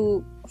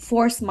to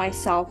force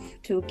myself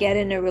to get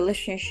in a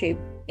relationship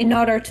in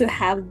order to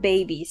have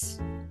babies.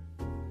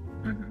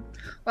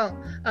 Well,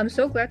 I'm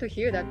so glad to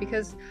hear that,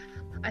 because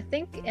I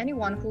think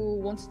anyone who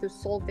wants to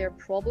solve their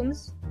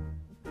problems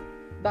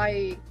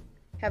by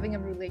having a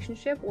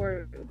relationship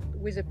or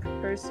with a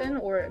person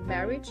or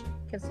marriage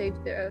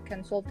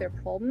can solve their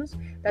problems.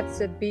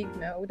 That's a big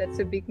no. That's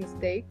a big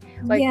mistake.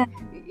 Like, Yeah.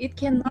 it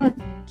cannot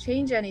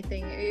change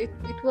anything. It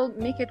will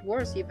make it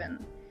worse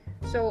even.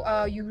 So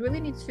you really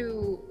need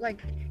to,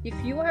 like, if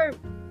you are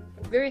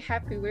very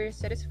happy, very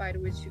satisfied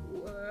with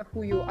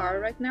who you are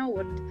right now,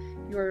 what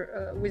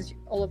you're with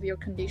all of your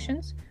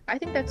conditions, I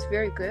think that's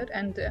very good,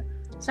 and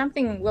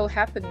something will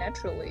happen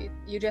naturally.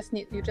 You just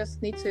need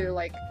to,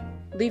 like,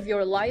 live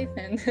your life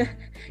and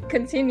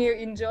continue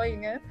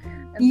enjoying it.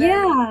 And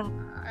Yeah.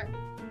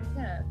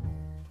 Yeah.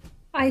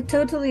 I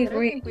totally But I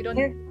agree. think we don't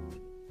do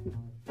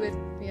it,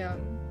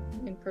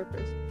 in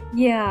purpose.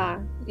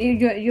 Yeah,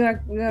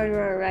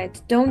 you're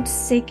right. Don't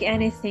seek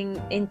anything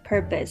in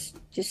purpose.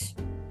 Just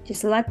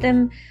let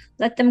them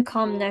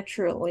come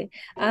naturally.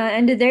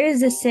 And there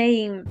is a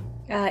saying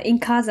in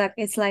Kazakh.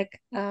 It's like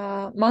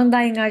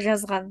маңдайыңа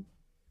жазған,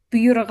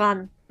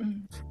 бұйырған.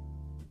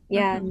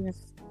 Yeah.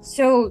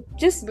 So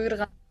just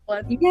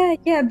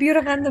yeah,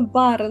 бұйырғаны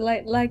бар,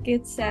 like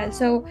it says.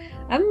 So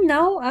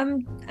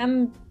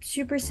I'm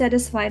super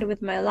satisfied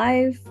with my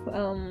life.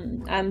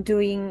 I'm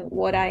doing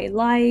what I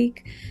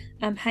like.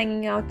 I'm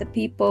hanging out the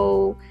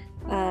people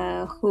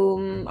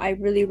whom I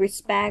really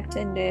respect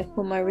and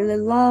whom I really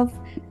love.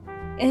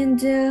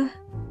 And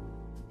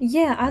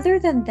yeah, other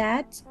than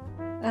that,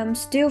 I'm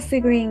still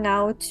figuring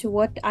out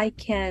what I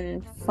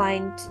can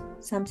find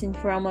something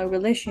from a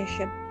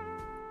relationship.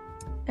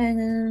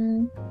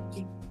 And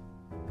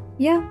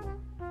yeah.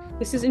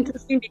 This is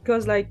interesting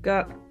because, like,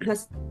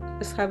 let's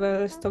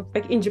talk.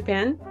 Like in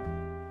Japan,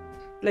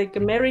 like,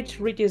 marriage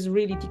rate is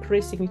really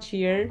decreasing each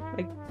year.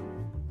 Like,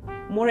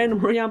 more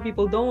and more young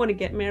people don't want to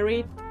get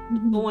married,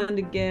 don't want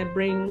to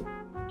bring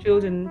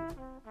children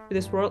to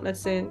this world.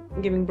 Let's say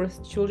giving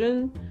birth to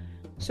children.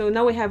 So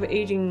now we have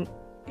aging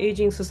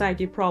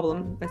society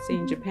problem. Let's say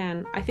in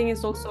Japan. I think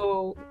it's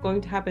also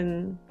going to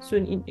happen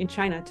soon in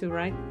China too,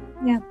 right?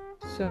 Yeah.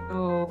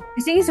 So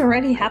I think it's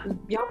already happened.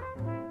 Yeah.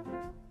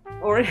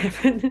 Already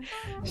happened.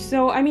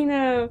 So I mean,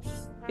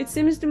 it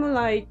seems to me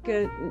like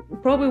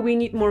probably we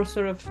need more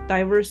sort of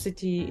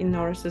diversity in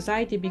our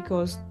society,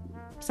 because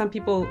some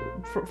people,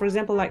 for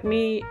example, like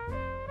me,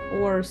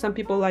 or some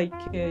people like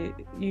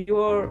you,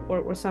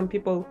 or some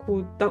people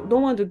who don't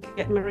want to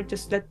get married,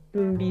 just let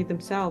them be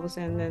themselves,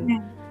 and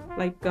then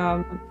like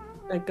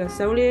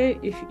Sauli,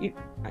 if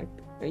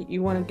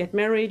you want to get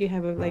married, you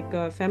have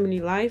a family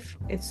life,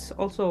 it's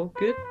also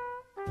good.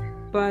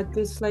 But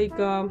it's like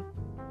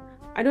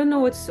I don't know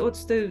what's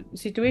the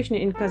situation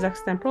in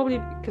Kazakhstan. Probably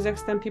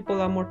Kazakhstan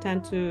people are more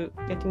tend to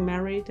getting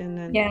married, and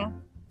then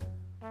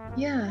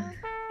yeah,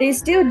 they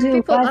still do.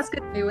 People asked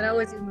me when I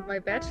was in my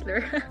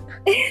bachelor,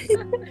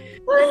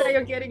 when are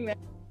you getting married?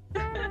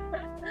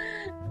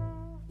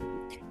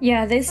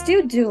 Yeah, they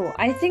still do.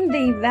 I think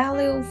they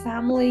value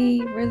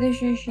family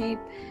relationship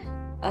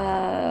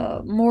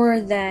more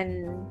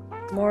than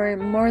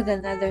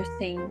other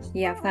things.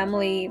 Yeah,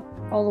 family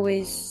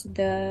always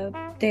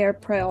their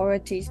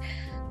priorities.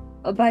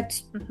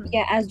 But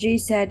yeah, as Jay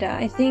said,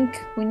 I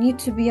think we need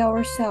to be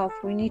ourselves.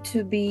 We need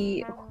to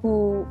be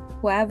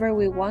whoever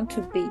we want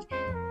to be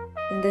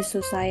in this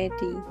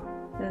society,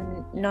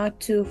 and not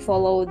to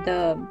follow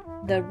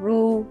the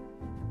rule,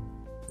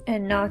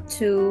 and not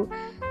to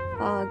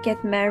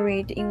get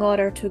married in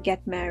order to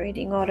get married,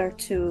 in order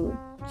to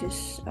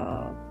just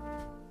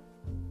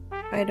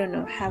I don't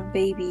know, have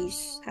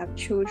babies, have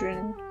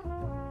children.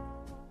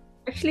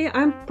 Actually,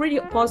 I'm pretty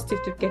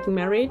positive to getting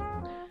married.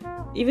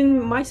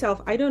 Even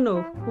myself, I don't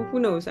know. Who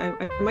knows? I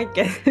might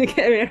get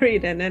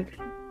married, and then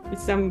with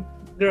some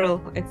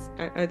girl.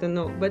 I don't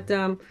know. But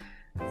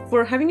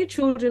for having a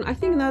children, I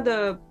think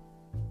another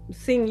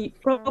thing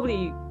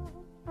probably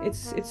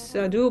it's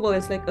doable.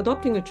 It's like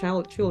adopting a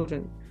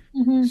children.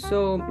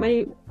 So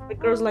many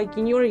girls, like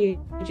in your age,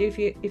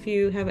 if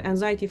you have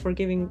anxiety for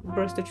giving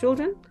birth to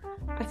children,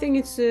 I think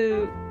it's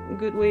a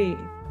good way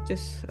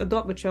just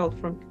adopt a child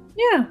from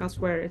Yeah.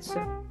 elsewhere. It's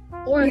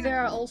Or Yeah. there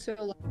are also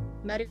like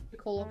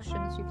medical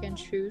options you can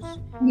choose.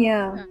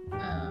 Yeah.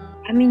 Uh,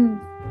 I mean,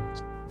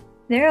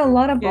 there are a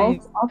lot of yeah,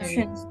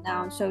 options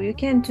now, so you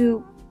can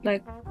do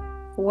like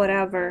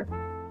whatever.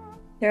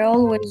 There's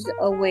always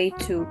a way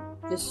to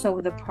just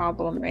solve the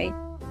problem, right?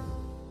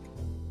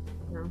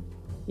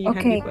 you happy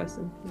Okay.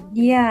 person.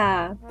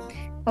 Yeah.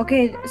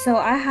 Okay, so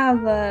I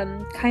have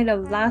kind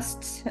of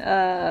last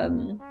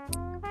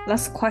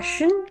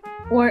question,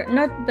 or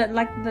not the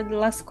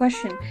last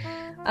question.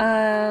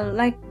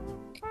 Like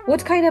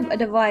what kind of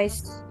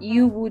advice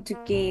you would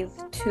give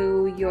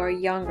to your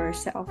younger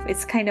self?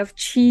 It's kind of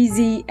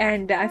cheesy,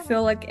 and I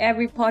feel like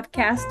every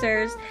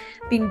podcaster's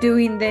been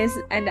doing this,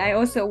 and I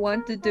also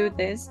want to do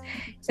this.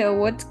 So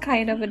what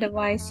kind of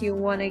advice you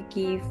want to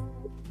give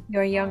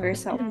your younger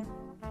self?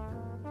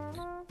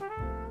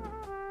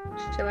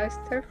 shall I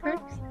start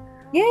first?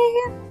 Yeah.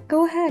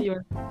 Go ahead.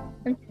 You're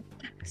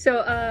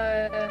So,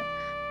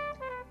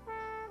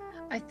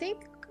 I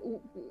think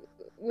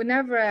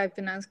whenever I've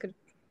been asked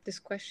this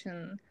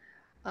question,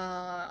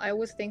 I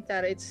always think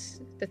that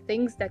it's the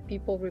things that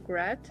people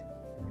regret.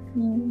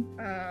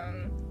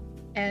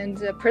 And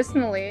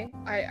personally,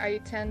 I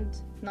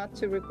tend not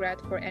to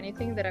regret for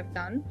anything that I've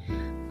done.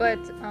 But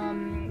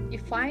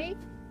if I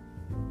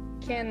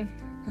can,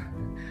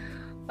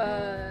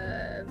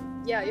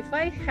 if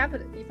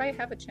I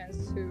have a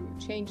chance to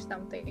change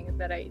something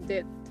that I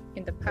did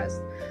in the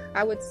past,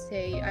 I would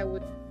say I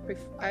wish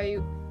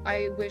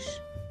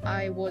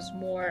I was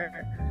more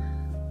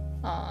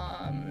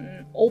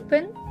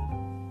open.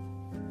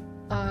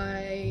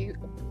 I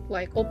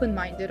like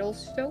open-minded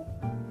also,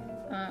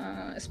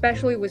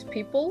 especially with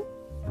people.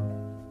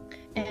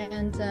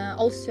 And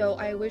also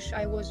I wish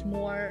I was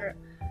more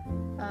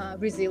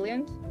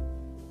resilient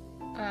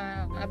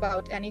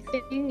about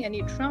anything,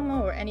 any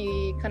trauma or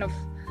any kind of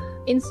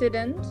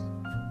incident.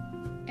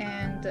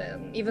 And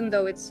even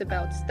though it's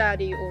about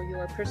study or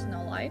your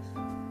personal life,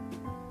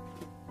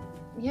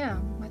 yeah,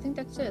 I think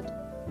that's it.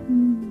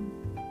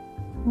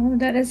 Oh,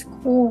 that is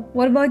cool.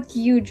 What about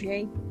you,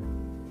 Jay?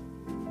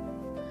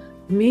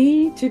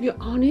 Me, to be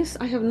honest,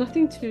 I have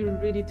nothing to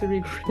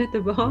regret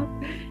about.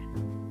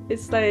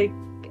 It's like,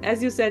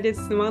 as you said, it's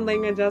one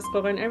language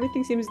and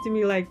everything seems to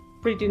me like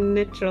pretty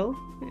natural.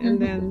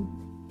 And then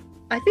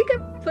I think I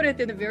put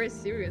it in a very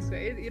serious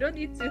way. You don't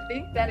need to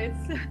think that it's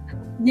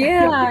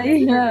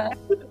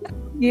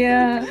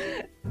yeah.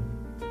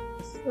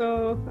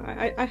 So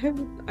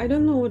I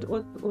don't know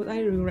what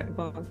I regret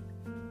about.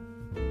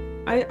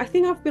 I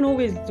think I've been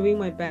always doing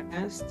my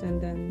best, and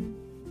then,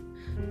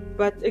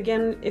 but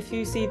again, if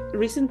you see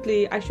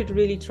recently, I should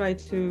really try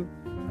to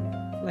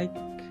like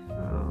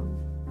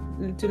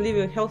to live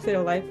a healthier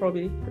life,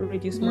 probably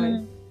reduce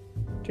my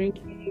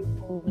drinking.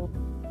 Or,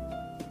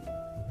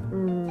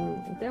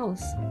 what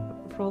else?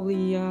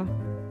 Probably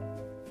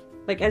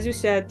like as you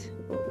said,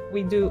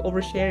 we do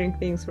oversharing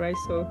things, right?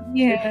 So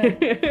Yeah.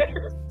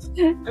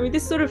 I mean,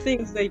 this sort of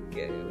things like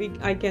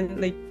I can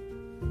like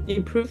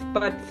improve,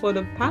 but for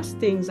the past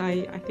things,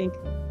 I think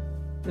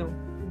no.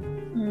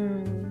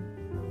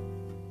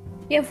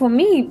 Yeah, for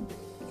me,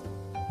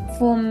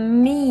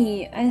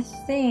 I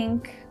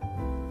think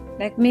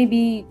like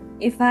maybe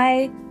if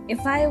I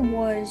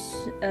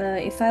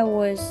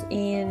was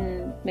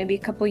in maybe a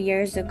couple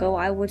years ago,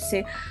 I would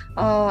say,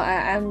 oh,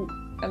 I'm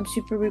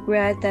super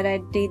regret that I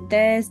did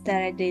this,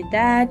 that I did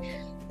that.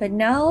 But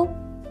now,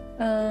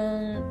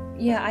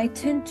 I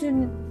tend to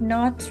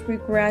not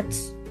regret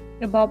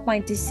about my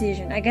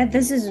decision. I guess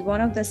this is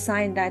one of the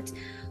signs that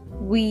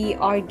we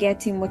are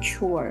getting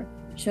mature.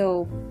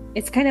 So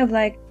it's kind of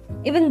like,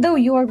 even though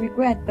you are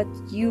regret, but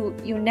you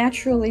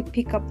naturally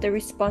pick up the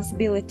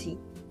responsibility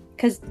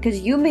because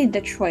you made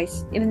the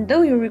choice. Even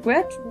though you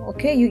regret,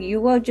 okay,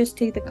 you will just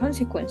take the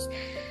consequence.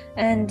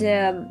 And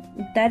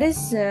that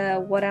is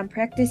what I'm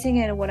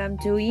practicing and what I'm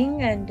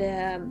doing, and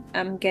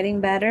I'm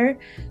getting better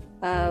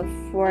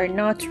for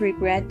not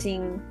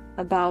regretting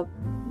about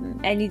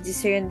any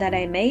decision that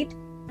I made.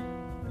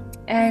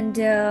 And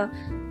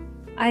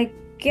I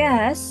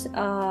guess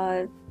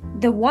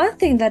the one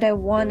thing that I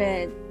want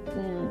to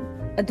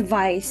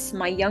advise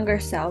my younger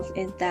self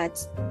is that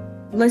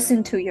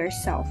listen to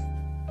yourself.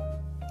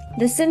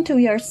 Listen to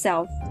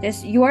yourself.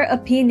 Your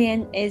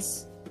opinion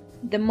is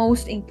the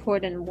most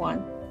important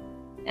one,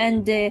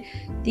 and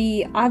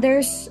the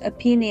other's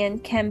opinion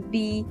can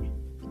be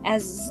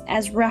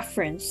as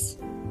reference.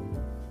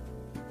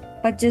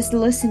 But just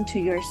listen to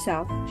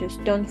yourself.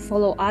 Just don't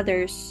follow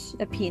others'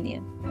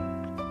 opinion.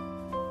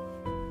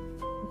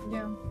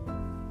 Yeah.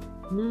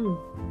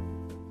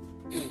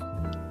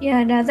 Yeah,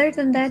 and other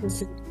than that,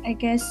 I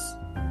guess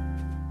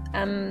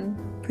I'm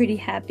pretty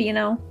happy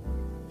now.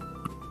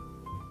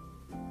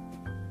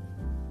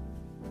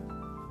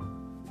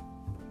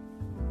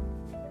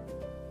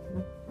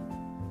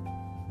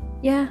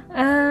 Yeah,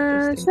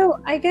 so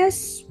I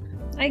guess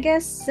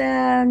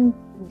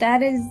that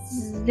is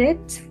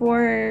it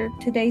for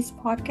today's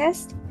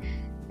podcast.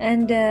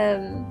 And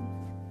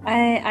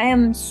I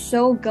am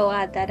so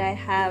glad that I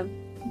have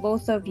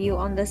both of you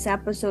on this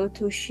episode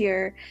to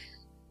share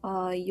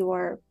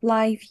your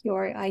life,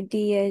 your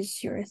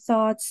ideas, your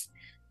thoughts,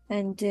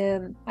 and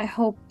I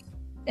hope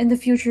in the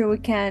future we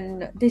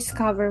can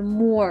discover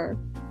more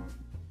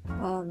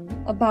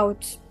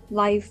about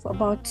life,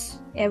 about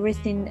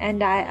everything.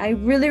 And I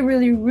really,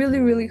 really, really,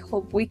 really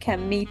hope we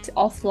can meet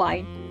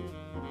offline.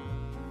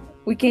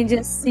 We can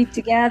just sit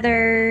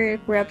together,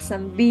 grab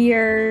some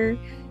beer,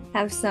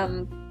 have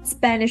some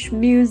Spanish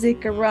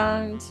music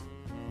around.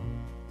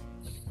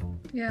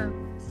 Yeah,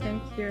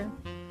 thank you.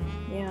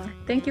 Yeah.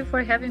 Thank you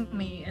for having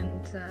me,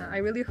 and I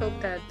really hope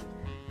that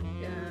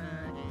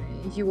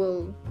you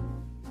will,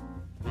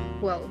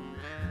 well,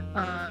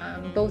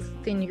 both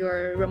in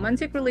your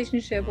romantic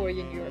relationship or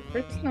in your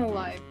personal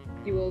life,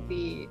 you will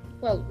be,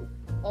 well,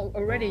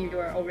 already you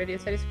are already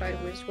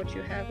satisfied with what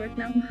you have right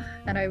now,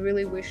 and I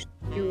really wish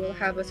you will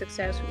have a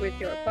success with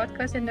your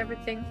podcast and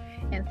everything.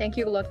 And thank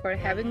you a lot for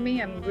having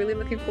me. I'm really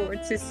looking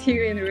forward to see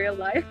you in real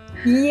life.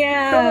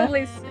 Yeah.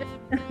 Probably soon.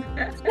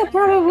 Yeah,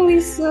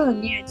 probably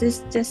soon. Yeah,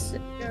 just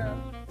Yeah.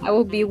 I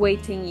will be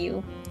waiting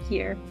you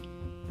here.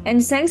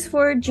 And thanks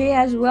for Jay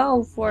as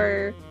well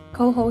for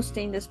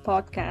co-hosting this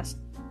podcast.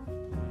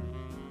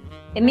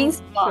 It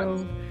means a lot.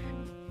 So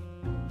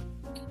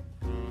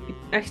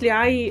actually,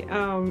 I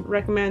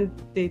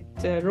recommended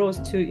Rose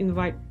to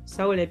invite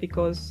Saule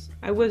because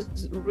I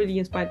was really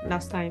inspired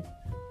last time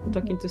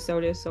talking to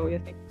Saule. So yeah,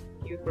 thank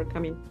you for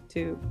coming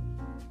to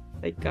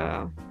like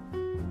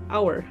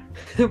our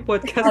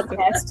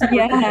podcast.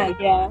 Yeah,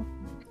 yeah.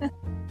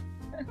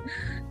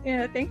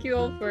 Yeah, thank you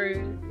all for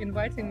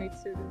inviting me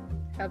to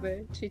have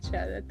a chit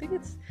chat. I think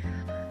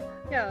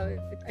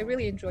I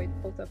really enjoyed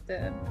both of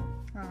the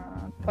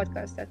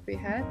podcasts that we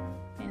had,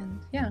 and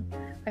yeah,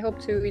 I hope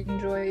to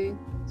enjoy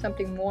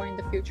something more in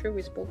the future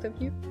with both of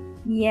you.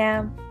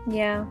 Yeah.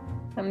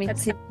 Me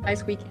Let's too. have a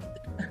nice weekend.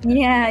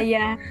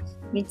 Yeah.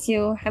 Me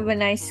too. Have a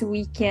nice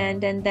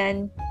weekend, and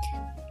then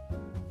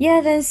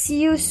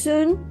see you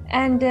soon.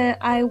 And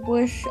I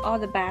wish all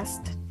the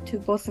best to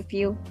both of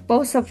you.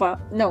 Both of us.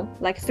 No,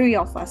 like 3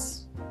 of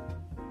us.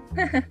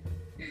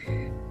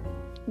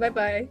 Bye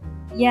bye.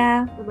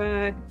 Yeah.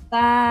 Bye.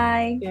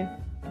 Bye. Yeah.